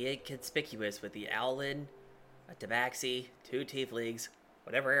 let's be inconspicuous with the owlin, a tabaxi, 2 tieflings,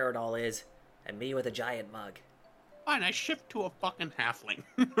 whatever Aerodol is, and me with a giant mug. Fine, I shift to a fucking halfling.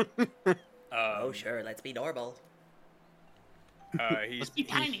 Oh sure, let's be normal. He's Let's be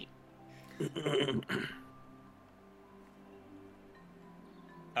tiny.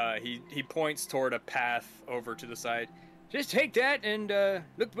 He points toward a path over to the side. Just take that and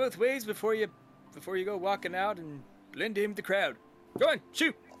look both ways before you go walking out and blend in with the crowd. Go on,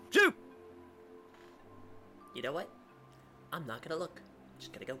 shoot! Shoot! You know what? I'm not gonna look.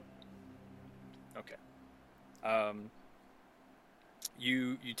 Just gonna go. Okay.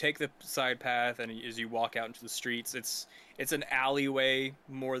 You take the side path, and as you walk out into the streets, it's an alleyway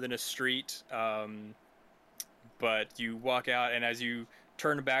more than a street. But you walk out, and as you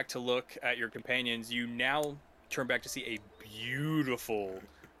turn back to look at your companions, you now turn back to see a beautiful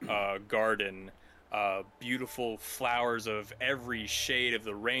garden, beautiful flowers of every shade of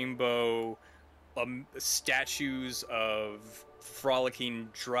the rainbow, statues of frolicking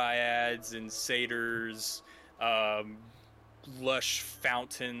dryads and satyrs, lush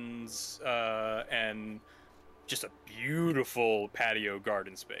fountains, and just a beautiful patio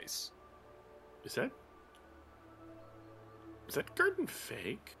garden space. Is that garden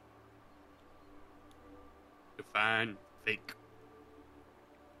fake? Define fake.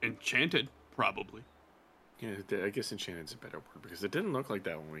 Enchanted, probably. Yeah, I guess enchanted's a better word because it didn't look like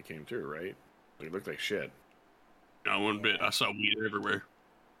that when we came through, right? It looked like shit. Not one bit. I saw weed everywhere.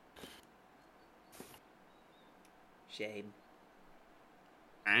 Shame.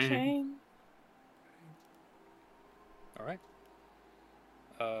 Shame. All right.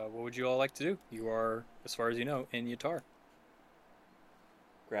 What would you all like to do? You are, as far as you know, in Yatar.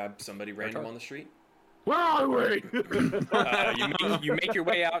 Grab somebody random on the street. Where are we? You make your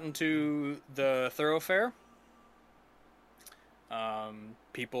way out into the thoroughfare.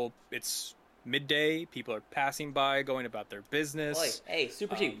 People, it's midday. People are passing by, going about their business. Oi, hey,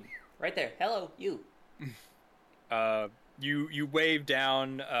 Super Chief, right there. Hello, you. You wave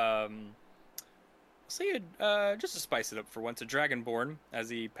down. Say just to spice it up for once, a dragonborn as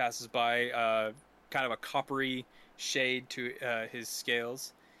he passes by. Kind of a coppery shade to his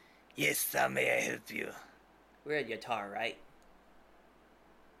scales. Yes, how may I help you? We're at Yatar, right?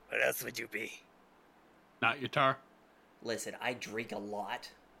 What else would you be? Not Yatar. Listen, I drink a lot,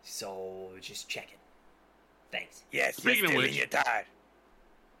 so just checking. Thanks. Yes, Speaking you're of still which- in your time.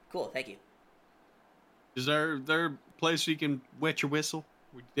 Cool, thank you. Is there a place you can wet your whistle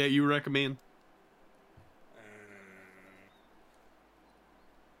that you recommend?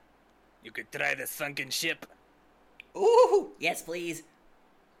 You could try the sunken ship. Ooh, yes, please.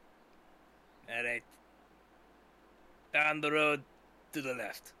 All right. Down the road to the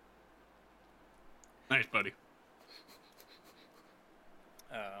left. Nice, buddy.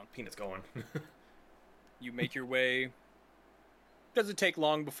 Peanut's going. You make your way. Doesn't take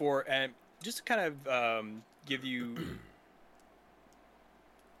long before, and just to kind of give you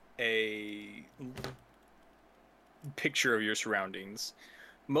a picture of your surroundings.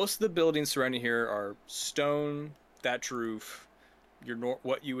 Most of the buildings surrounding here are stone, thatch roof.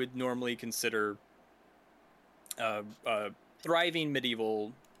 What you would normally consider a thriving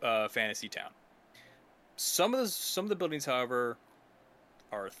medieval fantasy town. Some of the buildings, however,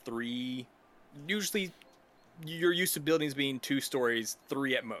 are three. Usually, you're used to buildings being 2 stories,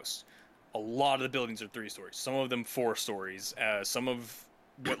 3 at most. A lot of the buildings are 3 stories. Some of them 4 stories. Some of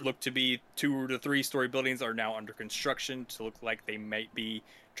what look to be 2 to 3 story buildings are now under construction to look like they might be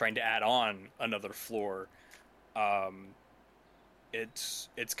trying to add on another floor. It's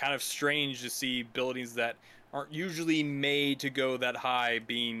kind of strange to see buildings that aren't usually made to go that high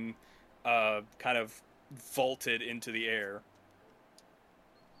being kind of vaulted into the air.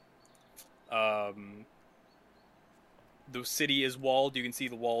 The city is walled. You can see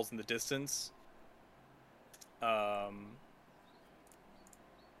the walls in the distance.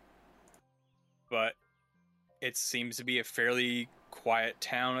 But it seems to be a fairly quiet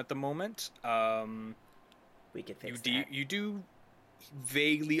town at the moment. We could fix that. You do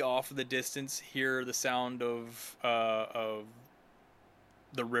vaguely off in the distance hear the sound of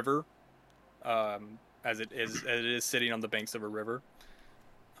the river, as it is sitting on the banks of a river.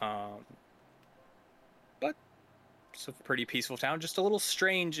 But it's a pretty peaceful town, just a little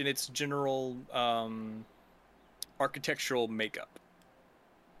strange in its general architectural makeup.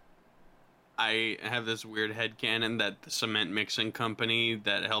 I have this weird headcanon that the cement mixing company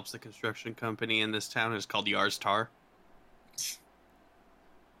that helps the construction company in this town is called Yars Tar.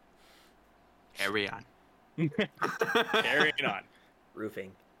 Carry on. Carrying on.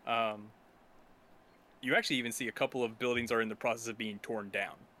 Roofing. You actually even see a couple of buildings are in the process of being torn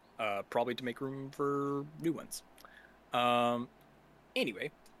down, probably to make room for new ones. Anyway,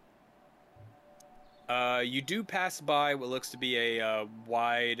 you do pass by what looks to be a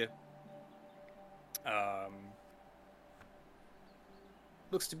wide,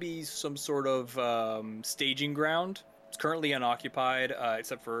 looks to be some sort of staging ground. It's currently unoccupied,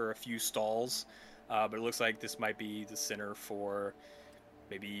 except for a few stalls, but it looks like this might be the center for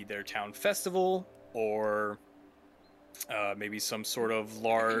maybe their town festival, or maybe some sort of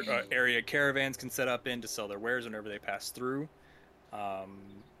large area caravans can set up in to sell their wares whenever they pass through.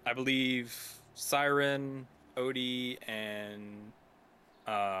 I believe Siren, Odie, and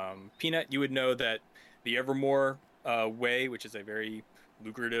Peanut, you would know that the Evermore Way, which is a very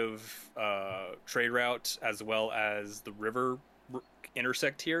lucrative trade route, as well as the river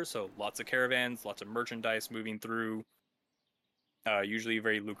intersect here, so lots of caravans, lots of merchandise moving through. Usually a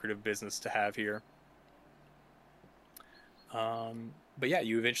very lucrative business to have here. But yeah,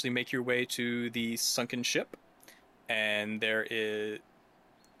 you eventually make your way to the sunken ship, and there is,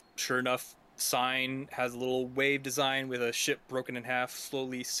 sure enough, sign has a little wave design with a ship broken in half,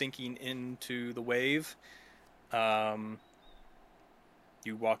 slowly sinking into the wave.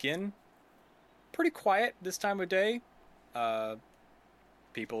 You walk in, pretty quiet this time of day.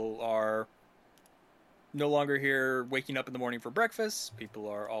 People are no longer here waking up in the morning for breakfast. People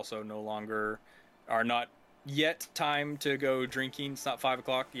are also are not yet time to go drinking. It's not 5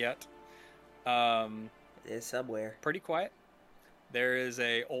 o'clock yet. It is somewhere. Pretty quiet. There is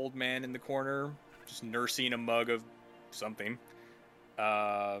a old man in the corner just nursing a mug of something.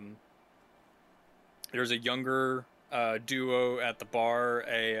 There's a younger duo at the bar,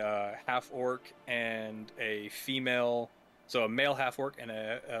 a half-orc and a female, so a male half-orc and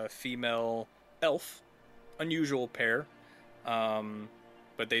a female elf. Unusual pair,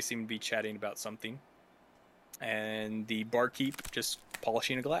 but they seem to be chatting about something. And the barkeep just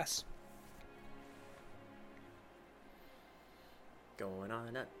polishing a glass. Going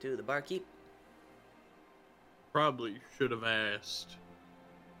on up to the barkeep. Probably should have asked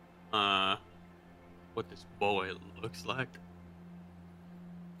what this boy looks like.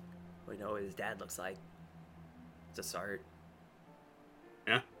 We know what his dad looks like. It's a start.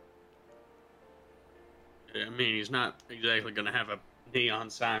 Yeah. I mean, he's not exactly going to have a neon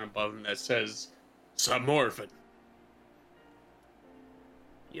sign above him that says submorphin.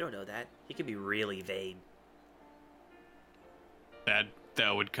 You don't know that. He could be really vague.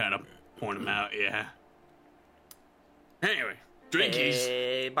 That would kind of point him out, yeah. Anyway, drinkies.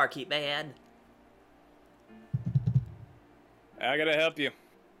 Hey, barkeep man. I gotta help you.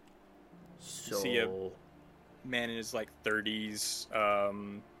 So, See a man in his like 30s,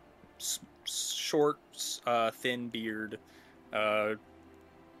 short, thin beard,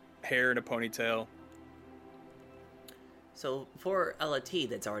 hair in a ponytail. So for a Latin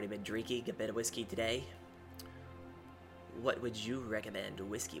that's already been drinking a bit of whiskey today, what would you recommend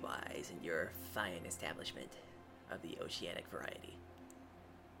whiskey-wise in your fine establishment of the oceanic variety?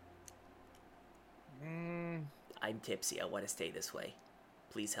 I'm tipsy. I want to stay this way.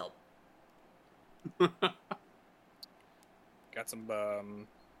 Please help. Got some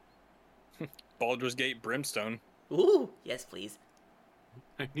Baldur's Gate Brimstone. Ooh, yes, please.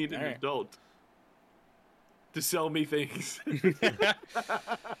 I need an All right. adult to sell me things.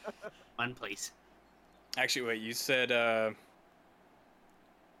 One place. Actually, wait, you said,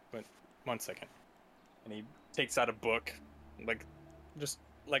 wait, 1 second. And he takes out a book, just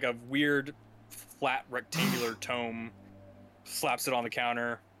like a weird, flat, rectangular tome, slaps it on the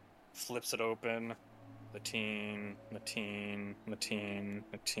counter, flips it open, Latin,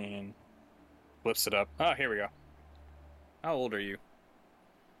 flips it up. Oh, here we go. How old are you?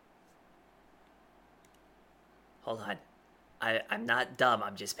 Hold on. I'm not dumb.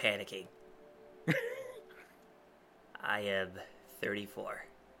 I'm just panicking. I am 34.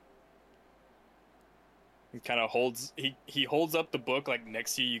 He kind of holds he holds up the book like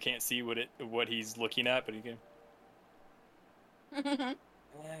next to you. You can't see what he's looking at, but he can.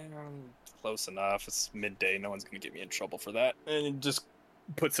 Close enough. It's midday. No one's gonna get me in trouble for that. And he just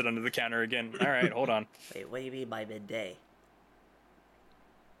puts it under the counter again. All right, hold on. Wait, what do you mean by midday?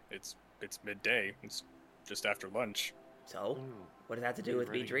 It's midday. It's just after lunch. So, what does that have to do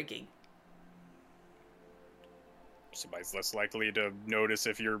with me drinking? Somebody's less likely to notice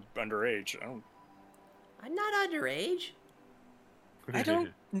if you're underage. I'm not underage.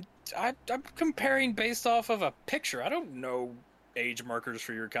 I'm comparing based off of a picture. I don't know age markers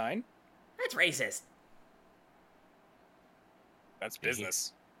for your kind. That's racist. That's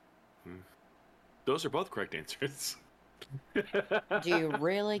business. Those are both correct answers. Do you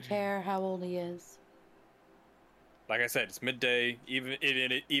really care how old he is? Like I said, it's midday. Even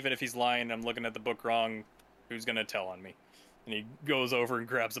if he's lying, I'm looking at the book wrong. Who's gonna tell on me? And he goes over and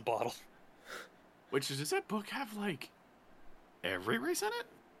grabs a bottle. Does that book have like every race in it?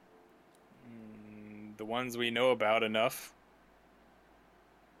 The ones we know about enough.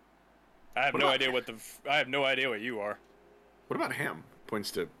 I have no idea what you are. What about him? Points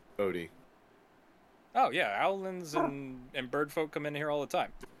to Odie. Oh yeah, owlins and bird folk come in here all the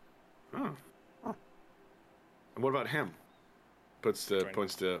time. Oh. And what about him? Points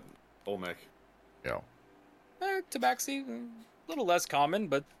to Olmec. Yeah. Tabaxi, a little less common,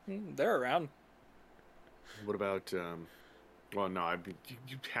 but they're around. What about, well, no,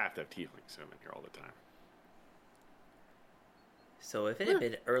 you have to have tieflings in here all the time. So if it had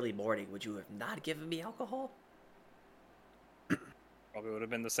been early morning, would you have not given me alcohol? Probably would have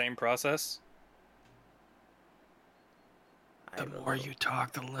been the same process. The more you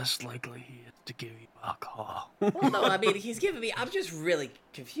talk, the less likely he is to give you alcohol. Well, no, I mean, he's giving me... I'm just really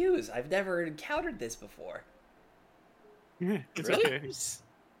confused. I've never encountered this before. It's Really? okay.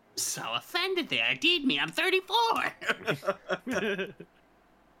 So offended there. Did me? I'm 34.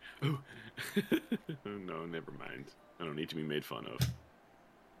 Oh, no, never mind. I don't need to be made fun of.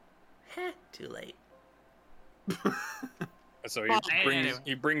 Heh, too late. So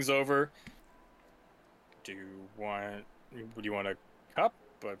he brings over. Would you want a cup,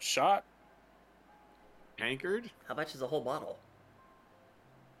 a shot? Tankard? How much is a whole bottle?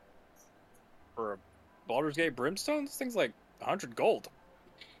 For a Baldur's Gate Brimstone? This thing's like 100 gold.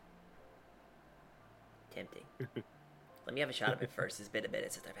 Tempting. Let me have a shot of it first. It's been a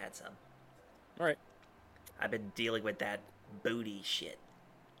minute since I've had some. Alright. I've been dealing with that booty shit.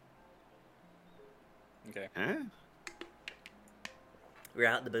 Okay. Huh? We're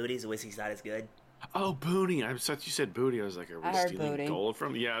out in the booties. The whiskey's not as good. Oh, booty. I thought you said booty. I was like, are we I heard stealing booty. gold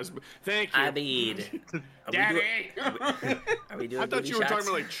from? Yeah, thank you. I mean... Daddy! Are we doing I thought booty you were shots? talking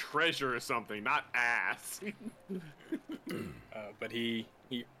about like treasure or something, not ass. But he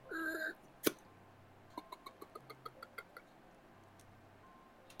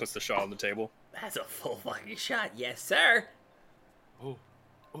puts the shot on the table. That's a full fucking shot. Yes, sir. Oh,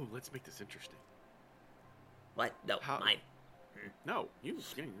 let's make this interesting. What? No, mine. No, you.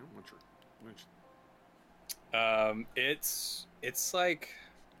 Yeah, you don't want your. It's like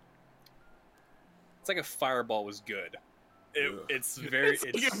a fireball was good. It's very. It's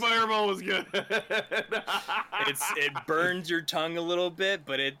like a fireball was good. It burns your tongue a little bit,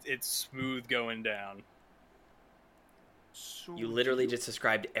 but it's smooth going down. So You literally just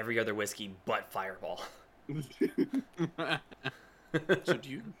described every other whiskey but Fireball. So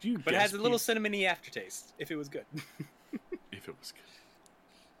do you? But it has a little cinnamony aftertaste. If it was good. If it was good.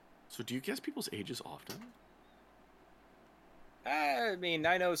 So do you guess people's ages often? I mean,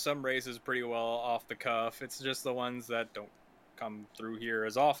 I know some races pretty well off the cuff. It's just the ones that don't come through here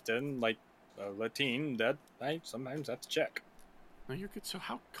as often, like Latin, that I sometimes have to check. No, you're good. So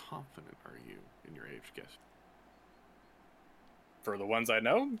how confident are you in your age guess? For the ones I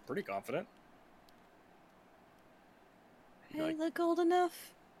know, pretty confident. I look old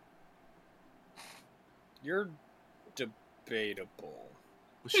enough. You're debatable.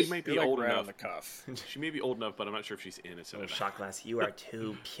 Well, she might be You're, like, old right enough. on the cuff. She may be old enough, but I'm not sure if she's innocent. Oh, shot glass, you are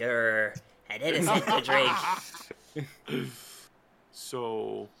too pure and innocent to drink.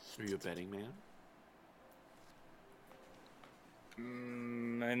 So, are you a betting man?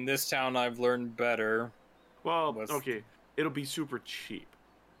 In this town, I've learned better. Well, okay. It'll be super cheap.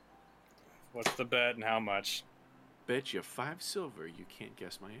 What's the bet and how much? Bet you 5 silver you can't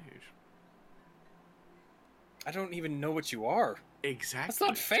guess my age. I don't even know what you are. Exactly. That's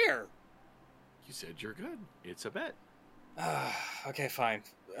not fair. You said you're good. It's a bet. Okay, fine.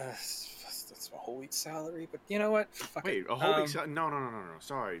 That's my whole week's salary, but you know what? Fuck Wait, it. a whole week's No.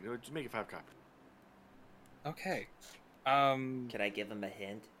 Sorry. No, just make it 5 copy. Okay. Can I give him a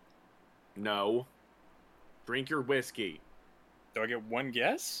hint? No. Drink your whiskey. Do I get one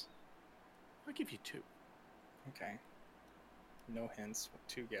guess? I'll give you 2. Okay. No hints.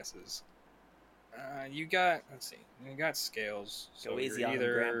 2 guesses. You got. Let's see. You got scales. Go So easy you're on him,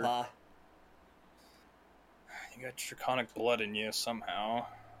 either. Grandpa. You got draconic blood in you somehow.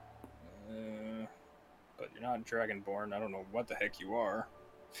 But you're not dragonborn. I don't know what the heck you are.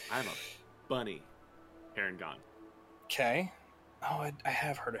 I'm a bunny. Heron gone. Okay. Oh, I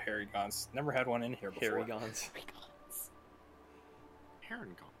have heard of Harrygons. Never had one in here before. Harrygons.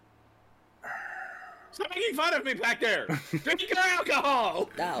 Heron gone. Stop making fun of me back there! Drink your alcohol!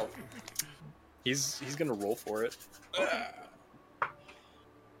 No. He's gonna roll for it.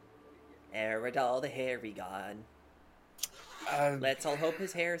 Eridol the Harrygon. Let's all hope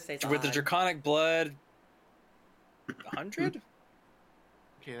his hair stays on. With the draconic blood, 100?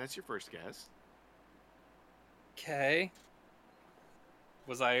 Okay, that's your first guess. Okay.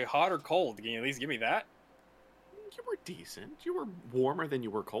 Was I hot or cold? Can you at least give me that? You were decent. You were warmer than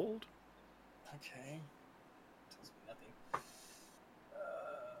you were cold. Okay. Tells me nothing.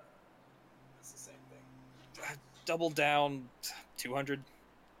 It's the same thing. Double down, 200.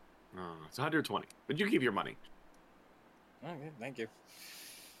 It's 120. But you keep your money. Okay, thank you.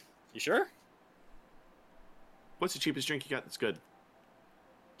 You sure? What's the cheapest drink you got that's good?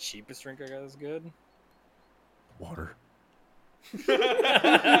 Cheapest drink I got is good? Water.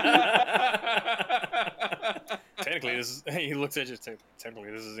 Technically, he looks at you.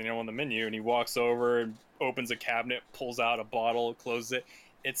 Technically, this is on the menu, and he walks over and opens a cabinet, pulls out a bottle, closes it.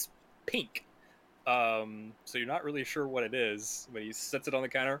 It's pink, so you're not really sure what it is. But he sets it on the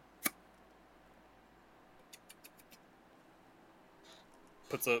counter,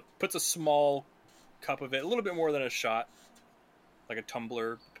 puts a small cup of it, a little bit more than a shot, like a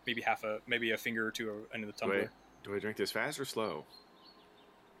tumbler, maybe a finger or two into the tumbler. Do I drink this fast or slow?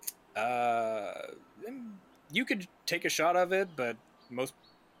 You could take a shot of it, but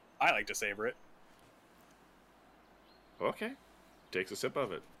I like to savor it. Okay. Takes a sip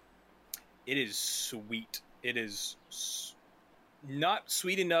of it. It is sweet. It is not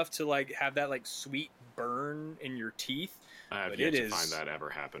sweet enough to have that sweet burn in your teeth. I have but yet to find that ever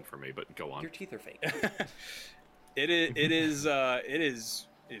happen for me, but go on. Your teeth are fake. It is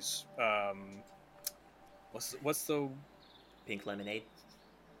what's the Pink lemonade.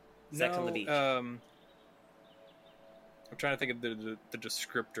 Sex on the beach. I'm trying to think of the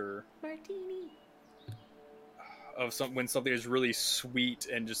descriptor Martini. of when something is really sweet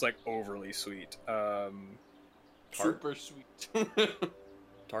and just overly sweet. Tart? Super sweet.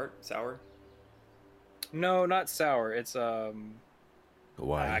 Tart? Sour? No, not sour. It's Hawaii.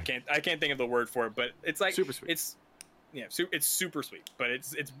 I can't think of the word for it, but it's Super sweet. Yeah, it's super sweet, but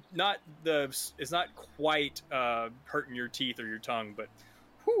it's not quite hurting your teeth or your tongue, but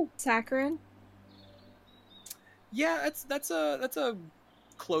whew. Saccharin? Yeah, that's a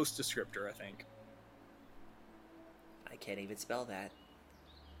close descriptor, I think. I can't even spell that.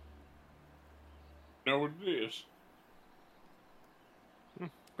 Know what it is.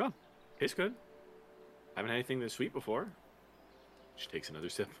 Well, tastes good. Haven't had anything this sweet before. She takes another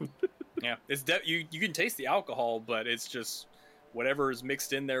sip. Yeah, it's you can taste the alcohol, but it's just whatever is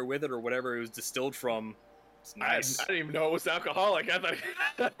mixed in there with it, or whatever it was distilled from. It's nice. I didn't even know it was alcoholic. I thought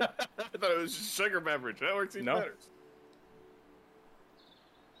it was just sugar beverage. That works even better.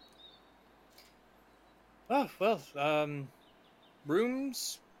 Oh well,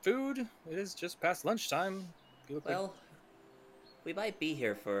 rooms, food. It is just past lunchtime. Well, we might be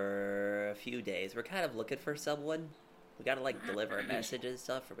here for a few days. We're kind of looking for someone. We gotta like deliver a message and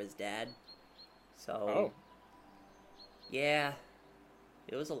stuff from his dad. So, yeah,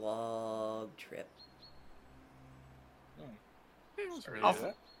 it was a long trip. How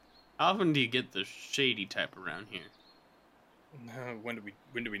often do you get the shady type around here? When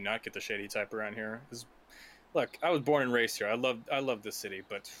do we not get the shady type around here? Look, I was born and raised here. I love this city,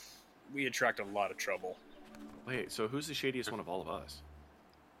 but we attract a lot of trouble. Wait, so who's the shadiest one of all of us?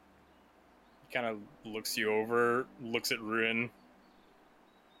 He kind of looks you over, looks at Ruin.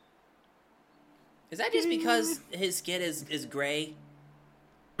 Is that just because his skin is gray?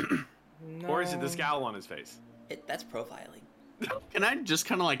 No. Or is it the scowl on his face? That's profiling. Can I just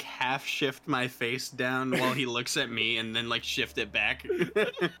kind of like half shift my face down while he looks at me and then like shift it back?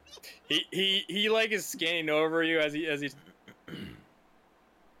 he like is scanning over you as he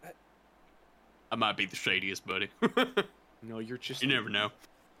I might be the shadiest, buddy. No, you're just... You never know.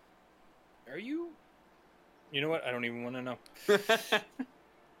 Are you? You know what? I don't even want to know. Can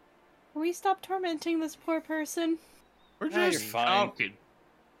we stop tormenting this poor person? We're You're just fine. talking.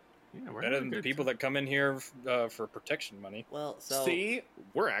 Yeah, we're Better than the people that come in here for protection money. Well, so See?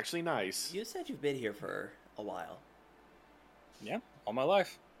 We're actually nice. you said you've been here for a while. Yeah, all my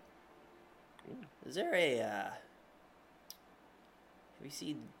life. Is there a have you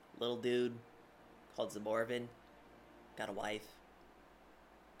seen little dude called Zamorvin? Got a wife.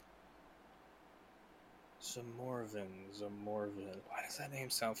 Zamorvin. Why does that name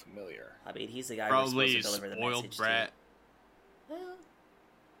sound familiar? I mean, he's the guy who's Probably supposed to deliver the spoiled message brat. to. Well,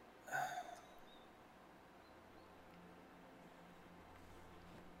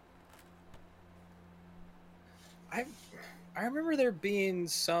 I remember there being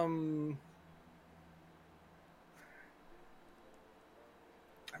some.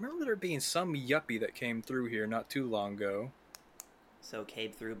 I remember there being some yuppie that came through here not too long ago. so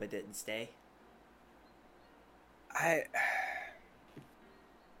came through but didn't stay.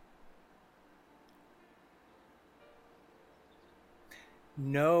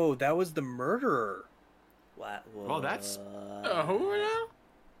 No, that was the murderer. What? Well, that's... Who now?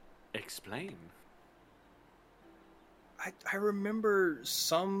 Explain. I remember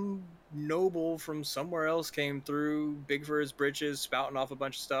some noble from somewhere else came through, big for his britches, spouting off a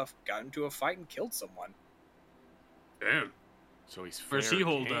bunch of stuff, got into a fight and killed someone. Damn. So he's Where's he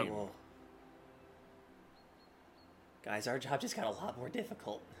holed up? Whoa. Guys, our job just got a lot more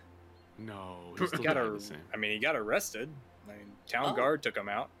difficult. No, He he's still got doing the same. he got arrested. I mean, town Oh. guard took him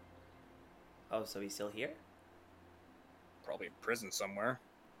out. Oh, so he's still here? Probably in prison somewhere.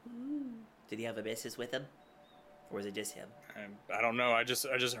 Did he have a missus with him? Or was it just him? And I don't know. I just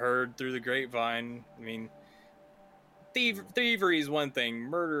heard through the grapevine. I mean, thievery is one thing.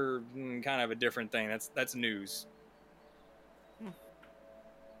 Murder, kind of a different thing. That's news.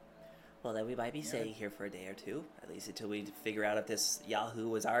 Well, then we might be staying here for a day or two, at least until we figure out if this Yahoo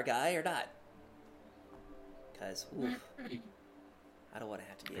was our guy or not. Because, I don't want to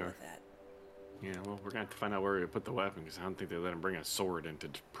have to deal with that. Yeah, well, we're going to have to find out where we put the weapon, because I don't think they let him bring a sword into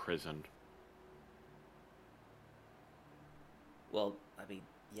prison. Well, I mean,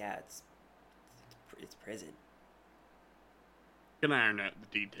 yeah, it's prison. Can iron out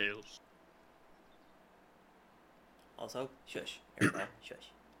the details. Also, shush. There we go.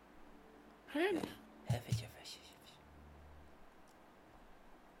 Shush.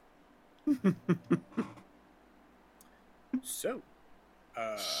 So,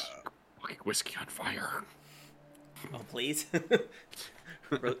 Fucking whiskey on fire. Oh, please.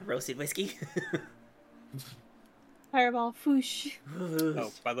 Roasted whiskey. Fireball, foosh.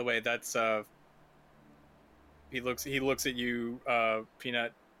 oh, by the way, that's he looks at you,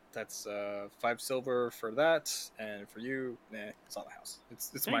 Peanut. That's 5 silver for that, and for you, nah, it's on the house.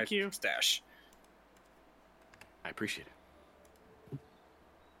 It's my Thank you. stash. I appreciate it.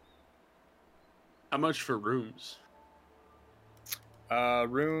 How much for rooms?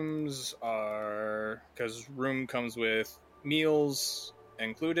 Rooms are, because room comes with meals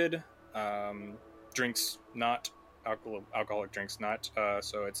included, drinks not, alcoholic drinks not.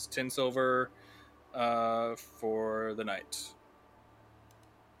 So it's 10 silver for the night.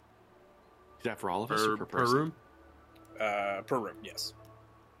 Is that for all of us or per Per person? room? Per room, yes.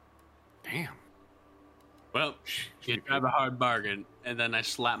 Damn. Well, you drive a hard bargain, and then I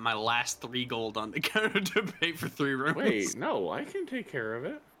slap my last 3 gold on the counter to pay for 3 rooms. Wait, no, I can take care of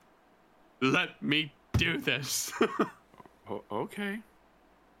it. Let me do this. Okay.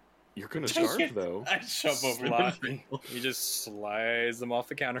 You're gonna starve, though. I shove over He just slides them off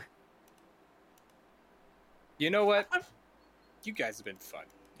the counter. You know what? You guys have been fun.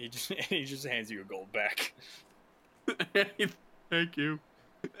 He just hands you a gold back. Thank you.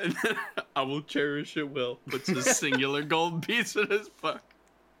 And then I will cherish it well. Puts a singular gold piece in his pocket.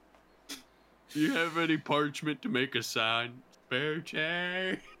 Do you have any parchment to make a sign? Spare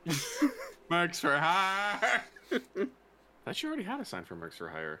change. Marks for hire. Thought you already had a sign for Mercs for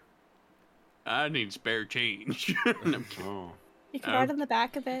Hire. I need spare change. No, Oh. You can write on the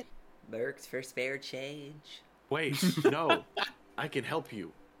back of it. Mercs for spare change. Wait, no. I can help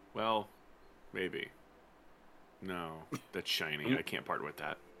you. Well, maybe. No, that's shiny. I can't part with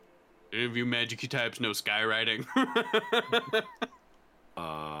that. Any of you magic types know skywriting?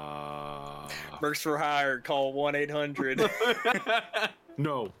 Mercs for hire. Call 1-800.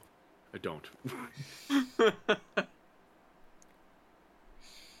 No, I don't.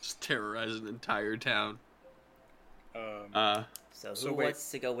 Just terrorize an entire town. So So who wait.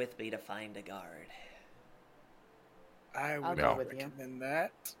 wants to go with me to find a guard? I I'll would go not with you. recommend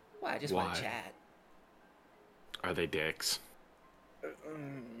that. Well, I just want Why? to chat. Are they dicks?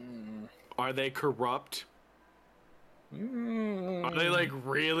 Mm, Are they corrupt? mm, Are they like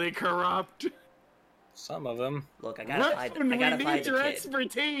really corrupt? some of them? Look, I gotta find. I gotta find the kid.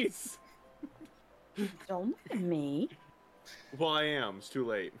 expertise. Don't look at me. Well, I am. It's too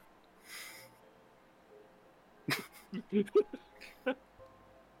late.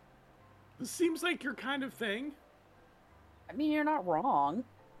 This seems like your kind of thing. I mean, you're not wrong.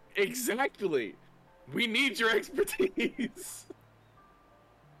 Exactly. We need your expertise.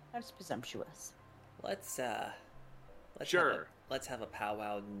 That's presumptuous. Let's Sure. let's have a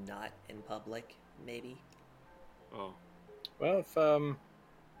powwow not in public, maybe. Oh. Well, if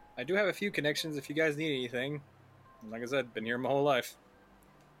I do have a few connections. If you guys need anything, like I said, been here my whole life.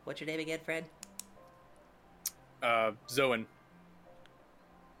 What's your name again, Fred? Zoan.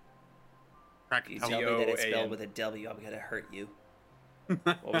 You tell me that it's spelled with a W, I'm gonna hurt you.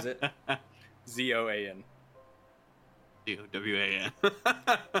 What was it? Zoan. D-O-W-A-N.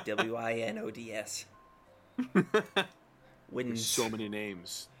 Winods. There's so many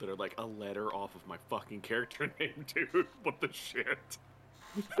names that are like a letter off of my fucking character name, dude. What the shit?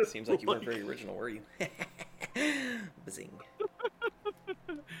 Seems like you weren't very original, were you? Bazing.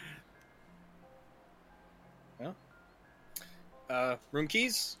 Well, room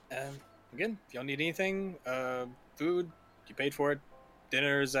keys. Again, if y'all need anything, food, you paid for it.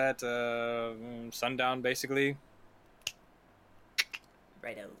 Dinner's at sundown, basically.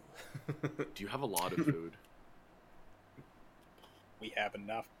 Righto. Do you have a lot of food? We have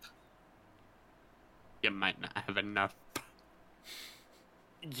enough. You might not have enough.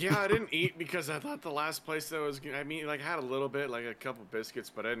 Yeah, I didn't eat because I thought the last place that was. I mean, like I had a little bit, like a couple biscuits,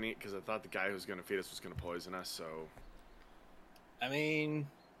 but I didn't eat because I thought the guy who was going to feed us was going to poison us. So. I mean,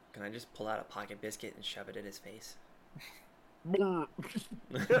 Can I just pull out a pocket biscuit and shove it in his face? we got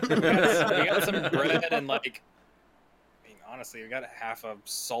some bread and like. I mean, honestly, we got half a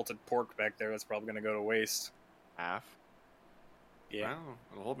salted pork back there. That's probably gonna go to waste. Half. Yeah. Well,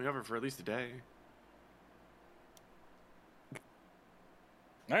 it'll hold me over for at least a day.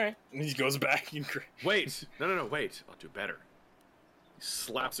 All right. And he goes back. Wait, no, wait. I'll do better. He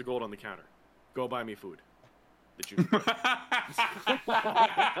slaps a gold on the counter. Go buy me food. That you.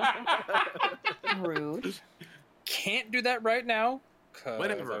 Rude. Can't do that right now.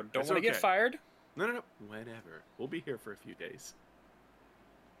 Whatever. I don't It's want to get okay. fired. No. Whenever. We'll be here for a few days.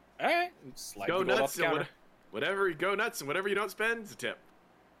 All right. Slide Go the gold off nuts the and counter. whatever you go nuts and whatever you don't spend is a tip.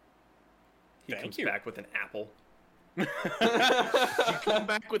 He Thank comes you. back with an apple. If you come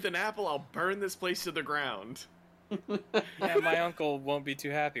back with an apple, I'll burn this place to the ground. Yeah, my uncle won't be too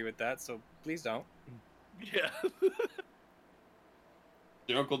happy with that, so please don't. Yeah.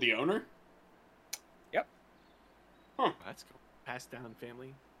 Your uncle the owner? Yep. Huh. That's cool. Passed down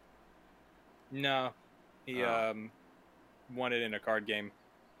family. No, he won it in a card game.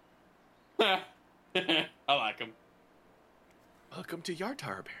 I like him. Welcome to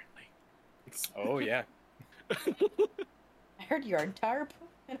Yartar, apparently. Oh yeah. I heard yard tarp,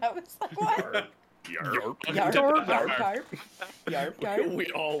 and I was like, what? Yarp. Yard tarp. Yard tarp. We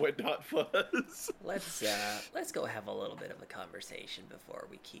all went not fuzz. Let's go have a little bit of a conversation before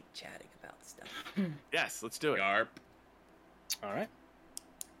we keep chatting about stuff. Yes, let's do it. Yarp. All right.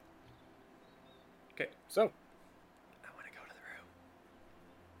 Okay, so I want to go to the room.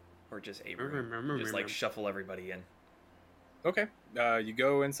 Or just a room. Just like shuffle everybody in. okay, you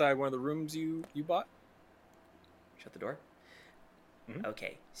go inside one of the rooms you bought. Shut the door. Mhm.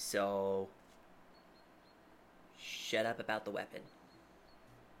 Okay, so shut up about the weapon.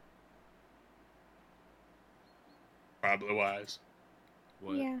 Probably wise.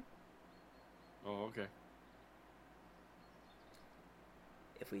 What? Yeah. Oh, okay.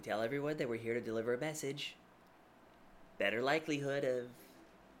 If we tell everyone that we're here to deliver a message, better likelihood of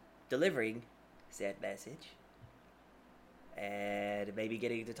delivering said message, and maybe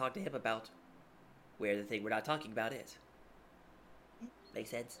getting to talk to him about where the thing we're not talking about is. Make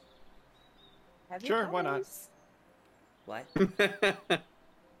sense? Have you Sure, why not? always- What?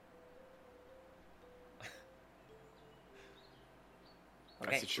 I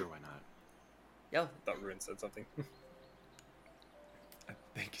Okay. said sure, why not? Yo, I thought Ruin said something. I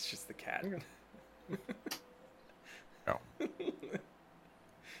think it's just the cat. Oh.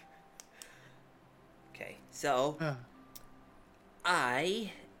 okay. So,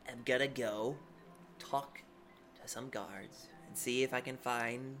 I am gonna go talk to some guards and see if I can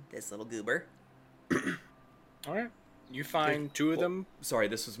find this little goober. All right. You find two of Well, them. Sorry,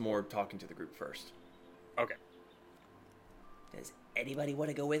 this was more talking to the group first. Okay. Does anybody want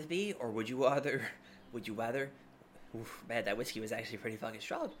to go with me, or would you rather? Oof, man, that whiskey was actually pretty fucking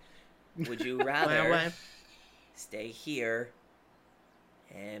strong. Would you rather stay here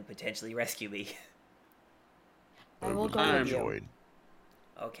and potentially rescue me? I will go I'm with you. enjoyed.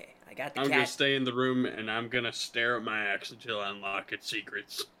 Okay, I got the I'm gonna cat. stay in the room and I'm gonna stare at my axe until I unlock its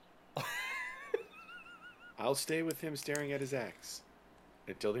secrets. I'll stay with him staring at his axe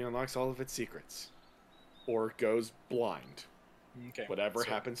until he unlocks all of its secrets. Or goes blind. Okay. Whatever so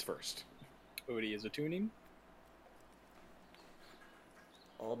happens first. Odie is attuning.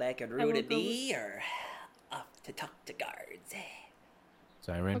 All back and I will rude at go me, or off to talk to guards? I'll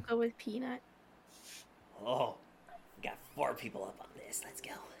Siren. go with Peanut. Oh, we got 4 people up on this. Let's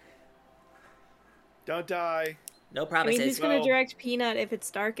go. Don't die. No I promises. mean, who's gonna Well- direct Peanut if it's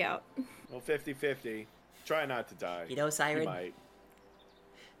dark out? Well, 50-50. Try not to die. You know, You Siren, might.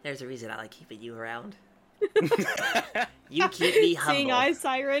 there's a reason I like keeping you around. You keep me humble. Seeing eye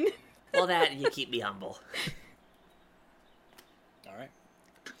siren. Well, that and you keep me humble. All right.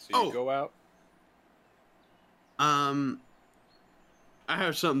 So you Oh. go out. I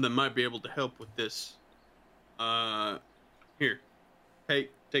have something that might be able to help with this. Here,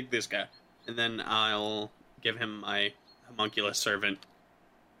 take this guy, and then I'll give him my homunculus servant.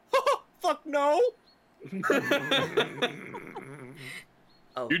 Fuck no!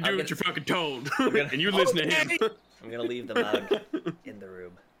 Oh, You I'm do gonna, what you're fucking told, gonna- and you listen to him. I'm gonna leave the mug in the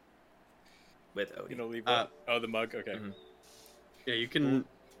room with Odie. You know, leave. The mug. Okay. Mhm. Yeah, you can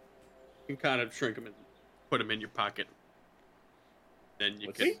kind of shrink him and put him in your pocket. Then you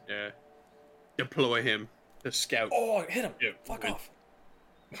What's can deploy him to scout. Oh, hit him! Yeah, Fuck wait. off!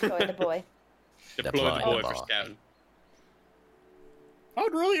 Deploy the boy. Deploy the Deploy boy the for boy. scouting.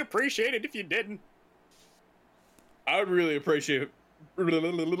 I'd really appreciate it if you didn't. I would really appreciate it.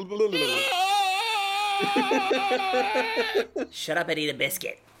 Shut up and eat a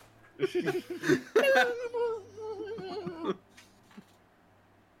biscuit.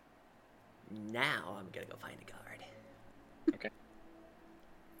 Now I'm gonna go find a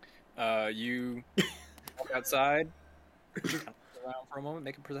guard. You walk outside, around for a moment,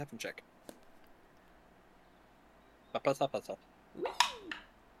 make a perception check.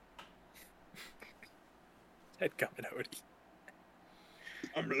 Head coming, Odie.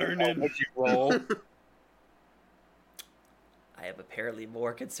 I'm learning. What'd you roll? I am apparently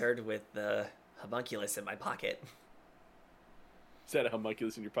more concerned with the homunculus in my pocket. Is that a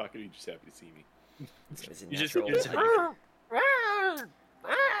homunculus in your pocket, or are you just happy to see me? It was a You just- natural you just- one.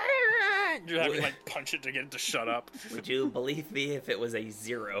 You have to like punch it to get it to shut up. Would you believe me if it was a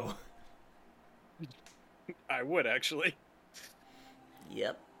 0? I would actually.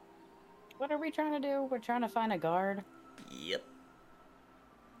 Yep. What are we trying to do? We're trying to find a guard. Yep.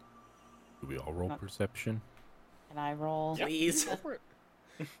 Do we all roll perception? Can I roll? Please. Go for it.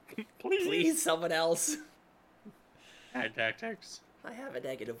 Please, someone else. Add tactics. I have a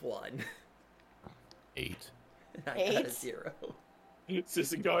 -1. 8. I got a 8? 0. This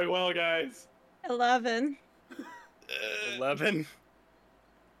isn't going well, guys. 11. 11.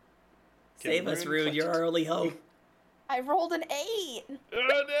 Save us, Rude. You're our only hope. I rolled an 8. Oh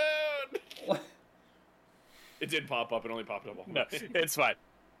no! What? It did pop up. It only popped up on No, mine. it's fine.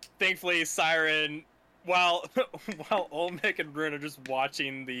 Thankfully, Siren, while Olmec and Bryn are just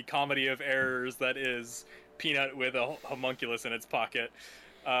watching the comedy of errors that is Peanut with a homunculus in its pocket,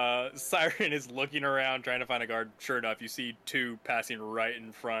 Siren is looking around trying to find a guard. Sure enough, you see 2 passing right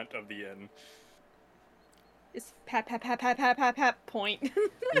in front of the inn. It's pat, point.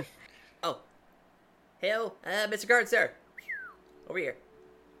 Oh. Hey, Mr. Guard, sir. Over here.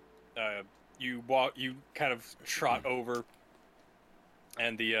 You kind of trot over,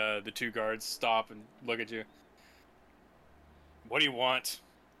 and the 2 guards stop and look at you. What do you want?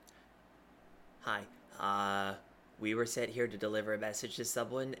 Hi. We were sent here to deliver a message to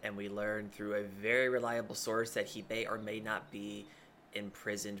someone, and we learned through a very reliable source that he may or may not be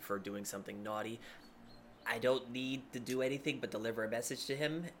imprisoned for doing something naughty. I don't need to do anything but deliver a message to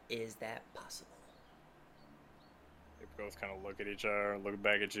him. Is that possible? They both kind of look at each other, look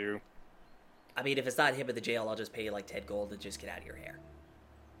back at you. I mean, if it's not him in the jail, I'll just pay you like 10 gold and just get out of your hair.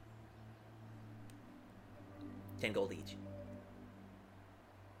 10 gold each.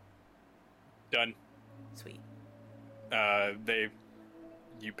 Done. Sweet.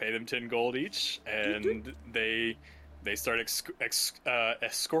 You pay them 10 gold each, and they start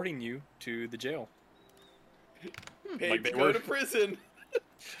escorting you to the jail. Paid to go to prison.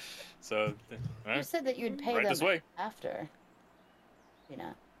 So, You said that you'd pay right them this way. after. You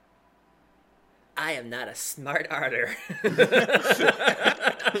know. I am not a smart arter. Yes,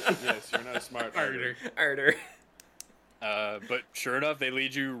 you're not a smart arter. Arter. But sure enough, they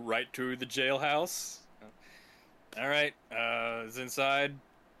lead you right to the jailhouse. All right, it's inside.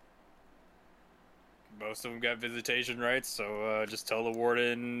 Most of them got visitation rights, so just tell the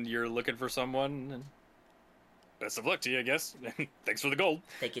warden you're looking for someone. And best of luck to you, I guess. Thanks for the gold.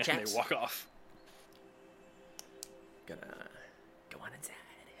 Take your And chaps. they walk off. Gonna go on inside.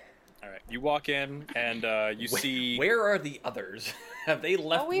 All right, you walk in and you see. Where are the others? Have they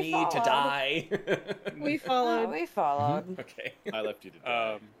left we me followed. to die? We followed. We followed. Okay. I left you to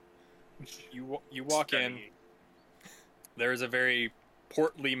die. You walk in. There's a very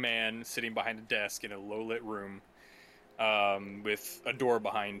portly man sitting behind a desk in a low-lit room, with a door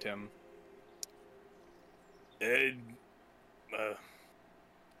behind him. What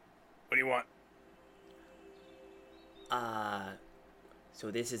do you want?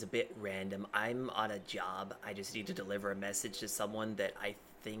 So this is a bit random. I'm on a job. I just need to deliver a message to someone that I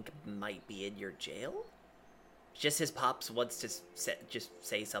think might be in your jail. Just his pops wants to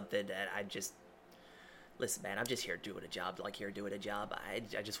say something, and I just... Listen, man, I'm just here doing a job. I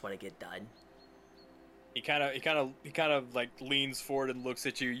just want to get done. He kind of like leans forward and looks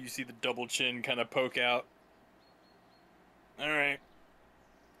at you. You see the double chin kind of poke out. All right.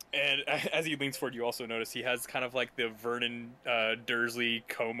 And as he leans forward, you also notice he has kind of like the Vernon Dursley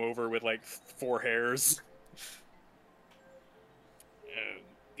comb over with like 4 hairs.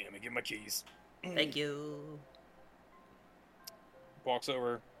 Let me get my keys. Thank you. Walks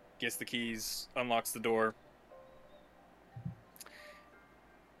over, gets the keys, unlocks the door.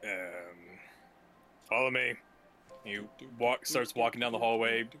 Follow me. He starts walking down the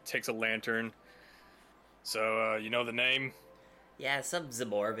hallway, takes a lantern. So, you know the name? Yeah, some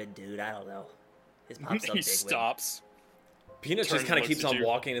Zamorvan dude. I don't know. His pop's some He bigwig. stops. Peanuts Turns just kind of and keeps looks at on you.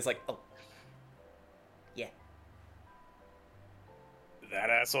 walking. It's like, oh, Yeah.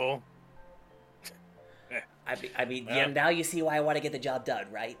 That asshole. I mean, yeah, now you see why I want to get the job done,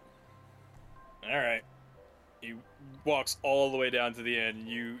 right? All right. He walks all the way down to the end.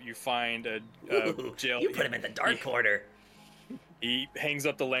 You find a Ooh, jail. You put him in the dark corner. He hangs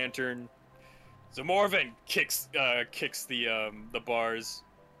up the lantern. Zamorvan kicks the bars.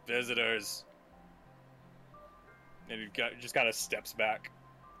 Visitors. And he just kind of steps back.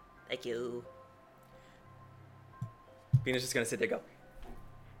 Thank you. Peanuts just gonna sit there and go,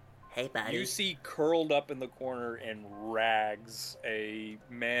 Hey, buddy. You see curled up in the corner in rags a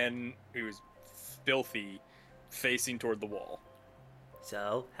man who is filthy, facing toward the wall.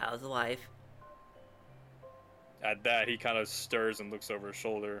 So, how's the life? At that, he kind of stirs and looks over his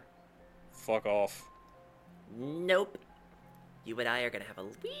shoulder. Fuck off. Nope. You and I are gonna have a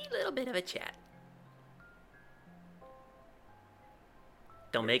wee little bit of a chat.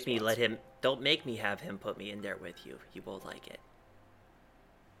 Don't make me have him put me in there with you. You won't like it.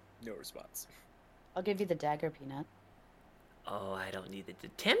 No response. I'll give you the dagger, Peanut. Oh, I don't need it.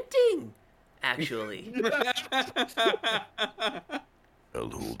 Tempting, actually.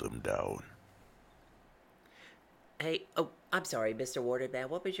 I'll hold him down. Hey, oh, I'm sorry, Mr. Warden, man.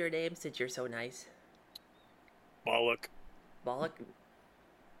 What was your name, since you're so nice? Bollock. Bollock?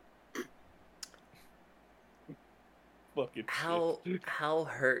 Fucking How shit. how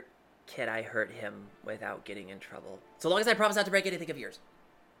hurt can I hurt him without getting in trouble? So long as I promise not to break anything of yours.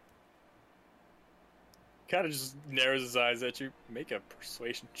 Kind of just narrows his eyes at you. Make a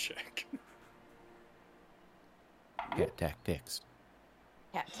persuasion check. Cat tactics.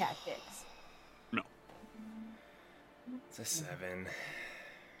 Cat tactics. It's a 7.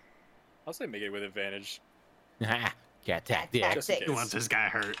 I'll say make it with advantage. Cat tactics. Just in Tactics. He wants this guy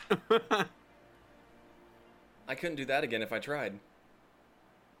hurt. I couldn't do that again if I tried.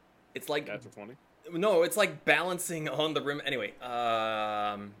 It's like That's a 20. no, it's like balancing on the rim. Anyway,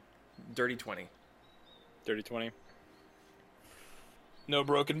 dirty 20. Dirty 20. No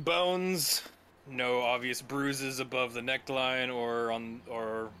broken bones. No obvious bruises above the neckline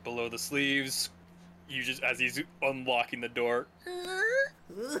or below the sleeves. You just, as he's unlocking the door.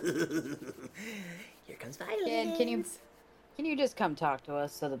 Here comes Violet. Dan, can you just come talk to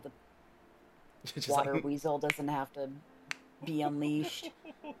us so that the Just water like- weasel doesn't have to be unleashed?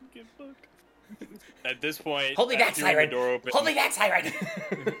 At this point, Hold me back, hearing Siren. The door open, Hold me back, Siren.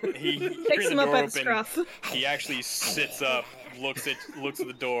 He Picks hearing him the up door at open, scruff. He actually sits up, looks at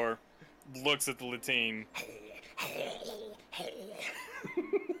the door, looks at the lateen.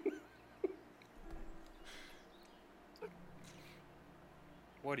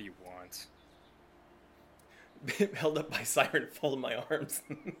 What do you want? held up by Siren, folding my arms.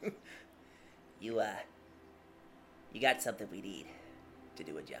 You got something we need to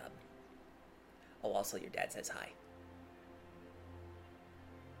do a job. Oh, also, your dad says hi.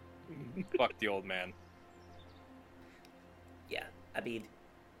 Fuck the old man. Yeah, I mean,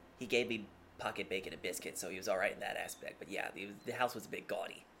 he gave me pocket bacon and biscuits, so he was all right in that aspect. But yeah, the house was a bit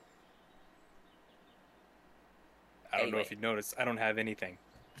gaudy. I don't know Anyway. if you noticed. I don't have anything.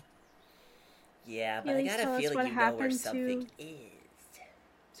 Yeah, but At I least got tell a us feeling what you know where happened something to- is.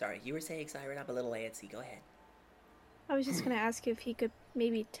 Sorry, you were saying, Siren, I'm a little antsy. Go ahead. I was just gonna ask if he could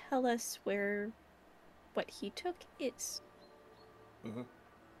maybe tell us where what he took is. Mm-hmm.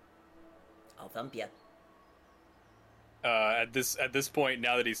 I'll thump ya. At this point,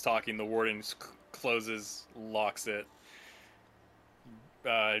 now that he's talking, the warden closes, locks it,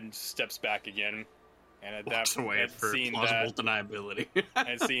 and steps back again. And at Walks that, away at for seeing plausible that, deniability.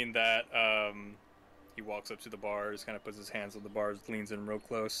 and seeing that, he walks up to the bars, kind of puts his hands on the bars, leans in real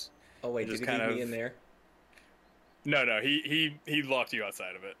close. Oh wait, Just did he leave kind me of- in there? No, he locked you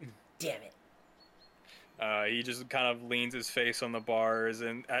outside of it. Damn it. He just kind of leans his face on the bars,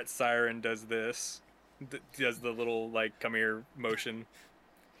 and at Siren does this, does the little like come here motion.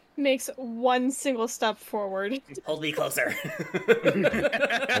 Makes one single step forward. Hold me closer.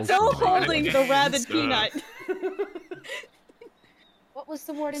 Still holding the rabid peanut. What was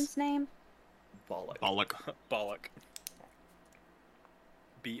the warden's name? Bollock. Bollock. Bollock.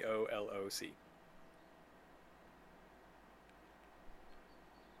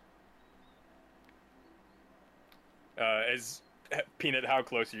 Bolloc. As Peanut, how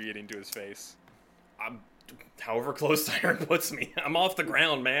close are you getting to his face? I'm however close Siren puts me. I'm off the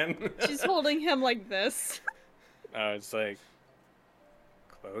ground, man. She's holding him like this. It's like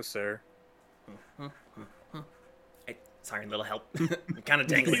closer. Hey, Siren, little help. I'm kind of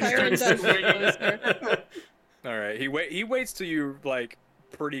dangling. Siren does get closer. All right, he waits till you're like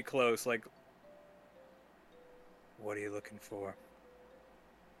pretty close. Like, what are you looking for?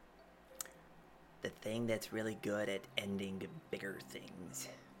 The thing that's really good at ending bigger things.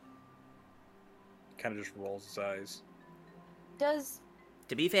 Kind of just rolls his eyes. Does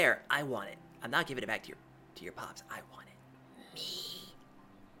To be fair, I want it. I'm not giving it back to your pops. I want it. Me.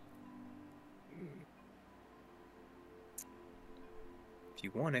 If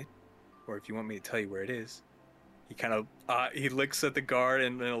you want it, or if you want me to tell you where it is, he kind of he looks at the guard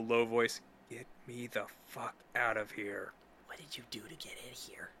and in a low voice, "Get me the fuck out of here!" What did you do to get in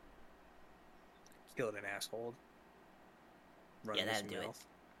here? Killed an asshole. Yeah, that'd do it.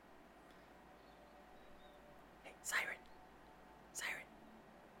 Hey, Siren. Siren,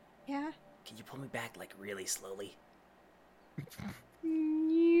 Yeah. can you pull me back like really slowly?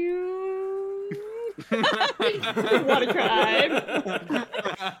 What a crime.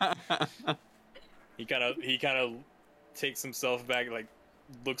 He kind of takes himself back, like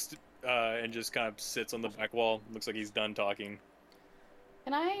looks and just kind of sits on the back wall. Looks like he's done talking.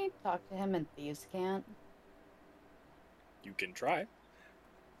 Can I talk to him in Thieves' Cant? You can try.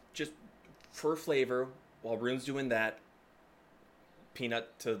 Just for flavor, while Rune's doing that,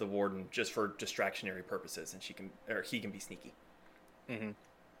 Peanut to the warden, just for distractionary purposes, and he can be sneaky. Mm-hmm.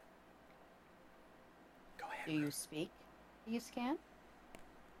 Go ahead. Do you speak Thieves' Cant?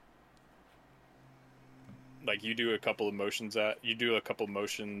 Like you do a couple of motions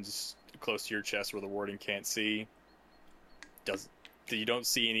close to your chest where the warden can't see, You don't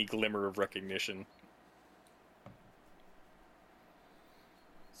see any glimmer of recognition.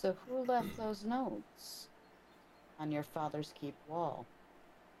 So who left those notes on your father's keep wall?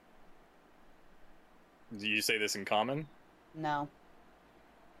 Do you say this in common? No.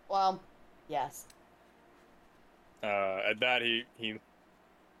 Well, yes. At that, he...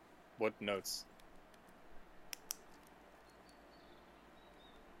 What notes?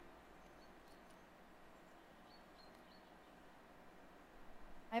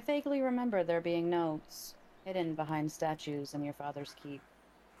 I vaguely remember there being notes hidden behind statues in your father's keep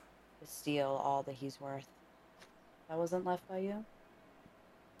to steal all that he's worth. That wasn't left by you?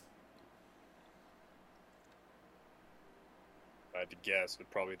 If I had to guess,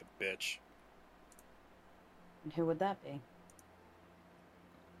 would probably the bitch. And who would that be?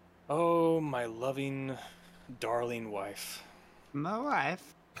 Oh, my loving, darling wife. My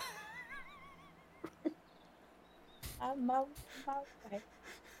wife. My wife.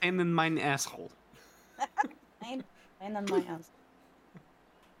 And in mine asshole. And in my house.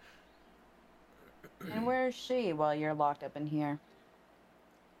 And where is she while you're locked up in here?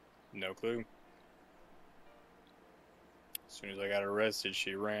 No clue. As soon as I got arrested,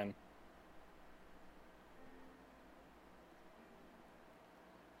 she ran.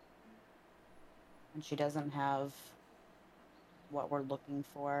 And she doesn't have what we're looking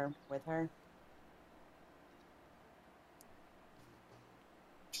for with her?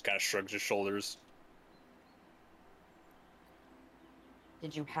 Just kind of shrugs his shoulders.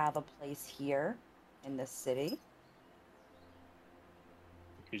 Did you have a place here in this city?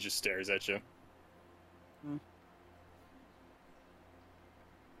 He just stares at you. You're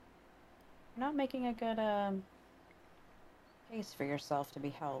not making a good case for yourself to be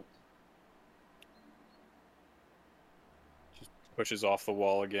helped. Just pushes off the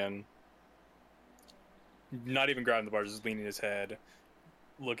wall again. Not even grabbing the bar, just leaning his head,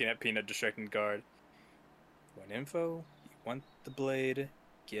 looking at Peanut, distracting the guard. Want info? You want the blade?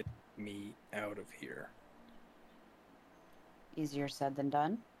 Get me out of here. Easier said than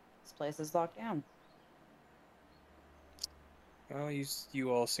done. This place is locked down. Well,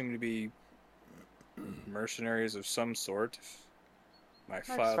 you all seem to be mercenaries of some sort.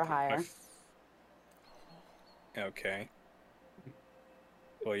 Mercs for hire. Okay.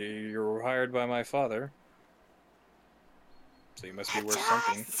 Well, you were hired by my father, so you must be worth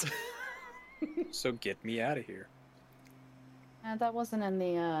something. So get me out of here. That wasn't in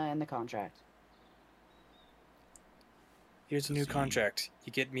the contract. Here's a new contract.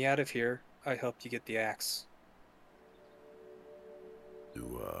 You get me out of here, I help you get the axe.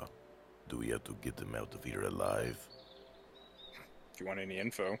 Do we have to get them out of here alive? If you want any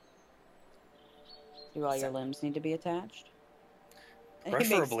info. Do all your limbs need to be attached?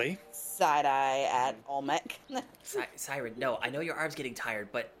 Preferably. Side eye at Olmec. Siren, no, I know your arm's getting tired,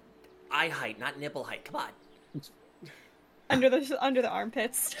 but eye height, not nipple height. Come on. Under the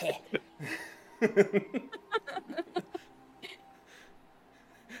armpits.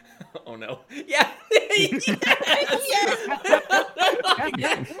 Oh no. Yeah.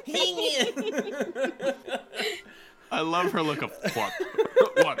 I love her look of what?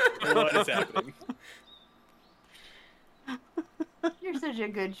 What is happening? You're such a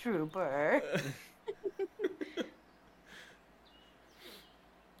good trooper.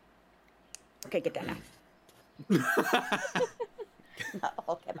 Okay, get down now.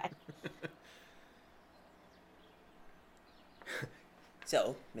 Okay, bye.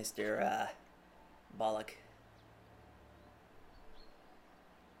 So, Mr. Bollock,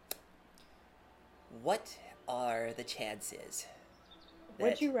 what are the chances that...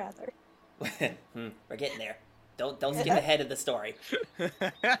 Would you rather? We're getting there. Don't skip ahead of the story.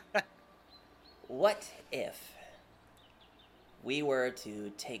 What if we were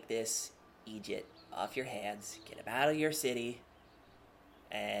to take this Egypt off your hands, get him out of your city,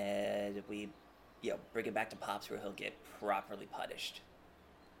 and we, bring him back to Pops where he'll get properly punished?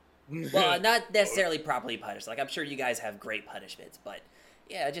 Well, not necessarily properly punished. Like, I'm sure you guys have great punishments, but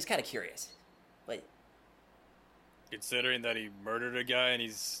yeah, just kind of curious. But Considering that he murdered a guy and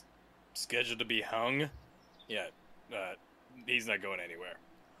he's scheduled to be hung, yeah, he's not going anywhere.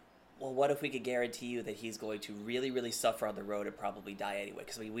 Well, what if we could guarantee you that he's going to really, really suffer on the road and probably die anyway?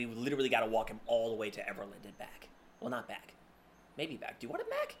 Because we literally got to walk him all the way to Everland and back. Well, not back. Maybe back. Do you want him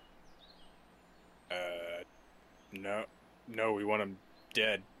back? No, we want him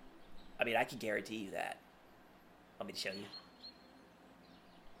dead. I mean, I can guarantee you that. Want me to show you?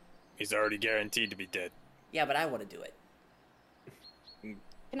 He's already guaranteed to be dead. Yeah, but I want to do it.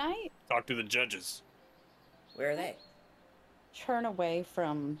 Can I Talk to the judges. Where are they? turn away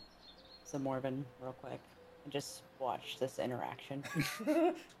from Zamorvin real quick and just watch this interaction.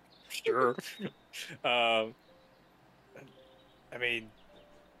 Sure. I mean,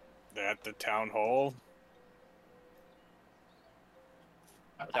 at the town hall.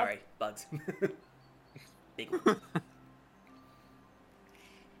 Sorry, bugs. Big one. Can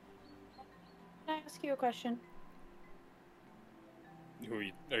I ask you a question?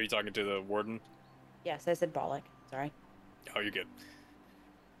 Are you talking to the warden? Yes, I said Bollock. Sorry. Oh, you're good.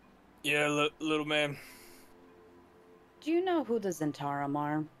 Yeah, little man. Do you know who the Zentarum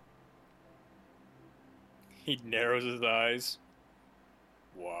are? He narrows his eyes.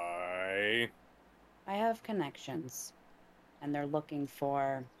 Why? I have connections, and they're looking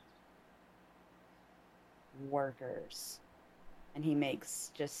for workers. And he makes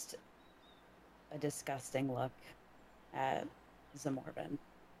just a disgusting look at Zamorvin.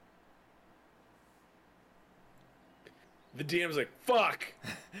 The DM's like, fuck!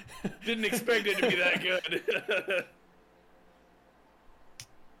 Didn't expect it to be that good.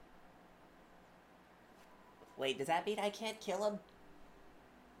 Wait, does that mean I can't kill him?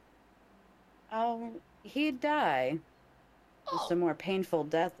 Oh, he'd die. Just a more painful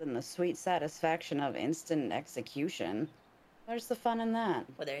death than the sweet satisfaction of instant execution. Where's the fun in that?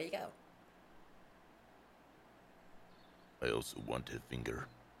 Well, there you go. I also want a finger.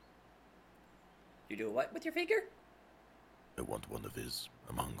 You do what with your finger? I want one of his.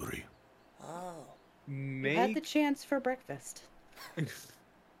 I'm hungry. Oh. You had the chance for breakfast. Put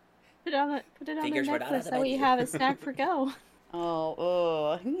it on a Fingers were not on necklace. the That way you menu. have a snack for go.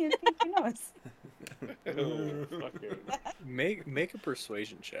 Oh, you know. Oh, fucking. Make a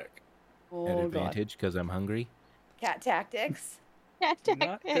persuasion check. Oh, At God. advantage because I'm hungry. Cat tactics. Not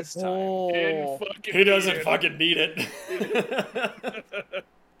this time. Oh, He doesn't fucking need it.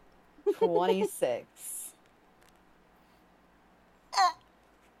 26.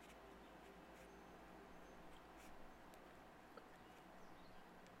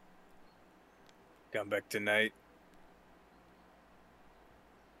 Come back tonight.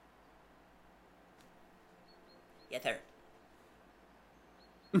 Yes, sir.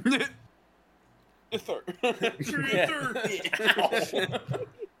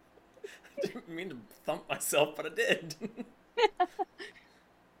 Didn't mean to thump myself, but I did.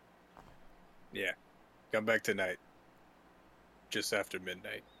 Yeah. Come back tonight. Just after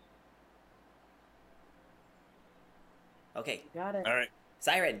midnight. Okay. Got it. All right.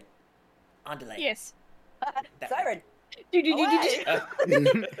 Siren. On delay. Yes. That Siren.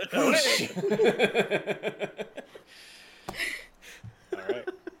 All right.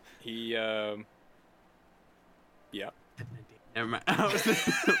 He, yeah. Never mind.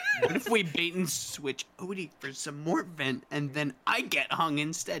 What if we bait and switch Odie for some more vent, and then I get hung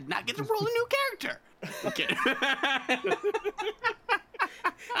instead, and I get to roll a new character? Okay.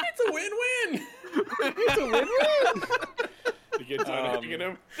 It's a win-win. It's a win-win. You get done hitting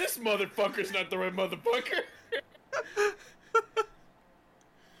him. This motherfucker's not the right motherfucker.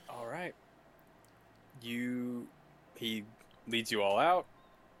 All right. He leads you all out.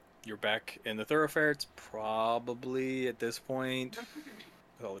 You're back in the thoroughfare. It's probably at this point,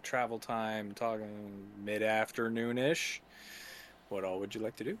 with all the travel time, talking mid-afternoon-ish. What all would you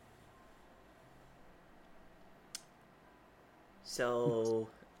like to do? So.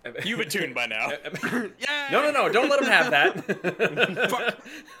 You've attuned by now. Yeah. No, don't let him have that.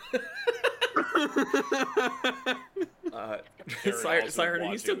 Siren,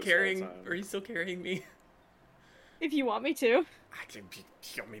 are you still carrying? Are you still carrying me? If you want me to.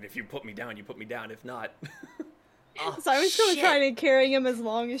 I mean, if you put me down, you put me down. If not, Simon's gonna try to carry him as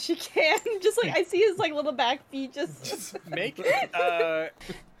long as she can. Just like I see his like little back feet just make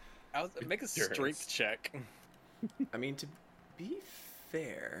make a strength check. I mean, to be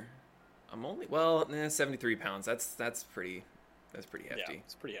fair, I'm only 73 pounds. That's pretty hefty. Yeah,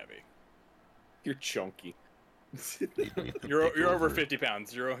 it's pretty heavy. You're chunky. You're over 50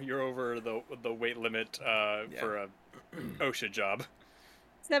 pounds. You're over the weight limit for a OSHA job.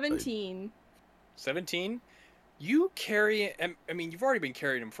 17. 17? You carry... I mean, you've already been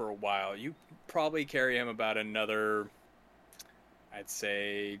carrying him for a while. You probably carry him about another, I'd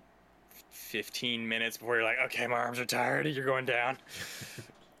say, 15 minutes before you're like, okay, my arms are tired, you're going down.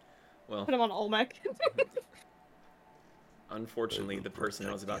 Well, Put him on Olmec. unfortunately, the person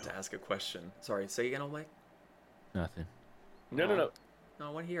I was about to ask a question. Sorry, say again, Olmec? Nothing. No. No, I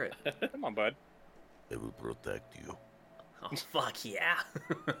want to hear it. Come on, bud. I will protect you. Oh, fuck yeah.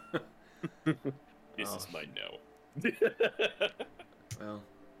 This is my no. Well,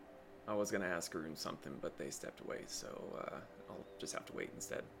 I was gonna ask Rune something, but they stepped away, so I'll just have to wait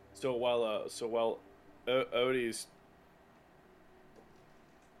instead. So while Odie's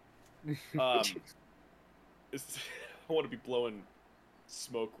I want to be blowing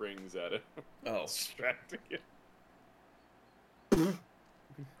smoke rings at it. Oh. Distracting it.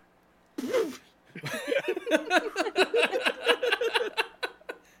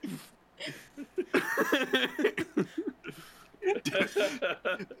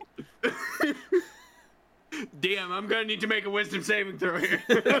 Damn, I'm gonna need to make a wisdom saving throw here.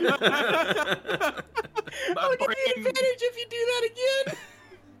 I'll give you advantage if you do that again.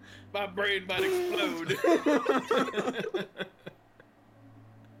 My brain might explode.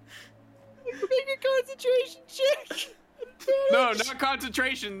 Make a concentration check. No, not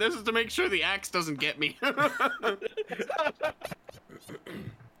concentration. This is to make sure the axe doesn't get me.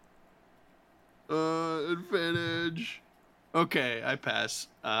 Advantage. Okay, I pass.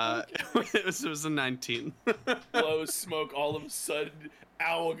 It was a 19. Blows smoke. All of a sudden,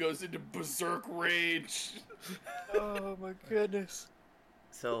 Owl goes into berserk rage. Oh my goodness.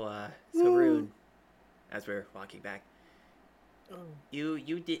 So Rune, as we're walking back, you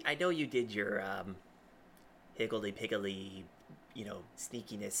did. I know you did your higgledy piggledy,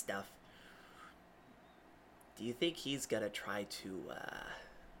 sneakiness stuff. Do you think he's gonna try to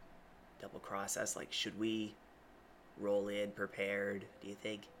double cross us? Like, should we roll in prepared? Do you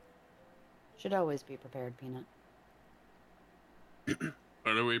think? Should always be prepared, Peanut.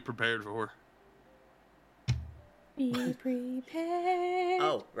 What are we prepared for? Be prepared.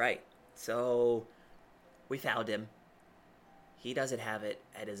 Oh, right. So we found him. He doesn't have it,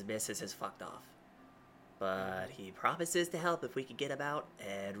 and his missus has fucked off. But he promises to help if we can get him out.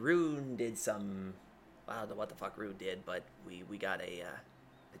 And Rune did some... I don't know what the fuck Rune did, but we got a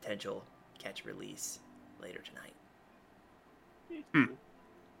potential catch release later tonight.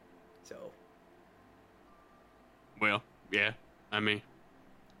 So... Well, yeah. I mean,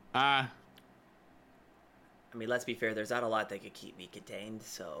 let's be fair, there's not a lot that could keep me contained,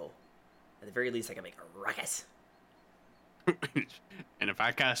 so... At the very least, I can make a ruckus. and if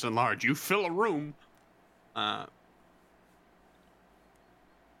I cast enlarge, you fill a room. Yeah.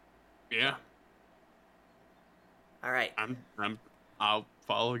 All right. I'll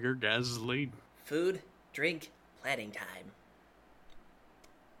follow your guys' lead. Food, drink, planning time.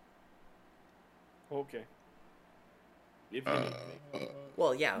 Okay. If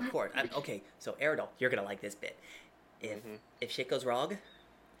Well, yeah, of course. Okay, so Aerodol, you're gonna like this bit. If shit goes wrong,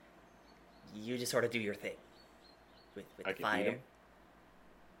 you just sort of do your thing with I the can fire. eat 'em?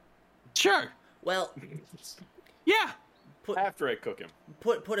 Sure. Well, Yeah. After I cook him.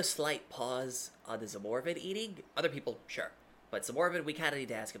 put a slight pause on the Zamorvid eating. Other people, sure, but Zamorvid, we kind of need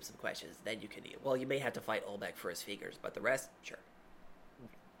to ask him some questions. Then you can eat. Well, you may have to fight Olmec for his fingers, but the rest, sure.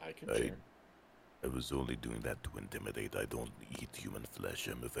 I can share. I was only doing that to intimidate. I don't eat human flesh.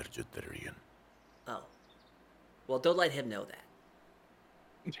 I'm a vegetarian. Oh, well, don't let him know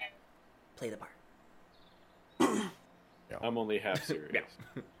that. Play the part. I'm only half serious.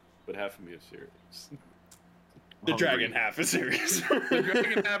 But half of me is serious. The dragon half is serious. The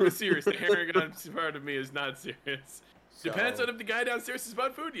dragon half is serious. The Harrigan part of me is not serious. So, Depends on if the guy downstairs has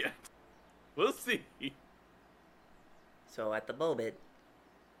bought food yet. We'll see. So at the moment,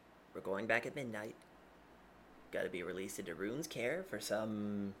 we're going back at midnight. Got to be released into Rune's care for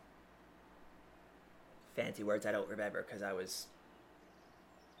some fancy words I don't remember because I was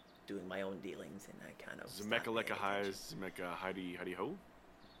doing my own dealings and I kind of. Zemeka Leka Hi, Zemeka Heidi Heidi Ho?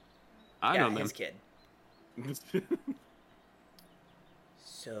 I know them. his kid.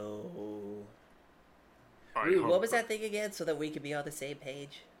 So, Rune, what was that thing again? So that we could be on the same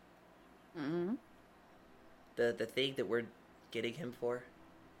page. Mm-hmm. The thing that we're getting him for.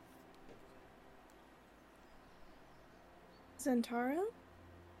 Zentaro?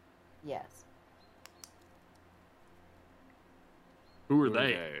 Yes. Who are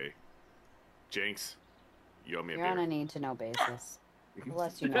they? Jinx, you owe me a You're on beer. a need-to-know basis. The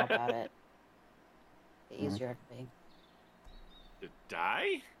less you know about it, the easier it can be. To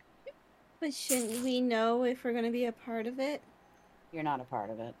die? But shouldn't we know if we're going to be a part of it? You're not a part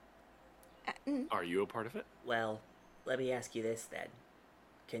of it. Are you a part of it? Well, let me ask you this then.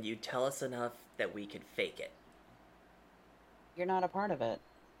 Can you tell us enough that we can fake it? You're not a part of it.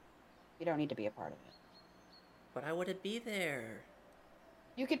 You don't need to be a part of it. But I wouldn't be there.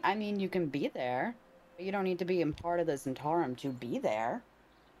 You can be there, but you don't need to be a part of the Zentarum to be there.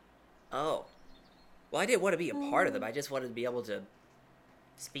 Oh. Well, I didn't want to be a part of them. I just wanted to be able to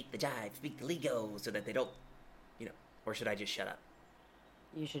speak the jive, speak the lingo, so that they don't, or should I just shut up?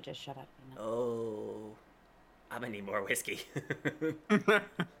 You should just shut up. Oh. I'm gonna need more whiskey. Would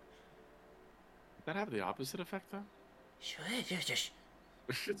that have the opposite effect, though? Shush.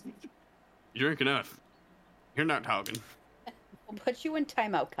 You drink enough. You're not talking. We'll put you in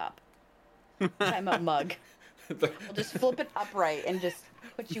timeout cup. Timeout mug. We'll just flip it upright and just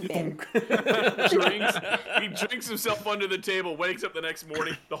put you in. He drinks himself under the table, wakes up the next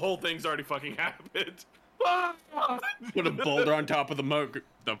morning, the whole thing's already fucking happened. Put a boulder on top of the mug.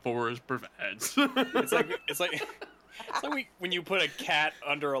 The forest provides. It's like when you put a cat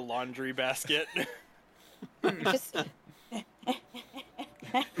under a laundry basket. Just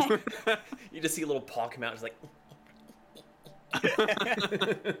You just see a little paw come out. It's like.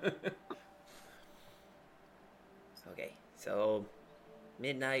 Okay, so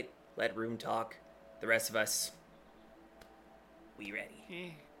midnight, let room talk. The rest of us, we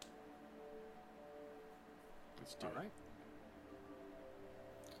ready. Let's do All it. right.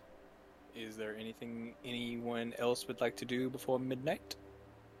 Is there anything anyone else would like to do before midnight?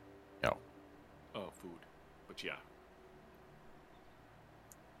 No. Oh, food. But yeah.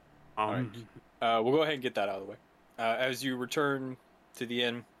 We'll go ahead and get that out of the way. As you return to the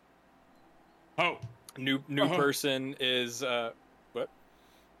inn, new person is what?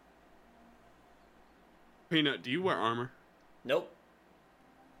 Peanut, do you wear armor? Nope.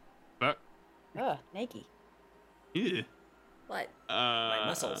 But Nike. yeah. What? My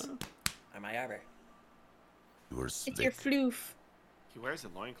muscles are my armor. You are It's slick. your floof. He wears a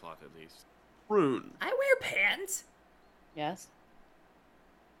loincloth at least. Rune, I wear pants. Yes.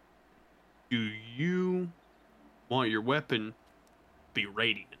 do you want your weapon be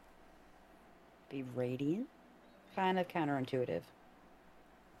radiant? Be radiant. Kind of counterintuitive.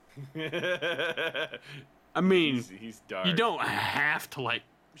 I mean, He's dark. you don't have to like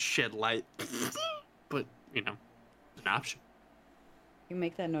shed light, but you know, it's an option. You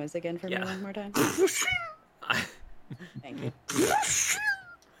make that noise again for me Yeah. one more time. Thank you.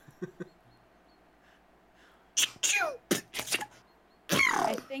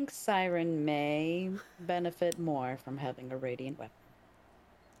 I think Siren may benefit more from having a radiant weapon.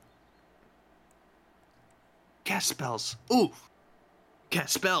 Cast spells. Ooh,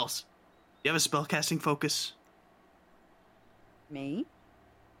 cast spells. You have a spellcasting focus? Me?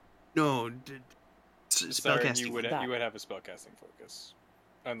 No, Sorry, spellcasting. you would That. have a spellcasting focus,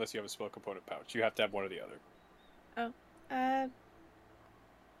 unless you have a spell component pouch. You have to have one or the other.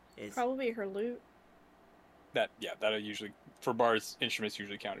 Is Probably her loot. That'll usually for bards instruments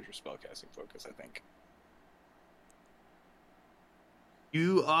usually count as your spellcasting focus. I think.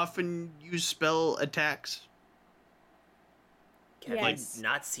 You often use spell attacks. Have Yes. you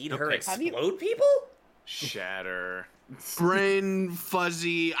not seen her Okay. Have you- explode people? Shatter. Brain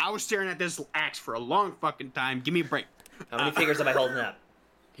fuzzy. I was staring at this axe for a long fucking time. Give me a break. How many fingers am I holding up?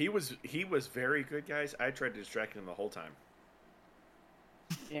 He was very good, guys. I tried to distract him the whole time.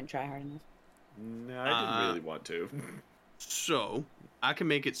 You didn't try hard enough. No, I didn't really want to. So I can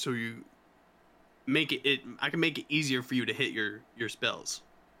make it so you make it. I can make it easier for you to hit your spells.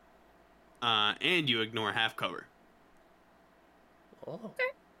 And you ignore half cover. Oh.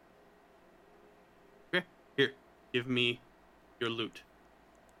 Okay. Here, give me your loot.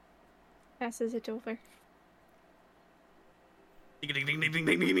 Passes it over. Ding, ding, ding, ding, ding,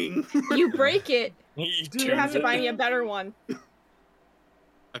 ding, ding, ding. You break it. You You have to buy me a better one.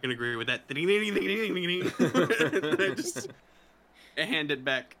 I can agree with that. Ding, ding, ding, ding, ding, ding, ding. I just hand it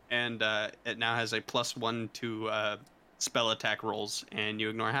back, and it now has a +1 to spell attack rolls, and you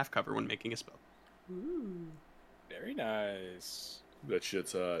ignore half cover when making a spell. Very nice. That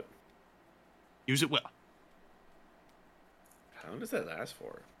shit's hot. Use it well. How long does that last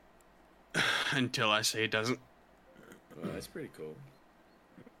for? Until I say it doesn't. Well, that's pretty cool.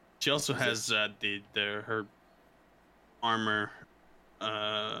 She also has her armor.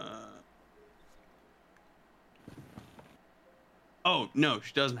 Oh no,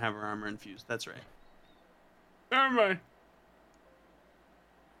 she doesn't have her armor infused. That's right. Never mind.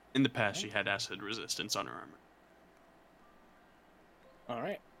 In the past, she had acid resistance on her armor. All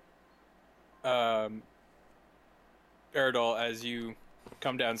right. Eridol, as you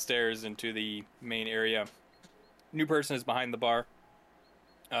come downstairs into the main area, new person is behind the bar.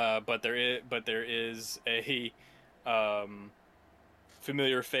 But there is a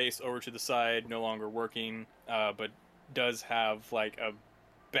familiar face over to the side, no longer working, but does have like a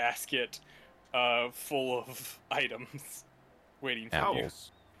basket full of items waiting for you.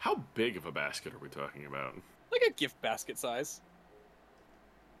 How big of a basket are we talking about? Like a gift basket size.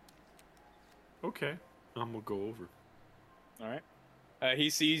 Okay, I'm gonna go over. All right. He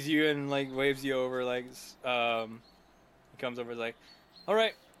sees you and like waves you over. Like, he comes over like, "All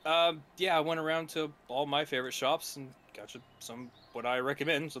right, yeah, I went around to all my favorite shops and got you some what I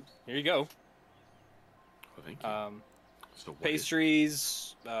recommend. So here you go. Oh, thank you. So what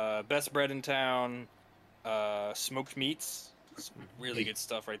Pastries, best bread in town, smoked meats, Some really good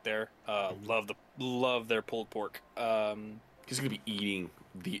stuff right there. Love their pulled pork. He's gonna be eating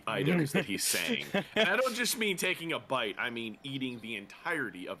the items that he's saying, and I don't just mean taking a bite. I mean eating the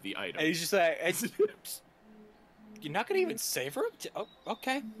entirety of the item. And he's just like, "You're not gonna even savor it? Oh,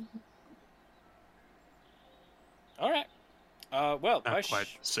 okay. All right. Well, Not quite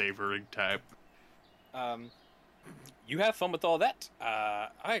savoring type. You have fun with all that.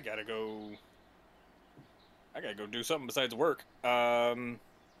 I gotta go do something besides work. Yeah,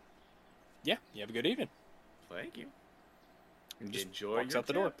 you have a good evening. Thank you. Just Enjoy walks your out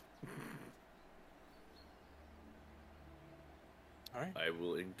the door. tip. All right. I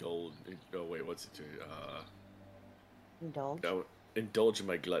will indulge. Oh wait, what's it? Indulge. No, indulge in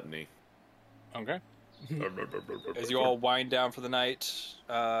my gluttony. Okay. As you all wind down for the night,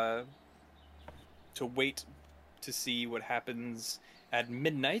 to wait to see what happens at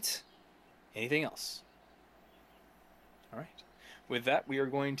midnight. Anything else? All right. With that, we are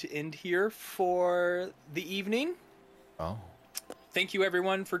going to end here for the evening. Oh. Thank you,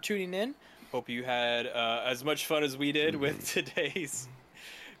 everyone, for tuning in. Hope you had as much fun as we did with today's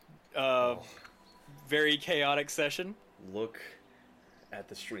very chaotic session. Look at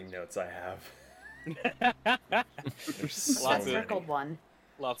the stream notes I have. There's What's so that many. circled one?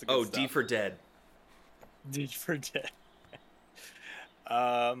 Lots of good Oh, stuff. D for dead. D for dead.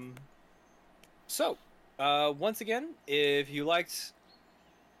 So, once again, if you liked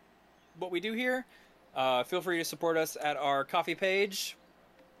what we do here, feel free to support us at our coffee page.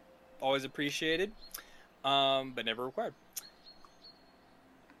 Always appreciated, but never required.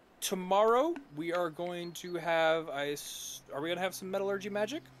 Tomorrow we are going to have are we going to have some metallurgy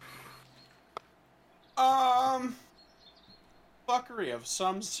magic? Fuckery of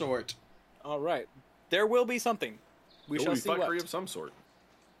some sort. All right, there will be something. We There shall will be see fuckery what. of some sort.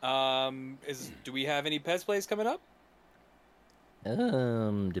 Do we have any Pez plays coming up?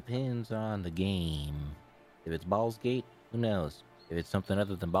 Depends on the game. If it's Baldur's Gate, who knows? If it's something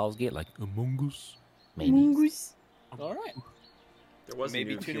other than Baldur's Gate, like Among Us, maybe. All right. There was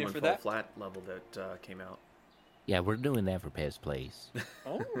Maybe a new tune in Human for Fall that. Flat level that came out. Yeah, we're doing that for Pez Plays.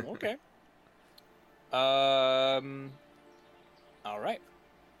 Oh, okay. All right.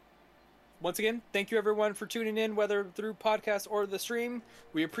 Once again, thank you everyone for tuning in, whether through podcast or the stream.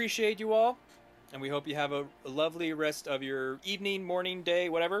 We appreciate you all, and we hope you have a lovely rest of your evening, morning, day,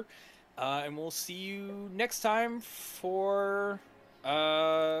 whatever. And we'll see you next time for.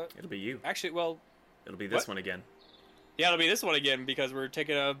 It'll be you. Actually, well. It'll be this what? one again. Yeah, it'll be this one again because we're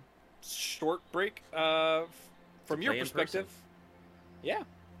taking a short break from your play in perspective. person. Yeah,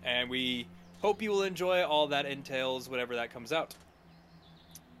 and we hope you will enjoy all that entails whenever that comes out.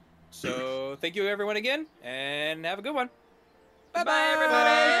 So thank you everyone again, and have a good one. Bye-bye,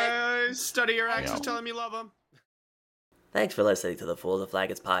 everybody! Study your exes, tell them you love them. Thanks for listening to the Fools of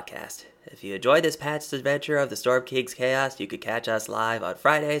Flagons podcast. If you enjoyed this past adventure of the Storm King's Chaos, you could catch us live on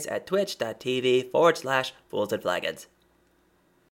Fridays at twitch.tv/Fools and Flagons.